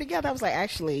party together. I was like,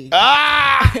 actually,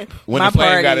 When my the flame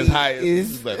party got his highest,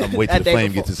 is I'm waiting till the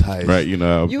flame gets his highest. Right, you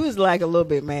know. You was like a little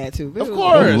bit mad too. Of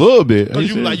course. A little bit.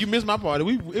 Because you missed my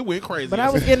party. It went crazy. But I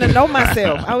was getting to know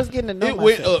myself. I was getting to know It myself.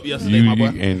 went up yesterday, my boy.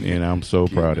 And I'm so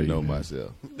proud of you. Know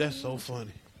myself. That's so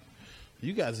funny.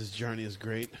 You guys' journey is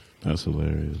great. That's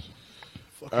hilarious.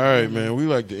 All right, man. We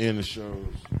like to end the shows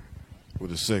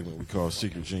with a segment we call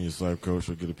Secret Genius Life Coach.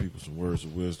 We'll give the people some words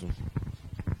of wisdom.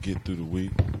 Get through the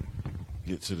week.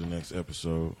 Get to the next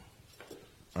episode.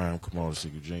 I am Kamal, the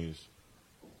Secret Genius.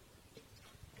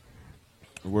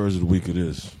 The words of the week it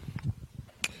is.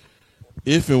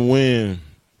 If and when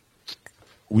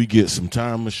we get some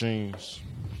time machines,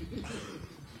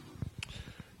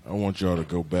 I want y'all to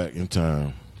go back in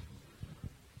time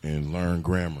and learn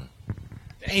grammar.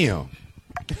 Damn.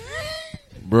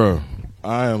 Bruh,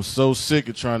 I am so sick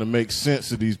of trying to make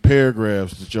sense of these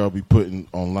paragraphs that y'all be putting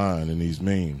online in these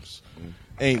memes.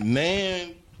 Ain't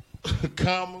nan,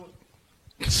 comma,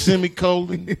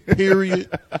 semicolon, period,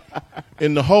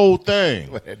 and the whole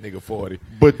thing. That nigga 40.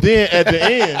 But then at the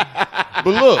end, but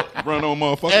look, Run on,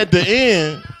 motherfucker. at the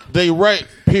end, they write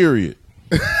period.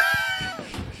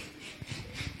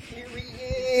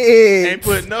 Ain't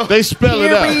put no. They spell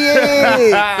it out.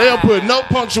 They don't put no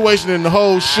punctuation in the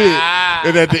whole shit.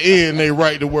 And at the end, they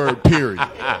write the word period.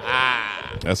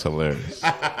 That's hilarious.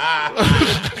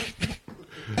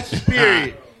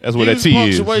 Period. That's what Use that T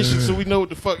is. punctuation so we know what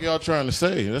the fuck y'all trying to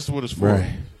say. That's what it's for.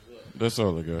 Right. That's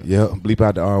all I got. Yeah, bleep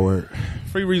out the R word.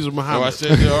 Free Reason Oh, Muhammad. I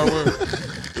said the R word.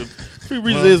 Free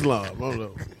Reason Islam. I don't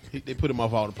know. They put him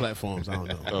off all the platforms. I don't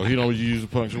know. Oh, he don't use the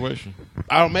punctuation.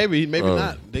 I don't. Maybe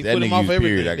not. They That put him nigga off use everything.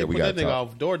 period. They We put that gotta nigga talk.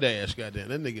 off DoorDash. Goddamn,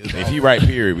 that nigga is If off. he write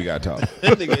period, we got to talk.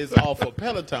 That nigga is off for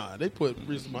Peloton. They put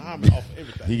Reason Muhammad off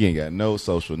everything. He ain't got no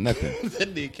social nothing.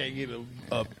 That nigga can't get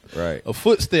Right. a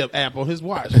footstep app on his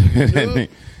watch.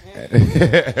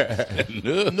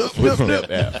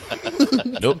 Footstep app.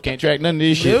 Nope, can't track none of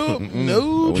this shit. Nope,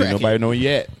 no Ain't tracking. nobody know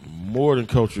yet. More Than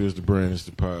Culture is the brand. It's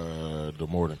the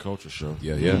More Than Culture show.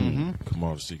 Yeah, yeah. Come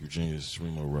on, the Secret Genius,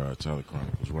 Remo Ride, Tyler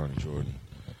Chronicles, Ronnie Jordan.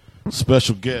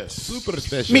 Special guest. Super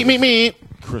special. Me.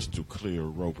 Crystal Clear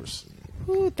Roberson.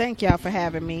 Ooh, thank y'all for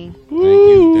having me.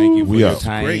 Thank you for We your out.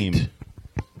 time. Great.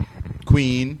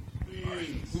 Queen.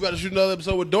 We about to shoot another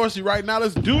episode with Dorsey right now.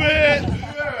 Let's do it.